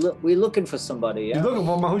crew. We're looking for somebody. Yeah? You looking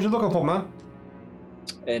for, man? Who's you looking for, man?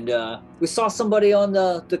 And we saw somebody on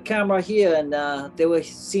the camera here, and they were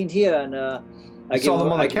seen here, and I saw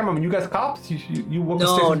them on the camera. When you guys cops, you work.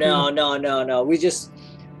 No. We just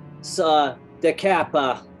saw their cap.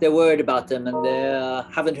 They're worried about them, and they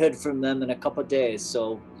haven't heard from them in a couple of days.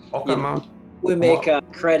 So okay, man. We make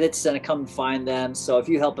credits and come find them. So if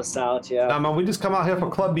you help us out, yeah. Nah, man, we just come out here for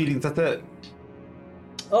club meetings. That's it.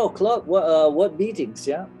 Oh, club. What meetings?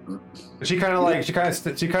 Yeah. She kind of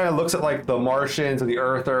looks at like the Martians and the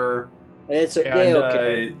Earther. It's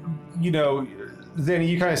okay. Zanny,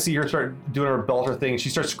 you kind of see her start doing her belter thing. She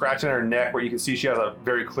starts scratching her neck, where you can see she has a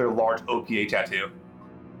very clear, large OPA tattoo.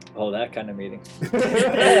 Oh, that kind of meeting.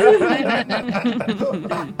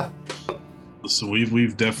 So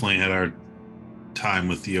we've definitely had our time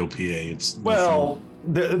with the OPA. It's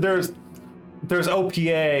there's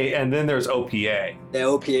OPA and then there's OPA. The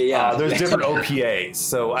OPA, yeah. There's different OPAs,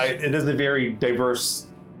 so it is a very diverse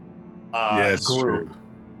group. True.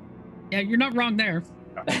 Yeah, you're not wrong there.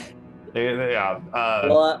 Yeah.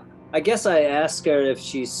 Well, I guess I asked her if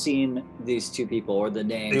she's seen these two people or the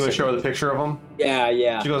names. You want to show her the picture of them?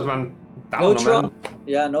 Yeah. She goes, man. No trouble.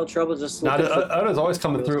 Yeah, no trouble. Just now, Oda's always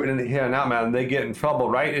coming through and here and out, man. And they get in trouble,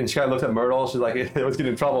 right? And she kind of looks at Myrtle. She's like, "Let's get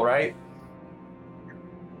in trouble, right?"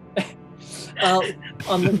 Let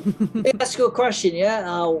me ask you a question.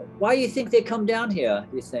 Yeah. Why do you think they come down here?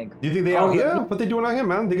 You think? Do you think they out here? What they doing out here,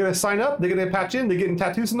 man? They gonna sign up? They gonna patch in? They getting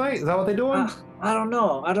tattoos tonight? Is that what they doing? I don't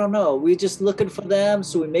know. I don't know. We're just looking for them,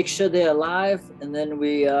 so we make sure they're alive, and then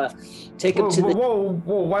we take them to the. Whoa!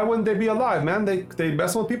 Why wouldn't they be alive, man? They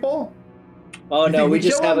messing with people? Oh You no, think we we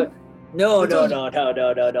just kill haven't. No.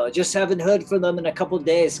 It's Just haven't heard from them in a couple of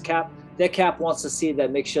days. Their cap wants to see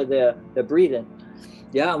them, make sure they're breathing.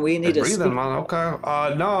 Yeah, and we need to. Breathing, man. Okay.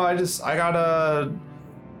 No, I got a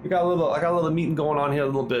little meeting going on here a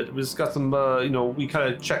little bit. We just got some, we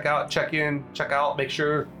kind of check out, make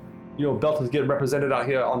sure, Belton's getting represented out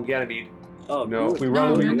here on Ganymede. Oh, we good.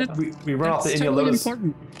 run off the Inya totally Lotus.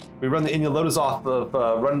 important. We run the Inya Lotus off of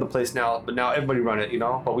running the place now, but now everybody run it,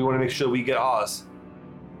 But we want to make sure we get ours.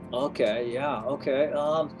 Okay. Yeah. Okay.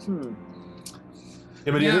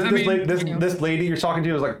 Yeah, but this lady you're talking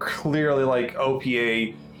to is like clearly like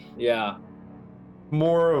OPA. Yeah.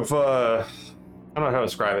 More of I don't know how to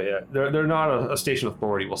describe it yet. They're not a station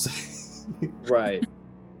authority, we'll say. Right.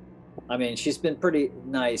 I mean, she's been pretty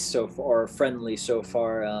nice so far, friendly so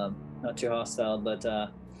far, not too hostile, but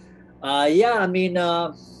yeah, I mean,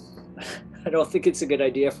 I don't think it's a good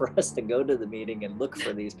idea for us to go to the meeting and look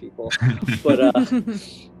for these people. But at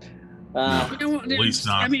least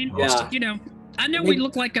not. I mean, yeah. I know we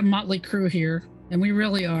look like a motley crew here, and we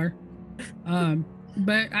really are.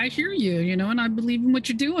 But I hear you, and I believe in what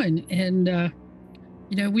you're doing. And,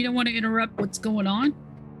 we don't want to interrupt what's going on,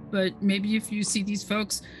 but maybe if you see these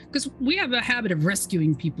folks, because we have a habit of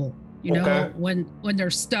rescuing people, when they're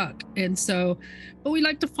stuck. And so, but we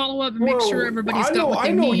like to follow up and make sure everybody's got what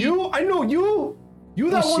they need. I know you. You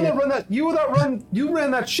that one that run that. You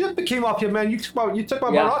ran that ship that came off here, man. You took my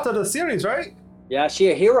Barata to the series, right? Yeah, she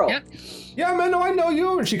a hero. Yep. Yeah, man. No, I know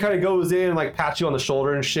you. And she kind of goes in and like pats you on the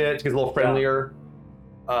shoulder and shit. She gets a little friendlier.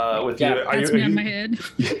 With you. That's me on my head.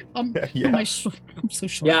 I'm so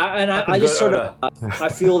short. Yeah, and I just sort of I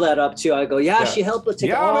feel that up too. I go, she helped us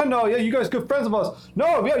take off. Man, no, you guys good friends of us.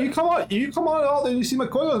 No, yeah, you come on out and you see my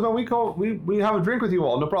coils, man. We have a drink with you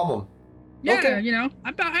all, no problem. Yeah, Okay.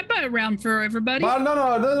 I buy around for everybody.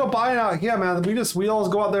 No, there's no buying out here, man. We always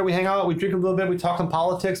go out there, we hang out, we drink a little bit, we talk some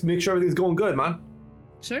politics, make sure everything's going good, man.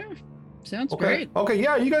 Sure, sounds Okay. great. Okay,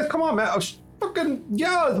 yeah, you guys come on, man. It's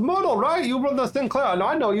Myrtle, right? You run the Sinclair. No,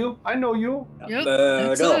 I know you. Yep,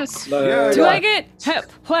 that's us. Do I get...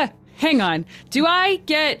 Hang on. Do I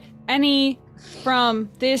get any from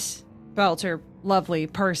this Belter lovely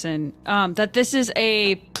person that this is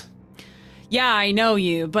a... Yeah, I know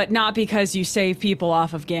you, but not because you save people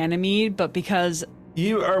off of Ganymede, but because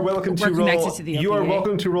you are welcome to we're roll. connected to the You are OPA.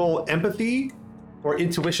 welcome to roll empathy or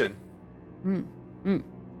intuition.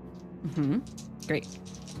 Great.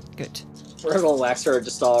 Good. Myrtle and Waxer are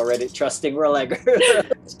just already trusting. We're like,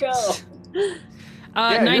 let's go.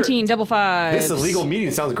 19, double five. This illegal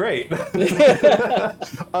meeting sounds great. Would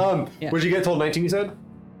you get told 19? You said.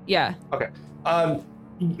 Yeah. Okay.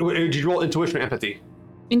 Did you roll intuition or empathy?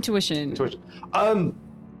 Intuition.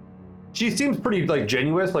 She seems pretty like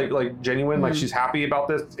genuine, like she's happy about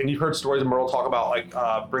this. And you've heard stories of Myrtle talk about like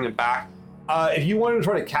bringing back. If you wanted to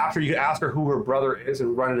try to capture, you could ask her who her brother is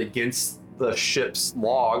and run it against the ship's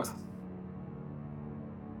logs.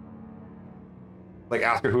 Like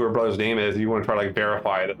ask her who her brother's name is. If you want to try to like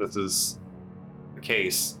verify that this is the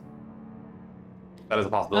case, that is a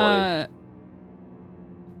possibility.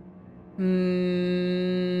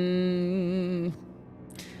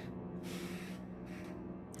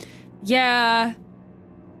 Yeah,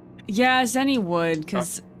 Zenny would,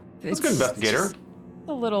 because That's a good investigator.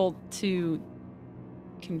 A little too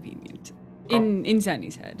convenient in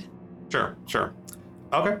Zenny's head. Sure.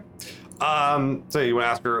 Okay. So you want to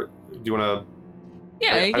ask her? Do you want to?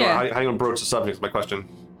 Yeah. How you gonna broach the subject? Is my question.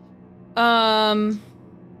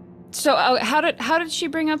 So how did she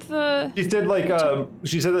bring up the? She said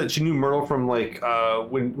she said that she knew Myrtle from like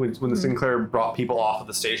when the Sinclair brought people off of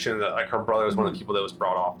the station. That like her brother was one of the people that was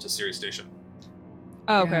brought off to Sirius Station.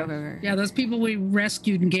 Oh, okay. Yeah, those people we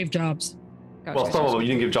rescued and gave jobs. Gotcha. Well, some of them you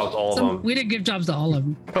didn't give jobs to all of them. We didn't give jobs to all of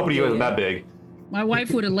them. Company wasn't that big. My wife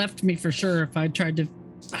would have left me for sure if I tried to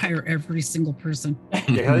hire every single person.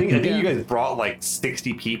 Yeah, I think you guys brought like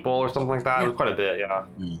 60 people or something like that. Yeah. It was quite a bit, yeah.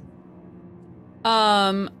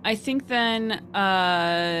 I think then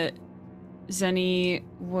Zenny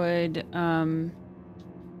would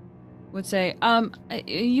say,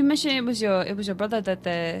 you mentioned it was your brother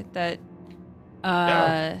that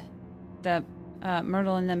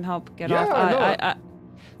Myrtle and them helped get off.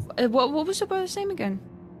 What was your brother's name again?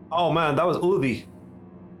 Oh man, that was Ulvi.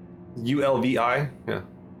 ULVI. Yeah.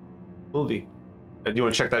 Ulvi. Do you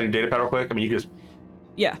want to check that in your data pad real quick? I mean, you can just.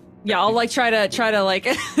 Yeah. Yeah, I'll like try to like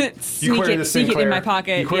sneak it in my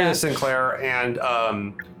pocket. You query the Sinclair, and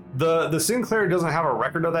the Sinclair doesn't have a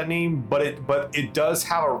record of that name, but it does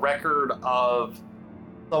have a record of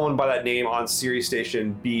someone by that name on Sirius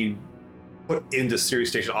Station being put into Sirius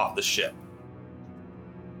Station off the ship.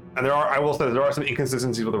 And I will say, there are some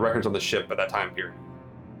inconsistencies with the records on the ship at that time period,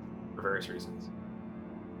 for various reasons.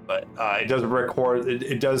 But it does record.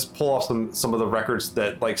 It does pull off some of the records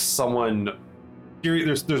that like someone.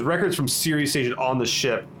 There's records from Sirius Station on the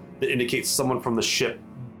ship that indicate someone from the ship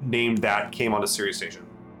named that came onto Sirius Station.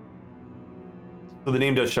 So the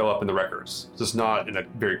name does show up in the records, just not in a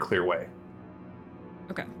very clear way.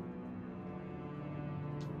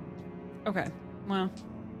 Okay. Well,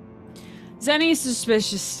 Zenny's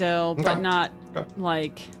suspicious still, but not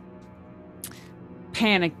like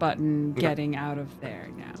panic button getting out of there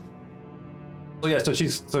now. Oh yeah, so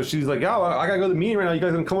she's like, yeah, I gotta go to the meeting right now. You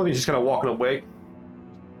guys gonna come with me? She's kind of walking away.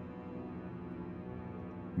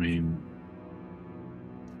 I mean,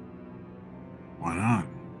 why not?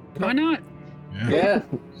 Why not? Yeah.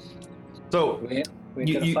 So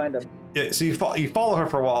we gotta find him. Yeah, so you follow her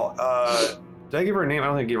for a while. Did I give her a name? I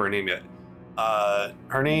don't think I gave her a name yet.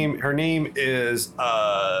 Her name is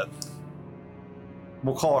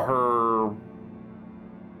we'll call her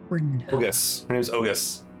Ogus. Her name is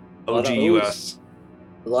Ogus. Ogus.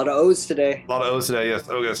 A lot of O's today. Yes,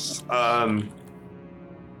 Ogus.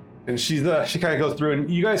 And she kind of goes through, and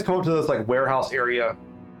you guys come up to this like warehouse area,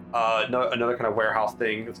 another kind of warehouse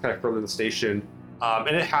thing. It's kind of further than the station,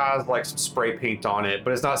 and it has like some spray paint on it,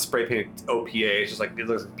 but it's not spray paint OPA. It's just like it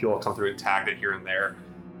looks like people come through and tagged it here and there,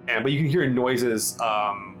 but you can hear noises. You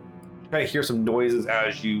kind of hear some noises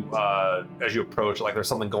as you approach. Like there's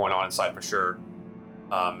something going on inside for sure.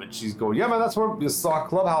 And she's going, yeah, man, that's where this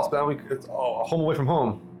clubhouse, man. It's a home away from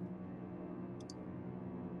home.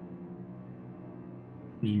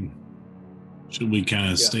 Should we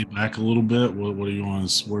kind of stay back a little bit? What do you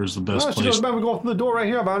want? Where's the best place? She goes, man, we go through the door right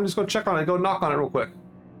here, man. I'm just going to check on it. Go knock on it real quick.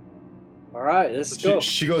 All right, let's go.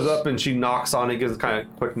 She goes up and she knocks on it, gives a kind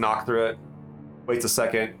of quick knock through it. Waits a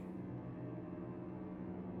second.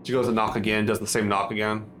 She goes to knock again, does the same knock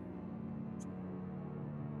again.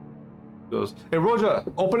 Goes, hey,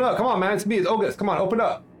 Roja, open up. Come on, man. It's me. It's Ogus. Come on, open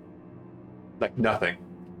up. Like nothing.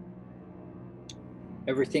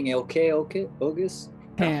 Everything okay, Ogus?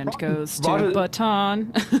 Hand goes to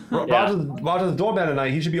baton. Roger's the doorman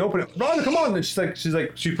tonight. He should be opening. Roger, come on! And she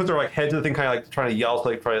puts her like head to the thing, kind of like trying to yell.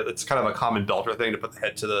 Like it's kind of a common Belter thing to put the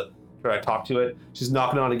head to the try to talk to it. She's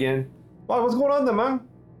knocking on again. Roger, what's going on there, man?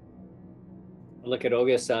 Look at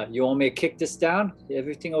Ogus. You want me to kick this down?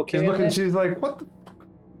 Everything okay? She's looking. She's like, what?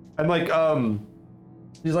 And like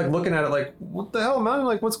she's like looking at it like, what the hell, man?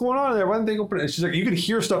 Like, what's going on in there? Why didn't they open it? And she's like, you can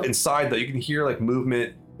hear stuff inside though. You can hear like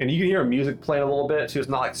movement. And you can hear music playing a little bit too. It's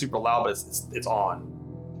not like super loud, but it's on.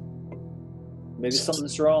 Maybe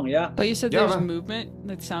something's wrong, yeah. But you said there's movement,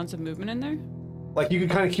 like sounds of movement in there? Like you can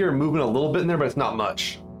kind of hear movement a little bit in there, but it's not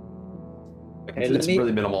much. Like, hey, it's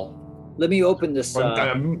really minimal. Let me open this. You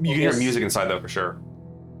can hear music inside though for sure.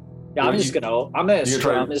 Yeah, I'm gonna strong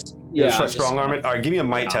arm it. All right, give me a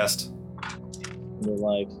might test.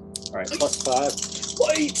 All right, +5.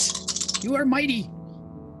 Might. You are mighty.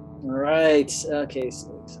 All right. Okay.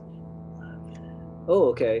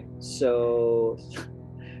 So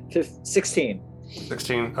 16.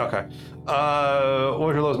 16. Okay. What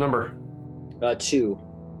was your lowest number? 2.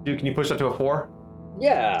 Can you push that to a 4?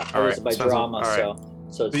 Yeah. All right. By drama. All right.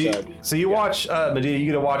 So you watch Medea. You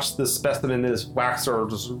get to watch the specimen in his waxer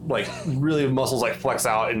just like really muscles like flex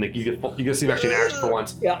out, and like, you get see him actually in action for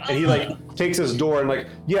once. Yeah. And he like takes his door and like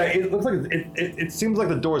it looks like it seems like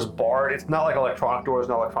the door is barred. It's not like electronic doors,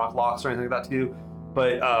 not electronic locks or anything like that to you.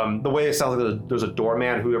 But the way it sounds like there's a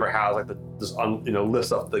doorman who ever has like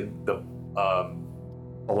lifts up the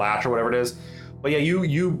latch or whatever it is. But yeah,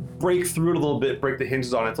 you break through it a little bit, break the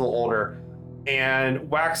hinges on it. It's a little older. And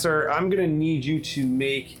Waxer, I'm gonna need you to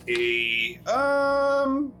make a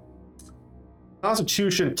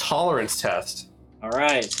Constitution tolerance test. All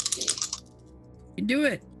right. You can do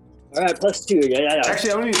it. All right, +2. Yeah.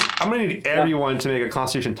 Actually, I'm gonna need everyone to make a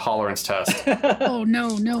Constitution tolerance test. Oh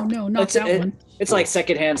no, not that one. It's like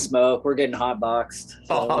secondhand smoke. We're getting hot boxed.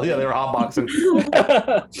 So. Oh yeah, they were hot boxing.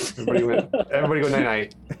 Everybody go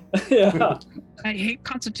night. Yeah. I hate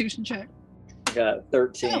Constitution check. Got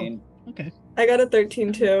 13. Oh, okay. I got a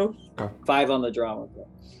 13 too. Okay. 5 on the drama.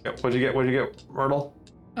 Yep. What'd you get, Myrtle?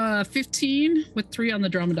 15 with 3 on the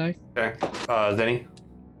drama die. Okay. Zenny?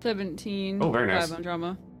 17. Oh, very nice. 5 on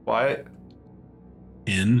drama. Wyatt?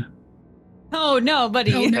 In. Oh no,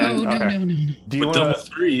 buddy. Oh no. Do you want double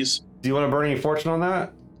 3s? Do you want to burn any fortune on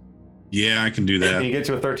that? Yeah, I can do Can that. you get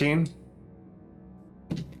to a 13?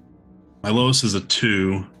 My lowest is a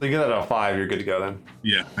 2. So you get that at a 5, you're good to go then.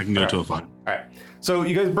 Yeah, I can go to a 5. All right. So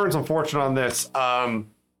you guys burn some fortune on this. And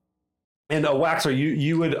a Waxer,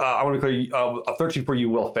 you would, I want to be clear, a 13 for you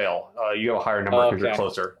will fail. You have a higher number because you're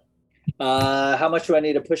closer. How much do I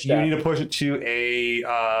need to push that? You need to push it to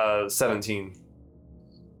a 17.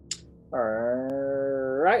 All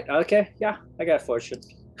right. Okay. Yeah, I got fortune.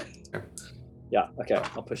 Okay. Yeah. Okay.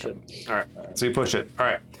 I'll push it. All right. So you push it. All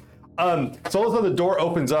right. So all of a sudden the door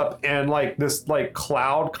opens up and like this like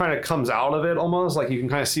cloud kind of comes out of it almost. Like you can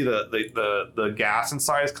kind of see the gas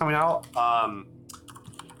inside is coming out.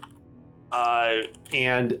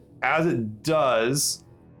 And as it does,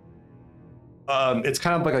 it's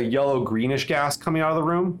kind of like a yellow greenish gas coming out of the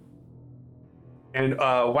room. And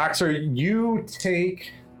Waxer, you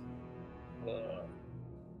take.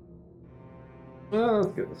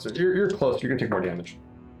 You're close. You're gonna take more damage,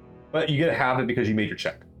 but you get half it because you made your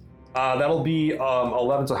check. That'll be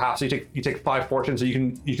 11, so half. So you take 5 fortune. So you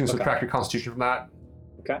can subtract your constitution from that.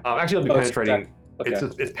 Okay. Actually, it'll be penetrating. Okay.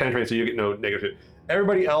 It's penetrating, so you get no negative.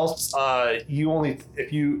 Everybody else, you only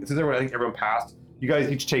since everyone, I think everyone passed. You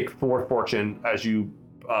guys each take 4 fortune as you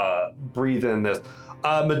breathe in this.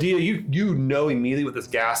 Medea, you know immediately what this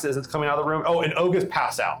gas is that's coming out of the room. Oh, and Oga's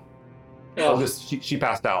passed out. Oga's, she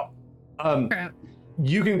passed out. Crap.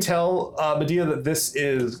 You can tell, Medea, that this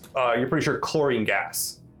is, you're pretty sure, chlorine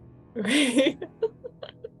gas. Okay.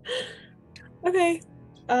 Okay.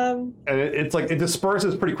 And it's like, it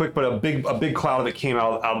disperses pretty quick, but a big cloud of it came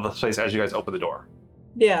out of the place as you guys open the door.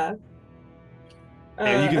 Yeah.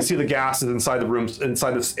 And you can see the gases inside the rooms,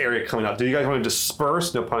 inside this area coming out. Do you guys want to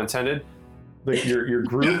disperse, no pun intended, like your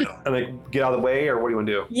group, and like get out of the way, or what do you want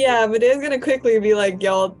to do? Yeah, but it's gonna quickly be like,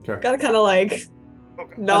 y'all gotta kind of like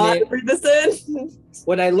not breathe this in.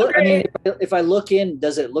 When I look, I mean, if I look in,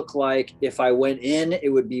 does it look like if I went in, it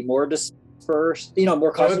would be more dispersed? You know,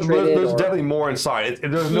 more concentrated. There's definitely more inside.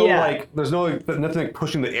 There's no nothing like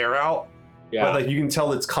pushing the air out. Yeah. But like you can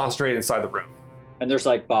tell it's concentrated inside the room. And there's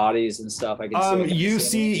like bodies and stuff. I can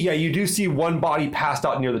see. You do see one body passed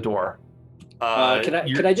out near the door.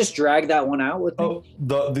 Can I just drag that one out with me? Oh,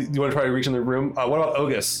 you want to try to reach in the room? What about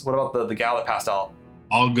Ogus? What about the gal that passed out?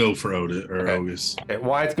 I'll go for Ogus. Okay,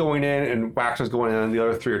 Wyatt's going in and Waxer's going in, and the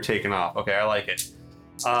other 3 are taking off. Okay, I like it.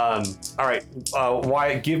 All right,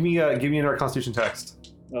 Wyatt, give me another Constitution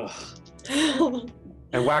text. And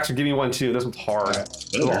Waxer, give me one too. This one's hard.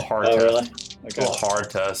 It's a little hard test. Really? Okay. It's a little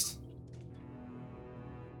hard test.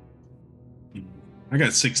 I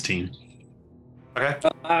got 16. Okay.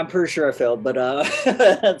 I'm pretty sure I failed, but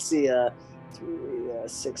let's see. 3,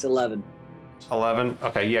 6, 11. 11.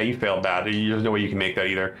 Okay, yeah, you failed bad. There's no way you can make that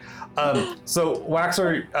either. So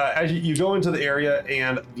Waxer, as you go into the area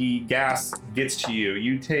and the gas gets to you,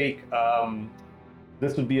 you take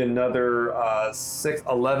this would be another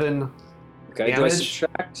 11. Okay. damage. Do I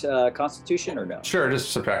subtract Constitution or no? Sure,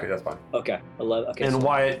 just subtract it. That's fine. Okay. 11. Okay. And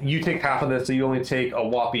Wyatt, you take half of this, so you only take a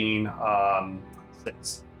whopping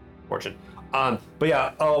 6 fortune. But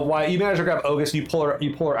yeah, Wyatt, you manage to grab Ogus, you pull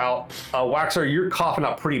her out. Waxer, you're coughing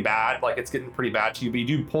up pretty bad, like it's getting pretty bad to you, but you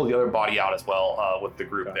do pull the other body out as well with the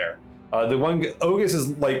group there. The one Ogus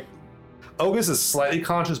is slightly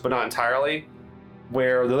conscious, but not entirely.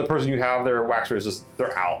 Where the other person you have there, Waxer, is just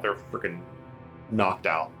they're out, they're freaking knocked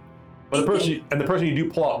out. But the person you do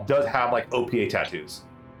pull out does have like OPA tattoos.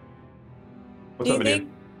 What's Do up, you Medea? think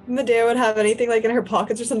Medea would have anything like in her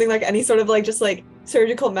pockets or something, like any sort of like just like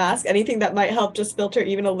surgical mask, anything that might help just filter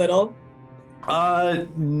even a little?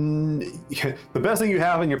 The best thing you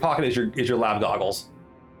have in your pocket is your lab goggles.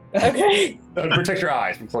 Okay. That would protect your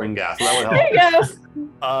eyes from chlorine gas. So that would There help. you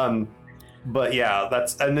go. But yeah,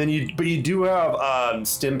 you do have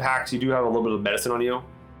stim packs. You do have a little bit of medicine on you.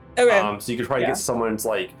 Okay. So you could probably get someone's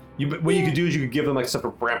like what you could do is you could give them like stuff to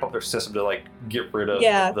ramp up their system to like get rid of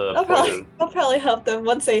the poison. I'll probably help them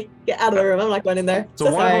once they get out of the room. I'm not going in there.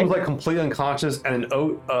 So one of them's like completely unconscious, and then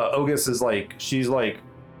Ogus is like she's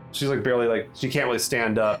barely like she can't really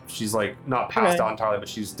stand up. She's like not passed out entirely, but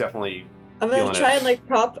she's definitely. I'm gonna try and like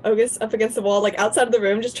prop Ogus up against the wall, like outside of the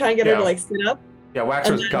room, just try and get her to like sit up. Yeah,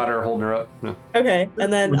 Waxer's got her holding her up. Yeah. Okay,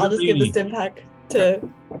 and then I'll just give the stim pack to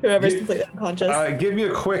whoever's completely unconscious. Give me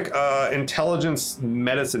a quick intelligence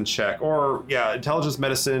medicine check, or intelligence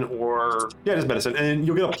medicine, or just medicine, and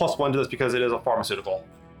you'll get a +1 to this because it is a pharmaceutical.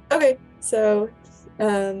 Okay, so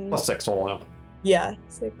 +6 total now. Yeah,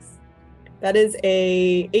 6. That is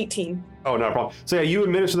a 18. Oh, no problem. So yeah, you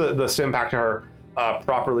administer the stim pack to her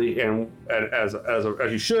properly and as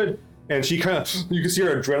you should, and she kind of you can see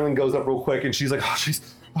her adrenaline goes up real quick, and she's like, oh,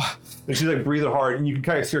 and she's like breathing hard, and you can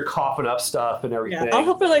kind of see her coughing up stuff and everything. Yeah, I'll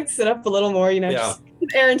help her like sit up a little more, just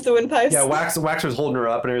air into the windpipes. Yeah, Waxer's holding her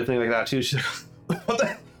up and everything like that too. She's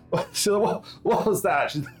what was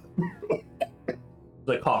that? She's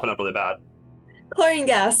like coughing up really bad. Chlorine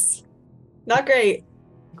gas. Not great.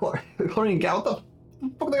 Chlorine gas? What the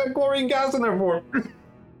fuck they got chlorine gas in there for?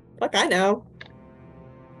 Fuck, I know.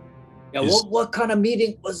 Yeah, what kind of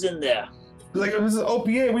meeting was in there? Like, this is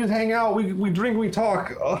OPA, we just hang out, we drink, we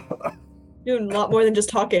talk. Doing a lot more than just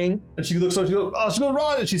talking. And she looks up, she goes,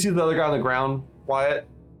 run! And she sees the other guy on the ground, Wyatt.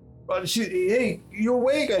 Hey, you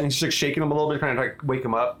awake? And she's like shaking him a little bit, trying to like wake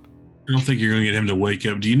him up. I don't think you're gonna get him to wake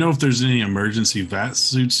up. Do you know if there's any emergency vat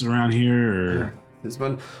suits around here, or? This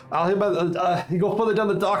one, you go further down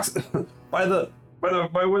the docks, by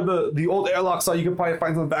where the old airlocks are. You can probably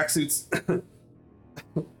find some vac suits.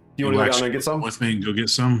 You want to go down there and get some? With me and go get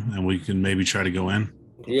some, and we can maybe try to go in.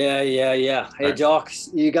 Yeah. Hey, right. Doc,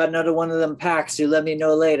 you got another one of them packs. You let me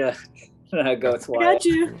know later. I go to Wyatt. Got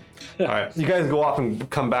you. All right, you guys go off and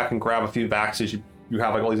come back and grab a few vac suits. You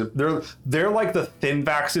have like all these. They're like the thin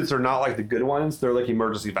vac suits. They're not like the good ones. They're like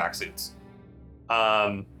emergency vac suits.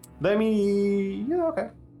 Okay.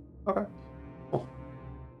 Cool.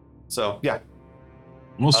 So yeah.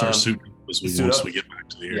 We'll start suiting once we get back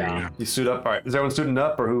to the area. Yeah. You suit up. All right. Is everyone suiting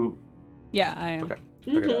up or who? Yeah, I am. Okay.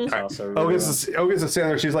 Mm-hmm. All right. Oga's standing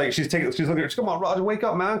there. She's looking. Come on, Roger, wake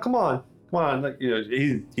up, man. Come on. Like,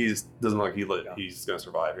 he doesn't look like he's gonna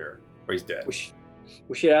survive here, or he's dead.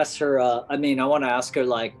 We should ask her. I want to ask her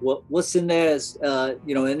like, what's in there? Is,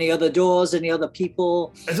 any other doors? Any other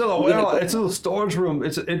people? It's in the storage room.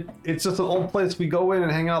 It's just an old place we go in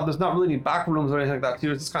and hang out. There's not really any back rooms or anything like that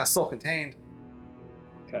too. It's just kind of self-contained.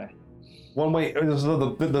 Okay. One way. There's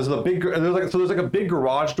a big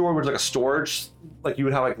garage door, which is like a storage. Like you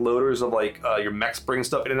would have like loaders of like your mechs bringing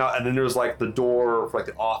stuff in and out, and then there's like the door for like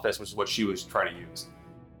the office, which is what she was trying to use.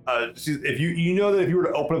 If you know that if you were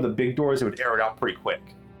to open up the big doors, it would air it out pretty quick.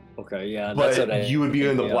 Okay, yeah, but that's what you would be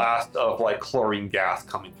in the blast of like chlorine gas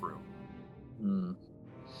coming through. Mm.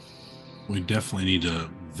 We definitely need to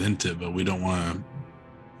vent it, but we don't want to.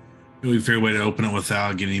 It would be a fair way to open it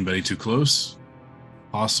without getting anybody too close.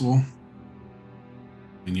 Possible.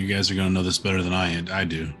 And you guys are going to know this better than I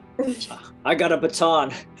do. I got a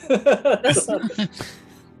baton.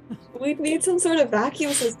 We'd need some sort of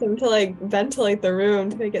vacuum system to like ventilate the room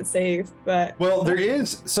to make it safe, but there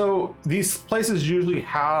is. So these places usually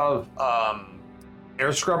have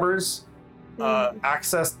air scrubbers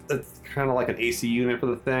access. It's kind of like an AC unit for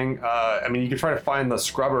the thing. You can try to find the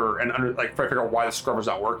scrubber and try to figure out why the scrubber's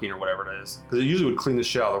not working or whatever it is, because it usually would clean the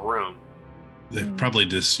shit out of the room. They probably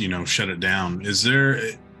just shut it down. Is there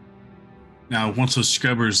now once those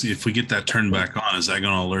scrubbers, if we get that turned back on, is that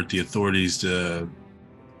going to alert the authorities to?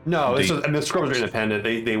 No, the scrubbers are independent.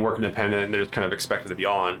 They work independent, and they're just kind of expected to be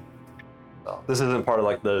on. So this isn't part of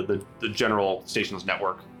like the general station's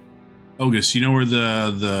network. Ogus, you know where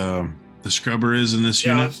the scrubber is in this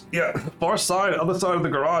unit? Yeah, far side, other side of the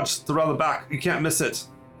garage, it's around the back. You can't miss it.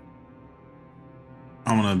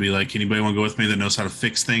 I'm gonna be like, anybody want to go with me that knows how to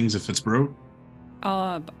fix things if it's broke?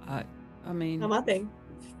 not my thing.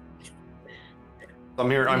 I'm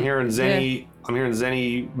hearing Zenny. I'm hearing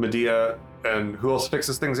Zenny, Medea, and who else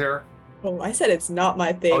fixes things here? Oh, I said it's not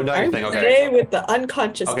my thing. Oh, not your thing. Okay. Stay with the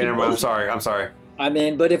unconscious. Okay, never mind. I'm sorry.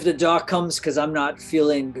 But if the doc comes, because I'm not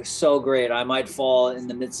feeling so great, I might fall in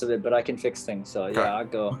the midst of it, but I can fix things. So yeah, I'll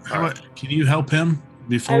go. Can you help him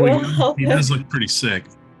before we go? He does look pretty sick.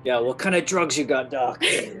 Yeah, what kind of drugs you got, Doc?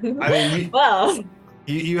 Well,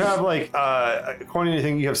 you have like according to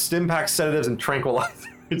anything, you have stim packs, sedatives, and tranquilizers.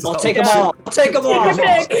 I'll take them all.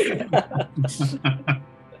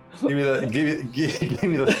 Give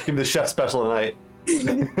me the chef special tonight.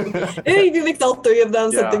 if you mix all three of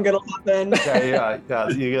them, something good will happen. Yeah.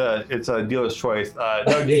 It's a dealer's choice. Do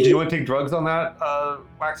you want to take drugs on that,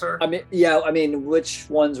 Waxer? Which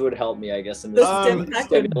ones would help me? I guess in this.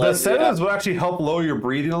 The sedatives would actually help lower your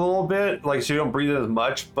breathing a little bit, like so you don't breathe in as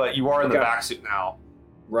much. But you are in the vac suit now.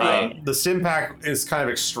 Right. The stim pack is kind of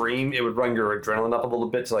extreme. It would run your adrenaline up a little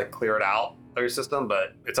bit to like clear it out of your system,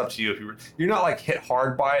 but it's up to you. If you're not like hit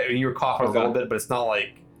hard by it. I mean, you're coughing a little bit, but it's not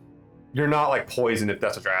like you're not like poisoned if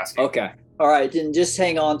that's what you're asking. Okay. All right, then just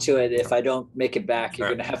hang on to it. If I don't make it back, you're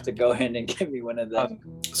gonna have to go in and give me one of them.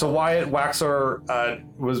 So Wyatt, Waxer,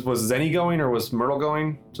 was Zenny going or was Myrtle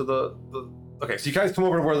going to the? Okay, so you guys come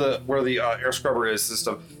over to where the air scrubber is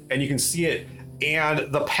system, and you can see it,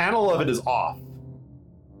 and the panel of it is off.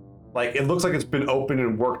 Like it looks like it's been opened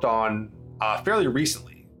and worked on fairly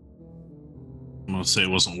recently. I'm gonna say it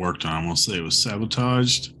wasn't worked on. I'm gonna say it was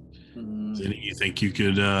sabotaged. Zenny, you think you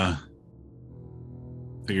could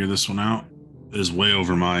figure this one out. It is way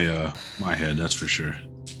over my my head, that's for sure.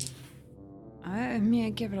 I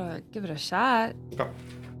mean, give it a shot. Okay.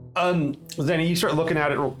 Zenny, you start looking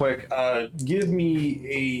at it real quick. Give me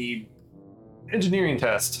a engineering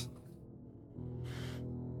test,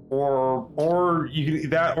 or you can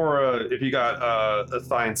that, or if you got a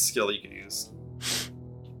science skill you can use.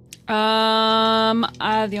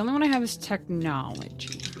 The only one I have is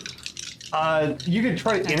technology. You can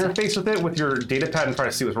try to interface with it with your data pad and try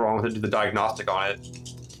to see what's wrong with it. Do the diagnostic on it.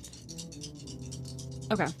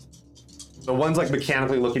 Okay. So one's like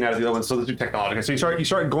mechanically looking at it, the other one's so let's do technology. Okay, so you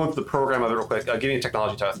start going through the program of it real quick. Give me a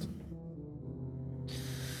technology test.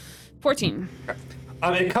 14. Okay.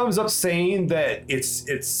 It comes up saying that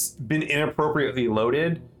it's been inappropriately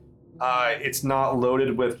loaded. It's not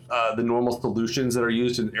loaded with the normal solutions that are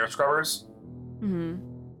used in air scrubbers. Mm-hmm.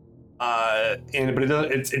 But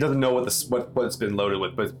it doesn't know what it's been loaded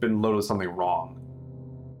with, but it's been loaded with something wrong.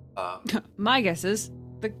 My guess is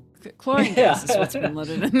the chlorine gas is what's been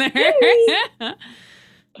loaded in there.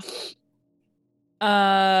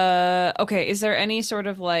 Okay, is there any sort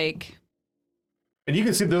of like... And you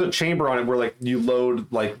can see there's a chamber on it where like you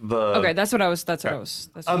load like the... Okay, that's what I was... So there's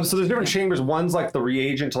different chambers. One's like the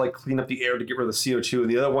reagent to like clean up the air to get rid of the CO2, and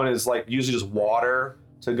the other one is like usually just water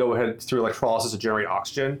to go ahead through electrolysis to generate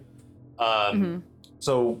oxygen.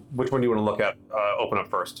 So which one do you want to look at? Open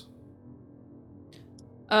up first.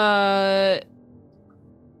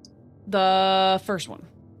 The first one.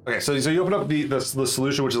 Okay, so you open up the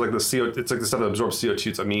solution, which is like the CO. It's like the stuff that absorbs CO2.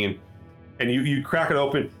 It's amine, and you crack it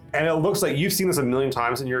open, and it looks like you've seen this a million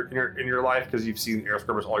times in your life because you've seen air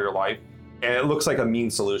scrubbers all your life, and it looks like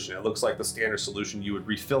amine solution. It looks like the standard solution you would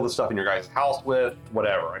refill the stuff in your guy's house with,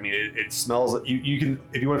 whatever. I mean, it smells. You can,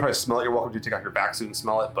 if you want to try to smell it, you're welcome to take off your back suit and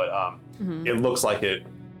smell it, but it looks like it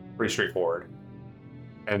pretty straightforward,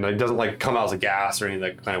 and it doesn't like come out as a gas or any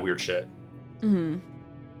like kind of weird shit.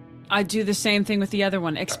 I do the same thing with the other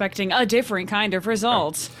one, expecting a different kind of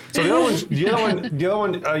results. So the other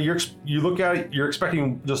one, you look at it, you're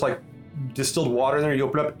expecting just like distilled water in there. You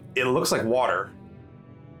open up, it looks like water.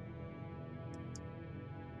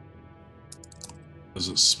 Does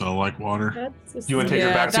it smell like water? You want to take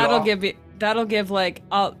your back suit off? That'll give like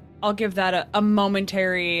I'll give that a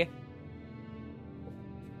momentary.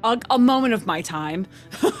 A moment of my time.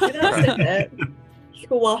 You can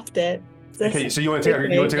waft it. Okay, so you want to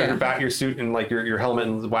take off your back, your suit, and like your helmet,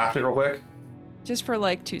 and waft it real quick. Just for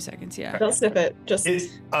like 2 seconds, yeah. Don't sniff it. Just.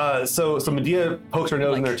 So Medea pokes her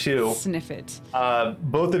nose in there too. Sniff it.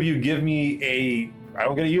 Both of you give me a. I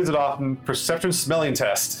don't get to use it often. Perception smelling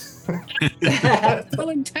test.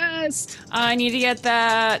 Smelling test. I need to get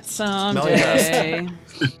that someday.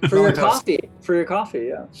 For your coffee. For your coffee,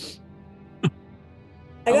 yeah.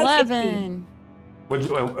 I got 11.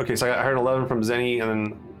 Okay, so I heard 11 from Zenny, and then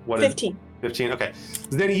what 15. 15. Okay,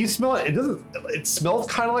 Zenny, you smell it. It smells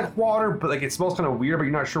kind of like water, but like it smells kind of weird, but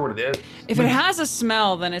you're not sure what it is. If it has a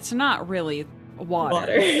smell, then it's not really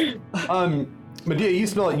water. Medea, you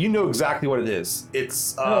smell it. You know exactly what it is.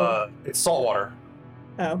 It's salt water.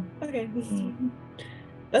 Oh, okay.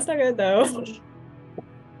 That's not good though.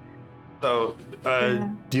 So,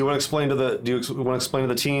 do you want to explain to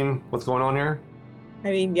the team what's going on here? I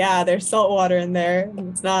mean, yeah, there's salt water in there, and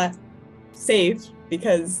it's not safe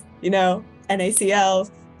because, NaCl,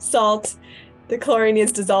 salt, the chlorine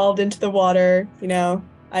is dissolved into the water,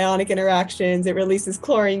 ionic interactions, it releases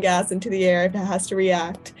chlorine gas into the air if it has to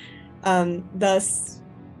react. Thus,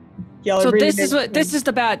 y'all are breathing. This is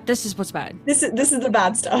what's bad. This is the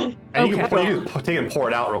bad stuff. And you can take it and pour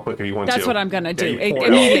it out real quick if you want to. That's what I'm gonna do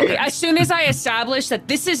immediately. As soon as I establish that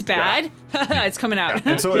this is bad, it's coming out.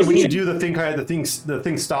 And so when you do the thing, the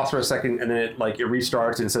thing stops for a second, and then it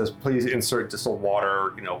restarts and says, "Please insert distilled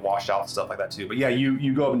water, wash out stuff like that too." But yeah,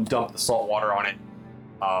 you go up and dump the salt water on it.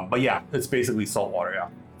 But yeah, it's basically salt water. Yeah,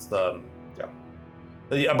 it's by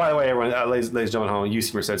the way, everyone, ladies and gentlemen,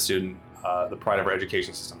 UC Merced student, the pride of our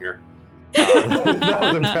education system here. That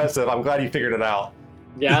was impressive. I'm glad you figured it out.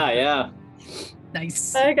 Yeah.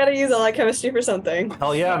 Nice. I gotta use all that chemistry for something.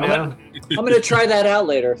 Hell yeah, man. I'm gonna try that out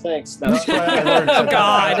later. Thanks. No. That's why I learned, Oh,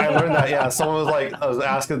 God. I learned that, yeah. Someone was like, I was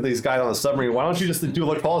asking these guys on the submarine, why don't you just do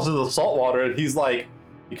electrolysis of the salt water? And he's like,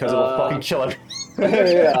 because it'll fucking kill it.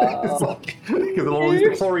 Yeah. It's like, because it'll release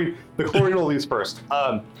the chlorine will release first.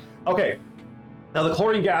 Okay. Now the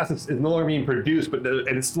chlorine gas is no longer being produced, but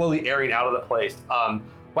it's slowly airing out of the place.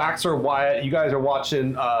 Waxer, Wyatt, you guys are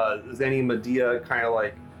watching Zenny and Medea kind of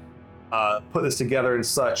like put this together and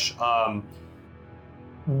such.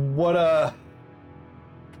 What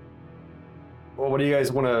do you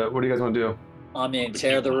guys want to do? I mean,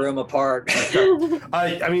 tear the room apart.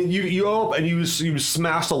 I mean, you open and you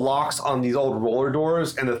smash the locks on these old roller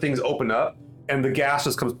doors, and the things open up, and the gas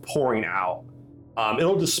just comes pouring out.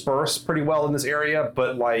 It'll disperse pretty well in this area,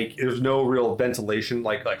 but like there's no real ventilation,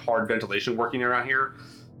 like hard ventilation working around here,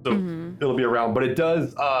 so it'll be around. But it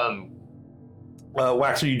does,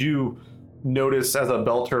 Waxer, you do notice as a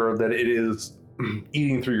belter that it is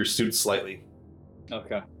eating through your suit slightly.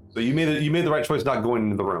 Okay. So you made the right choice not going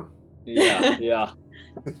into the room. Yeah.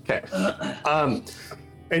 Okay.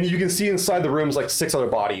 And you can see inside the rooms like 6 other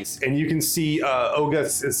bodies, and you can see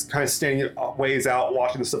Ogus is kind of standing ways out,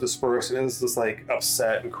 watching the stuff disperse, and is just like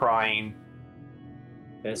upset and crying.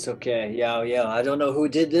 It's okay. Yeah. I don't know who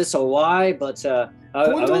did this or why, but Who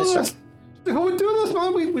would do this,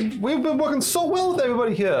 man? We've been working so well with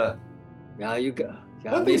everybody here. Yeah, you go.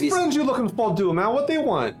 Yeah, What these friends you looking for do, man? What they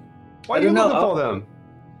want? Why are you looking for them?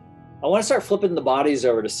 I want to start flipping the bodies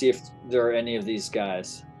over to see if there are any of these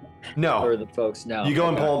guys. No. Or the folks. No. You go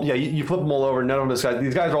and pull. Yeah, you flip them all over. None of them.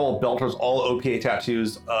 These guys are all belters, all OPA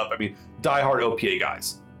tattoos. I mean, diehard OPA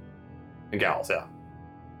guys and gals. Yeah.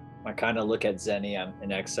 I kind of look at Zenny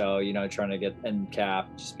and EXO, trying to get and Cap,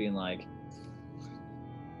 just being like,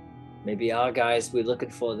 maybe our guys we're looking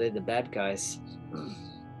for, they're the bad guys.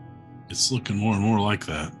 It's looking more and more like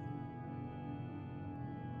that.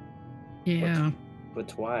 Yeah.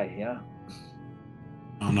 But why? Yeah.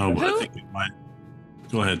 I don't know, but I think it might.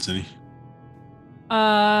 Go ahead, Cindy.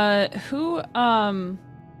 Who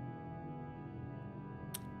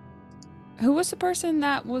was the person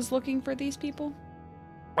that was looking for these people?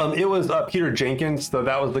 It was Peter Jenkins. So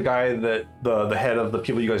that was the guy that the head of the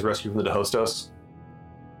people you guys rescued from the Hostos.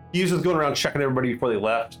 He was just going around checking everybody before they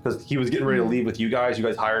left because he was getting ready to leave with you guys. You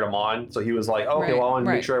guys hired him on, so he was like, "Okay, Right, well, I want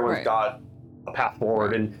to make sure everyone's right. got a path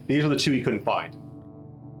forward." And these are the 2 he couldn't find.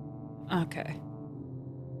 Okay.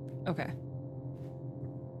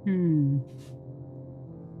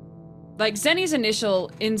 Like Zenny's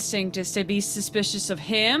initial instinct is to be suspicious of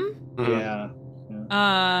him. Yeah.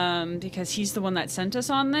 Because he's the one that sent us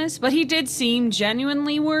on this, but he did seem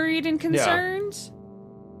genuinely worried and concerned.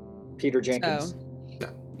 Peter Jenkins.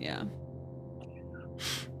 Yeah.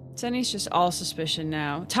 Zenny's just all suspicion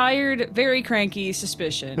now. Tired, very cranky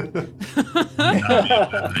suspicion. That'd be a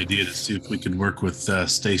good idea to see if we could work with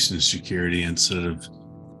station security instead of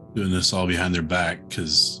doing this all behind their back,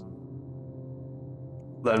 because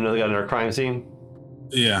Let them know they got another crime scene.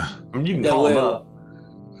 yeah, I mean, you can call them up.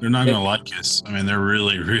 they're not going to like us. I mean, they're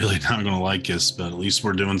really, really not going to like us, but at least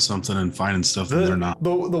we're doing something and finding stuff that they're not. The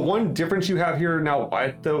one difference you have here now,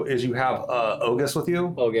 Wyatt, though, is you have Ogus with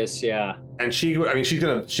you. Ogus, yeah. And she'd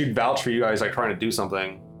vouch for you guys, like trying to do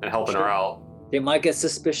something and helping her out. They might get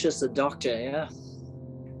suspicious of Doctor, yeah.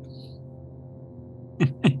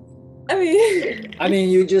 I mean,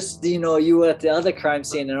 you just, you were at the other crime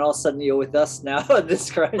scene, and all of a sudden you're with us now at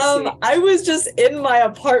this crime scene. I was just in my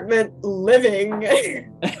apartment living. I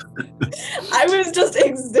was just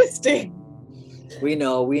existing. We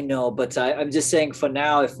know, but I'm just saying for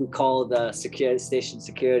now, if we call the station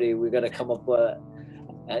security, we got to come up with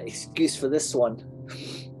an excuse for this one.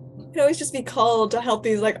 You can always just be called to help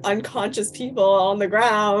these unconscious people on the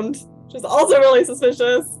ground, which is also really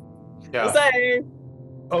suspicious. Yeah. Just saying.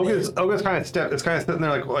 Ogus kind of sitting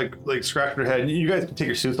there like scratching her head. You guys can take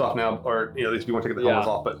your suits off now, or at least if you want to take the helmets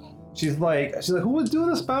off. But she's like, who would do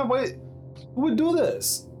this, man? Wait, who would do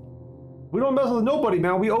this? We don't mess with nobody,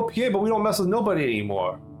 man. We OPA, but we don't mess with nobody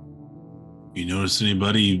anymore. You notice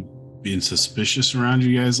anybody being suspicious around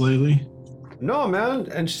you guys lately? No, man.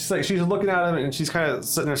 And she's looking at him, and she's kind of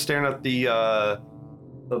sitting there staring at the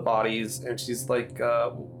bodies, and she's like,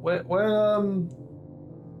 what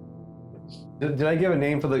Did I give a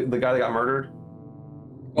name for the guy that got murdered?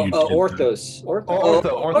 Orthos.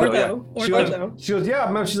 Ortho. She goes, yeah,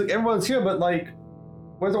 man. She's like, everyone's here, but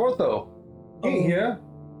where's Ortho? He ain't here.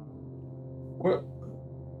 Where?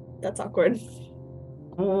 That's awkward.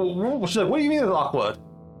 She's like, what do you mean it's awkward?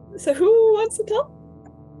 So who wants to tell?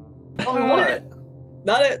 Tell me what?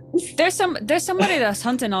 Not it. There's somebody that's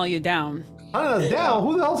hunting all you down. Hunting us down?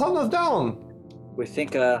 Who the hell's hunting us down? We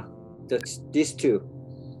think these 2.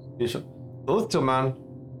 Those 2, man.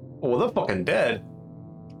 Oh, they're fucking dead.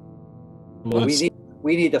 Well,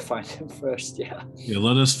 we need to find them first, yeah. Yeah,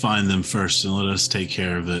 let us find them first and let us take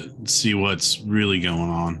care of it and see what's really going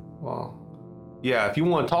on. Well, yeah, if you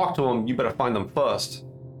want to talk to them, you better find them first.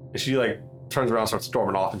 And she turns around and starts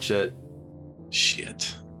storming off and shit.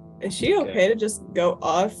 Is she okay to just go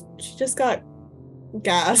off? She just got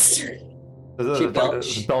gassed. She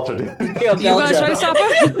belch. Belcher, dude. Yeah, You gonna try to stop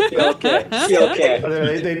her? She okay. She okay.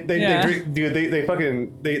 They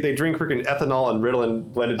fucking drink freaking ethanol and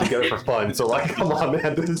Ritalin blended together for fun. So like, come on,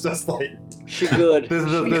 man, this is just like She good.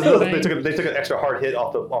 they took an extra hard hit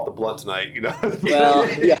off the blunt tonight, you know. Well,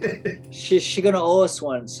 yeah. She gonna owe us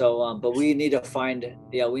one. So but we need to find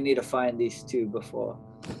these two before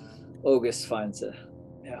August finds it.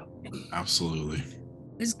 Yeah. Absolutely.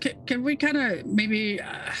 Can we kind of maybe?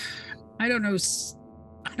 I don't know.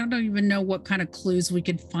 I don't even know what kind of clues we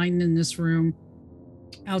could find in this room,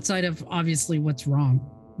 outside of obviously what's wrong.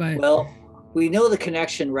 But Well, we know the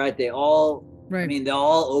connection, right? They're all right. they're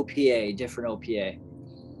all OPA, different OPA.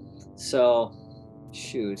 So,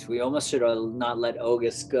 shoot, we almost should have not let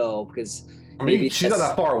August go because I mean, maybe she's not that's-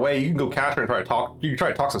 that far away. You can go catch her and try to talk. You can try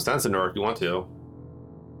to talk some sense into her if you want to.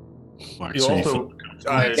 Like, You so also,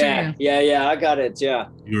 Yeah, I got it. Yeah,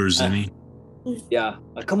 you or Zenny? yeah.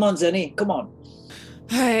 Come on, Zenny, come on.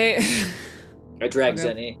 Hey. I dragged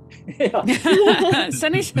Okay. Zenny.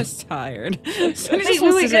 Sunny's just tired. Sunny Wait, just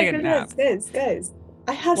wants to take a guys, nap. guys.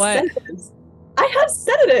 I have What?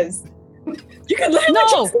 sedatives. You can literally No.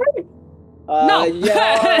 just wait. No.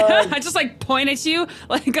 Yeah. I just like point at you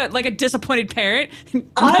like a disappointed parent.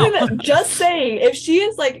 I'm just saying, if she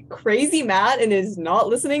is like crazy mad and is not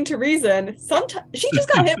listening to reason, sometimes she just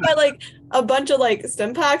got hit by like a bunch of like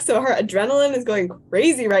stim packs, so her adrenaline is going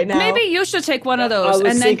crazy right now. Maybe you should take one of I those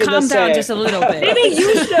was and then thinking the calm down same. just a little bit. Maybe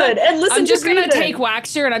you should and listen I'm to just gonna reason. take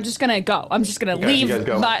Waxer and I'm just gonna go. I'm just gonna You leave guys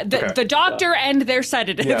go. Okay. the doctor and their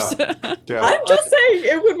sedatives. Yeah. I'm just saying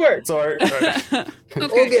it would work. So are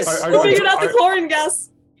August. Are- Figured out the chlorine gas.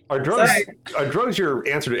 drugs Sorry. are drugs your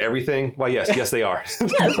answer to everything? Why, yes, they are.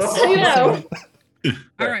 You know.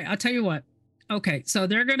 All right, I'll tell you what. Okay, so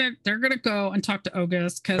they're gonna go and talk to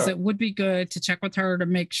August because Sure. it would be good to check with her to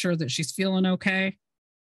make sure that she's feeling okay,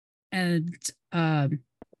 and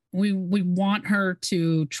we want her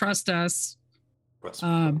to trust us,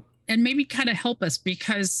 and maybe kind of help us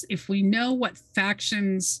because if we know what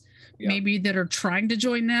factions maybe that are trying to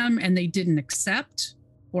join them and they didn't accept,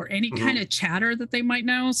 or any kind of chatter that they might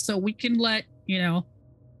know, so we can let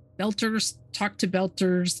Belters talk to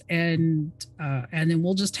Belters, and then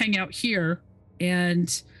we'll just hang out here,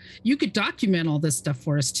 and you could document all this stuff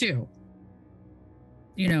for us too.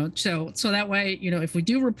 So that way, if we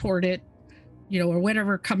do report it, or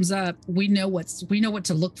whatever comes up, we know what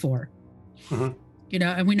to look for. Mhm.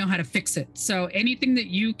 And we know how to fix it. So anything that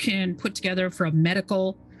you can put together from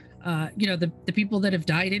medical, the people that have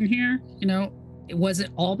died in here, was it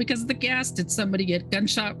all because of the gas? Did somebody get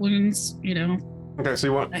gunshot wounds? Okay, so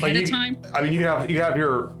you want Ahead of time? I mean, you have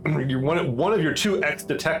your one of your two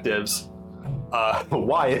ex-detectives,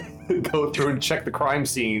 Wyatt, go through and check the crime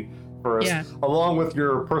scene first, along with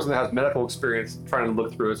your person that has medical experience trying to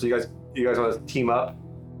look through it. So you guys want to team up?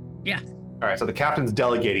 Yeah. All right. So the captain's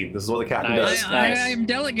delegating. This is what the captain Nice. does. I am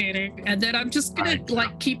delegating, and then I'm just gonna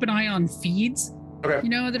keep an eye on feeds. Okay.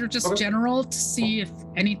 That are just general to see if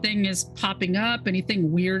anything is popping up,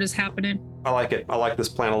 anything weird is happening. I like it. I like this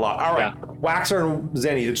plan a lot. All right, Waxer and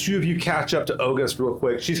Zenny, the two of you catch up to August real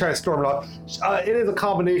quick. She's trying to storm it off. It is a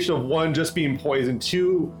combination of one, just being poisoned,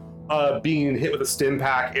 two, being hit with a stim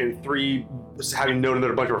pack, and three, just having known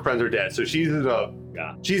that a bunch of her friends are dead. So she's in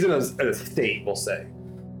a state, we'll say.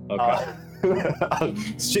 Okay.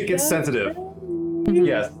 Shit gets sensitive.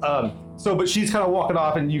 Yes. But she's kind of walking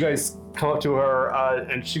off, and you guys come up to her,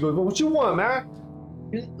 and she goes, "Well, what you want, man?"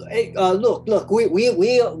 Hey, look,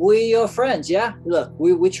 we your friends, yeah. Look,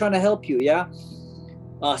 we're trying to help you, yeah.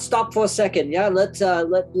 Stop for a second, yeah. Let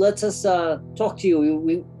us talk to you.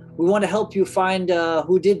 We want to help you find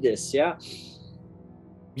who did this, yeah.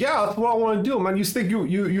 Yeah, that's what I want to do, man. You think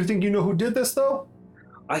you think you know who did this, though?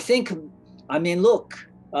 I mean, look,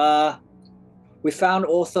 we found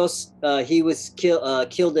Orthos. He was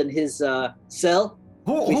killed in his cell.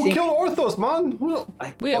 Who killed Orthos, man?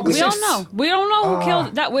 We don't know. We don't know who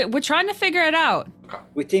killed that. We're trying to figure it out.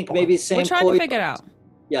 We think maybe same. We're trying to figure it out.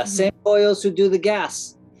 Yeah, same Koyos who do the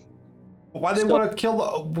gas. Why they want to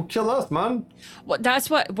kill us, man? Well, that's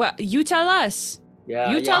what you tell us.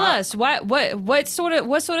 Yeah, You tell us what sort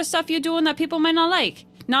of stuff you're doing that people might not like.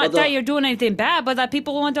 Not that you're doing anything bad, but that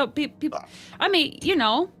people want to. People, I mean,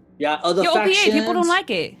 Yeah, other your factions. OPA people don't like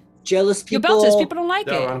it. Jealous Your people. Belters people don't like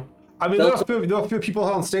it. Man. I mean, there are a few people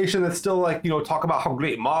on station that still talk about how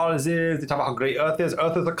great Mars is. They talk about how great Earth is.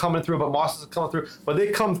 Earthers are coming through, but Mars is coming through. But they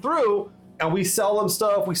come through, and we sell them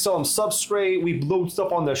stuff. We sell them substrate. We blow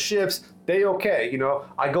stuff on their ships. They okay,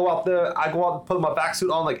 I go out there, put my back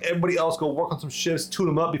suit on like everybody else, go work on some ships, tune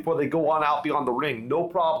them up before they go on out beyond the ring. No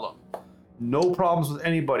problem. No problems with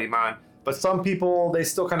anybody, man. But some people, they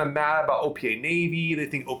still kind of mad about OPA Navy. They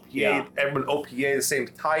think OPA, everyone OPA is the same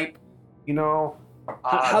type, you know.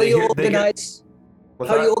 How do you organize?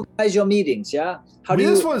 How do you organize your meetings? Yeah.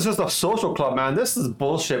 This one's just a social club, man. This is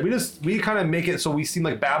bullshit. We kind of make it so we seem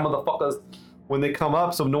like bad motherfuckers when they come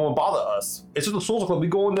up, so no one bother us. It's just a social club. We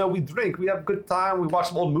go in there, we drink, we have a good time, we watch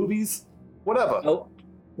some old movies, whatever. Oh,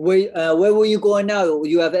 where were you going now?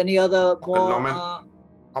 You have any other more? No, man.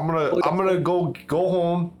 I'm gonna go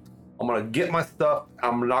home. I'm gonna get my stuff.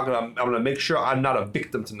 I'm gonna make sure I'm not a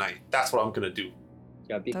victim tonight. That's what I'm gonna do.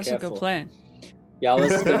 Yeah, be That's careful. a good plan. Yeah, I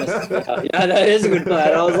was gonna yeah, that is a good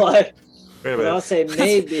plan. I was like, I'll say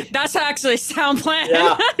maybe. That's actually a sound plan.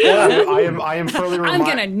 Yeah. I am firmly reminded. I'm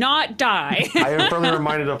gonna not die. I am firmly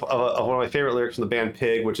reminded of one of my favorite lyrics from the band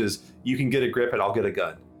Pig, which is "You can get a grip and I'll get a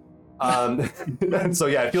gun." And so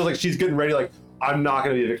yeah, it feels like she's getting ready. Like I'm not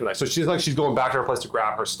gonna be a victim tonight. So she's like she's going back to her place to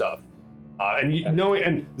grab her stuff. And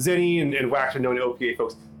Zenny and Wax are knowing the OPA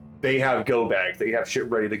folks. They have go bags. They have shit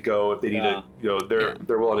ready to go if they need to. You know,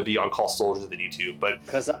 they're willing to be on call soldiers if they need to. But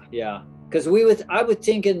because I would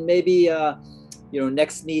thinking maybe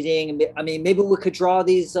next meeting. I mean, maybe we could draw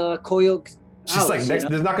these coyotes. She's like next.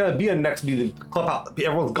 There's not gonna be a next meeting. Club out.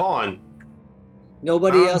 Everyone's gone.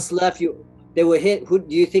 Nobody else left. They were hit. Who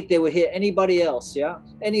do you think they would hit? Anybody else? Yeah,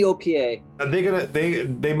 any OPA. Are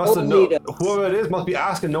they must have known. Whoever it is must be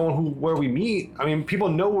asking no one where we meet. I mean, people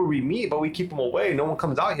know where we meet, but we keep them away. No one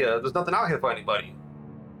comes out here. There's nothing out here for anybody.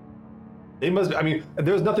 They must. I mean,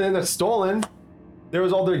 there's nothing in there stolen. There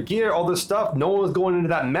was all their gear, all their stuff. No one was going into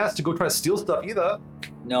that mess to go try to steal stuff either.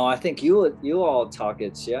 No, I think you all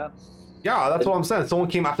targets. Yeah. Yeah, that's what I'm saying. Someone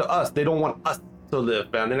came after us. They don't want us to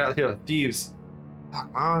live, man. They're not here thieves.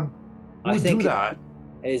 Fuck, man. I think do that.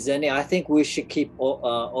 Hey Zenny, I think we should keep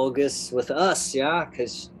August with us, yeah,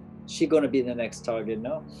 because she's gonna be the next target,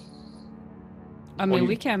 no? I mean,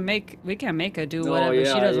 we can't make her do whatever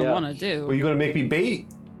she doesn't want to do. Well, you gonna make me bait?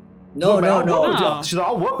 No. She's like,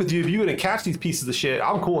 I'll work with you if you're gonna catch these pieces of shit.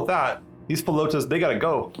 I'm cool with that. These pelotas, they gotta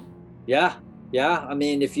go. Yeah. I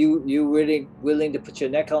mean, if you really willing to put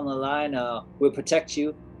your neck on the line, we'll protect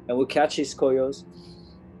you and we'll catch these coyotes.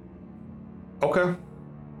 Okay.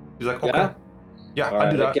 He's like, okay. Yeah,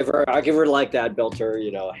 I do that. I give her like that, belter,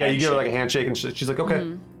 Yeah, you give her like a handshake, and she's like, okay.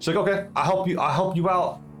 Mm-hmm. She's like, okay, I'll help you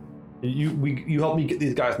out. You help me get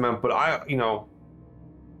these guys, man. But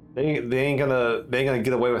they ain't gonna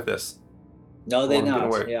get away with this. No, they're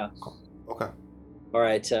not. Yeah. Okay. All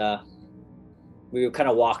right. We would kind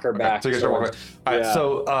of walk her back. So you guys are walking. All right.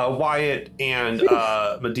 So Wyatt and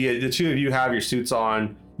Medea, the two of you have your suits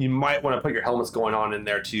on. You might want to put your helmets going on in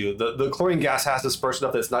there too. The chlorine gas has dispersed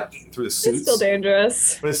enough that it's not eating through the suits. It's still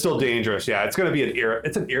dangerous. But it's still dangerous. Yeah, it's going to be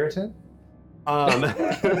it's an irritant.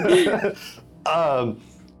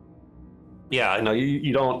 Yeah, no,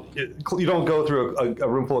 you don't go through a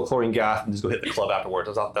room full of chlorine gas and just go hit the club afterwards.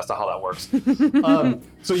 That's not how that works.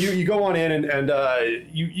 So you go on in and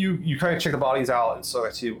you kind of check the bodies out and so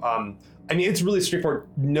that too. I mean, it's really straightforward.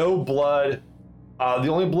 No blood. The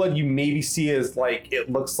only blood you maybe see is like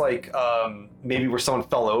it looks like maybe where someone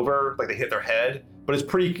fell over, like they hit their head. But it's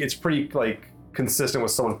pretty like consistent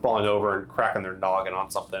with someone falling over and cracking their noggin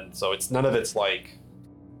on something. So none of it's like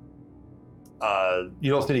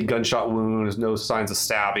you don't see any gunshot wounds, no signs of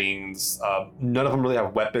stabbings. None of them really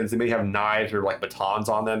have weapons. They may have knives or like batons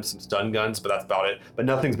on them, some stun guns, but that's about it. But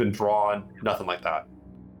nothing's been drawn, nothing like that.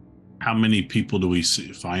 How many people do we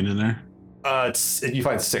find in there? You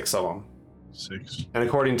find 6 of them. 6. And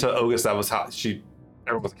according to August, that was how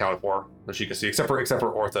everyone was accounted for that she could see, except for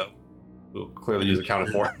Ortho, who clearly was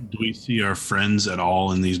accounted for. Do we see our friends at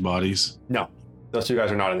all in these bodies? No, those 2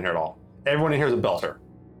 guys are not in here at all. Everyone in here is a belter,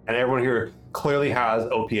 and everyone here clearly has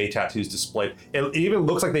OPA tattoos displayed. It even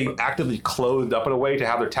looks like they actively clothed up in a way to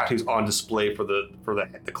have their tattoos on display for the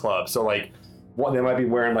club. So like, they might be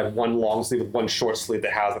wearing like one long sleeve with one short sleeve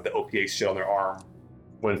that has like the OPA shit on their arm,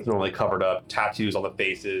 when it's normally covered up, tattoos on the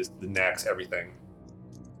faces, the necks, everything.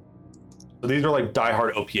 So these are like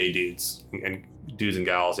diehard OPA dudes and dudes and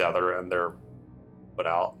gals, yeah, they're put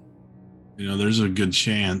out. There's a good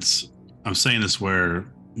chance. I'm saying this where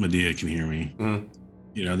Medea can hear me.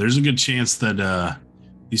 Mm-hmm. There's a good chance that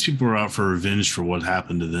these people are out for revenge for what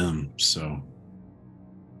happened to them. So.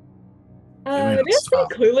 Medea's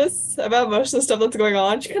pretty clueless about most of the stuff that's going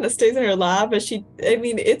on. She kind of stays in her lab, but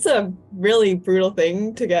it's a really brutal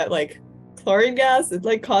thing to get like chlorine gas. It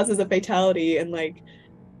like causes a fatality in like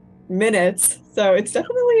minutes. So it's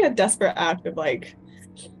definitely a desperate act of like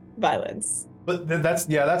violence. But that's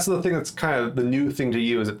the thing that's kind of the new thing to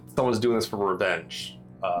you is that someone's doing this for revenge.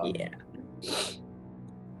 Yeah.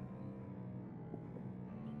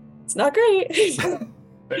 It's not great. Fair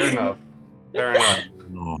enough. Fair enough.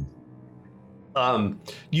 No.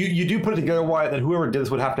 You do put it together, Wyatt, that whoever did this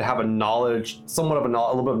would have to have a little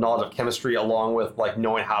bit of knowledge of chemistry, along with like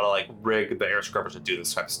knowing how to like rig the air scrubbers to do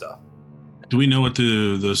this type of stuff. Do we know what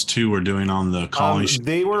those two were doing on the colony?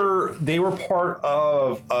 They were part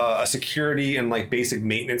of a security and like basic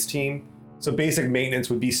maintenance team. So basic maintenance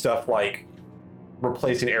would be stuff like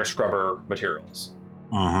replacing air scrubber materials.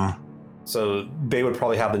 So they would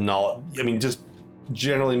probably have the knowledge. I mean, just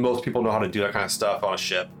generally, most people know how to do that kind of stuff on a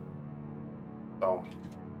ship. So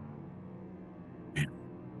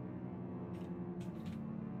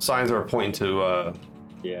signs are pointing to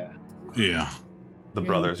Yeah. the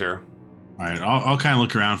brothers here. All right, I'll kind of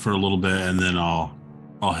look around for a little bit, and then I'll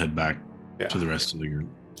head back to the rest of the group.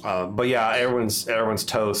 But yeah, everyone's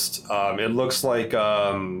toast. It looks like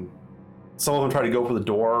some of them try to go for the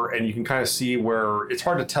door, and you can kind of see where it's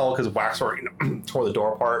hard to tell because Waxor tore the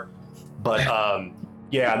door apart. But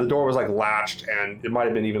yeah, the door was like latched, and it might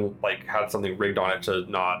have been even like had something rigged on it to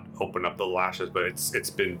not open up the latches, but it's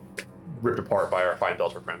been ripped apart by our fine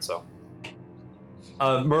Delta friend. So,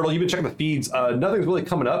 Myrtle, you've been checking the feeds. Nothing's really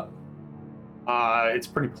coming up. It's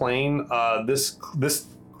pretty plain. This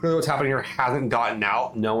clearly what's happening here hasn't gotten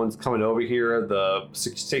out. No one's coming over here. The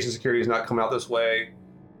station security is not coming out this way.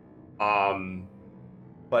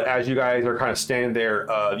 But as you guys are kind of standing there,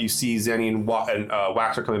 you see Zenny and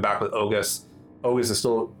Wax are coming back with Ogus. Ogus is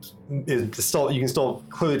still you can still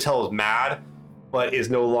clearly tell is mad, but is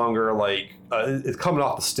no longer like it's coming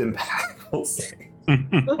off the stim pack. We'll say.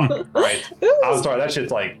 Right. I'm sorry. That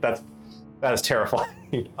shit's like that is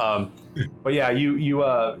terrifying. But yeah,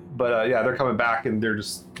 yeah, they're coming back and they're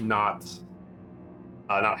just not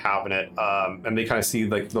having it. And they kind of see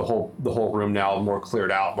like the whole room now more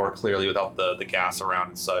cleared out more clearly without the gas around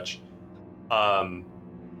and such. Zenny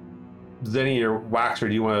or Waxer,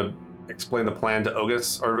 do you want to explain the plan to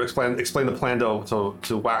Ogus, or explain the plan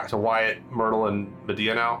to Wyatt, Myrtle, and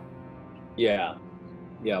Medea now? Yeah,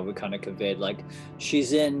 we kind of conveyed like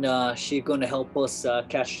she's going to help us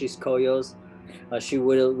catch these koyos. She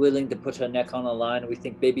willing to put her neck on the line. We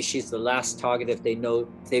think maybe she's the last target if they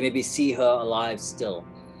maybe see her alive still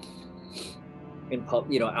in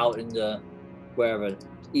out in the wherever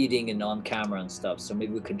eating and on camera and stuff. So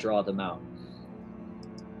maybe we could draw them out.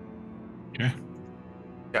 Okay.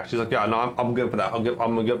 Yeah, she's like, yeah, no, I'm good for that. I'm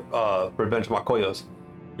gonna get revenge on my koyos.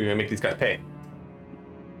 We're gonna make these guys pay.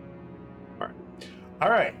 All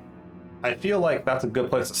right. I feel like that's a good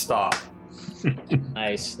place to stop.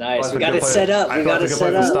 Nice. We got it set up. We got it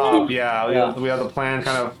set up. Stop. Yeah, we have the plan. We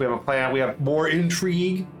have a plan. We have more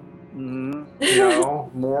intrigue.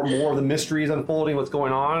 Mm-hmm. More of the mysteries unfolding. What's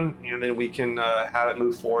going on, and then we can have it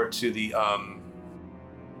move forward to the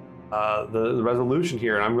resolution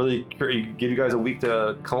here. And I'm really curious. Give you guys a week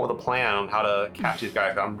to come up with a plan on how to catch these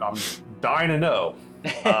guys. I'm dying to know.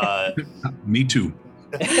 Me too.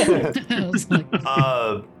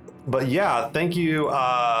 But yeah, thank you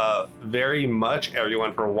very much,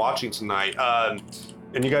 everyone, for watching tonight.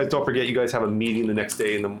 And you guys don't forget, you guys have a meeting the next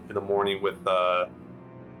day in the morning with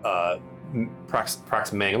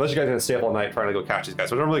Prax Mang. Unless you guys are gonna stay up all night trying to go catch these guys.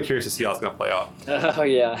 So I'm really curious to see how it's gonna play out. Oh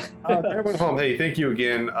yeah. Everyone home, hey, thank you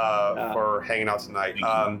again for hanging out tonight.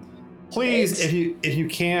 Please, if you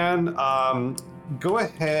can, go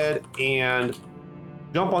ahead and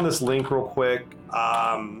jump on this link real quick.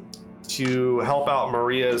 To help out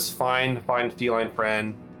Maria's fine feline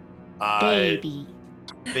friend, Baby.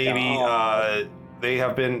 They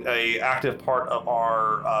have been a active part of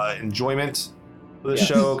our enjoyment of the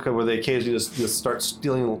show, where they occasionally just start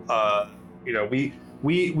stealing.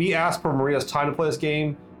 We asked for Maria's time to play this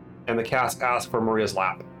game, and the cast asked for Maria's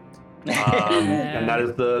lap, and that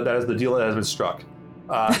is the deal that has been struck.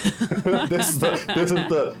 This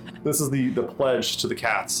is the pledge to the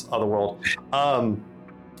cats of the world.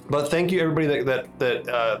 But thank you everybody that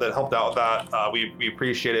helped out with that. We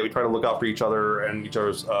appreciate it. We try to look out for each other and each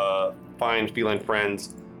other's fine feline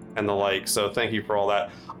friends and the like. So thank you for all that.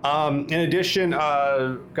 In addition,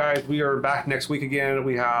 guys, we are back next week again.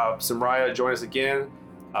 We have Samraya join us again.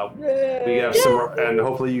 We have and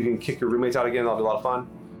hopefully you can kick your roommates out again. That'll be a lot of fun.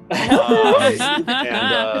 And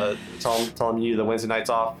tell them you the Wednesday nights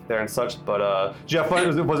off there and such. But did you have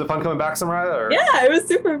fun? Was it fun coming back, Samraya? Or? Yeah, it was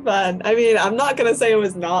super fun. I mean, I'm not gonna say it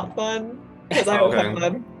was not fun because I was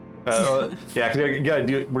fun. Yeah, because you gotta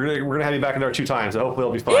do. We're gonna have you back in there 2 times, so hopefully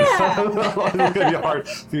it'll be fun. Yeah. It's gonna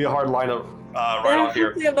be a hard lineup right off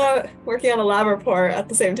here. About working on a lab report at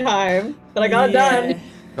the same time, but I got it done.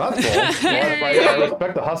 That's cool. I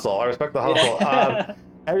respect the hustle.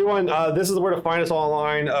 Everyone, this is where to find us all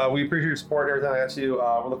online. We appreciate your support and everything like that too.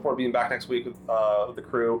 We look forward to being back next week with the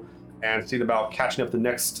crew and seeing about catching up the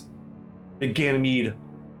next Ganymede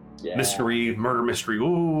mystery, murder mystery.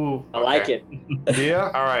 Ooh. I like it.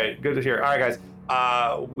 Yeah? All right. Good to hear. All right, guys.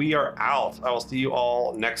 We are out. I will see you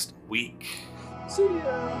all next week. See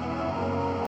ya.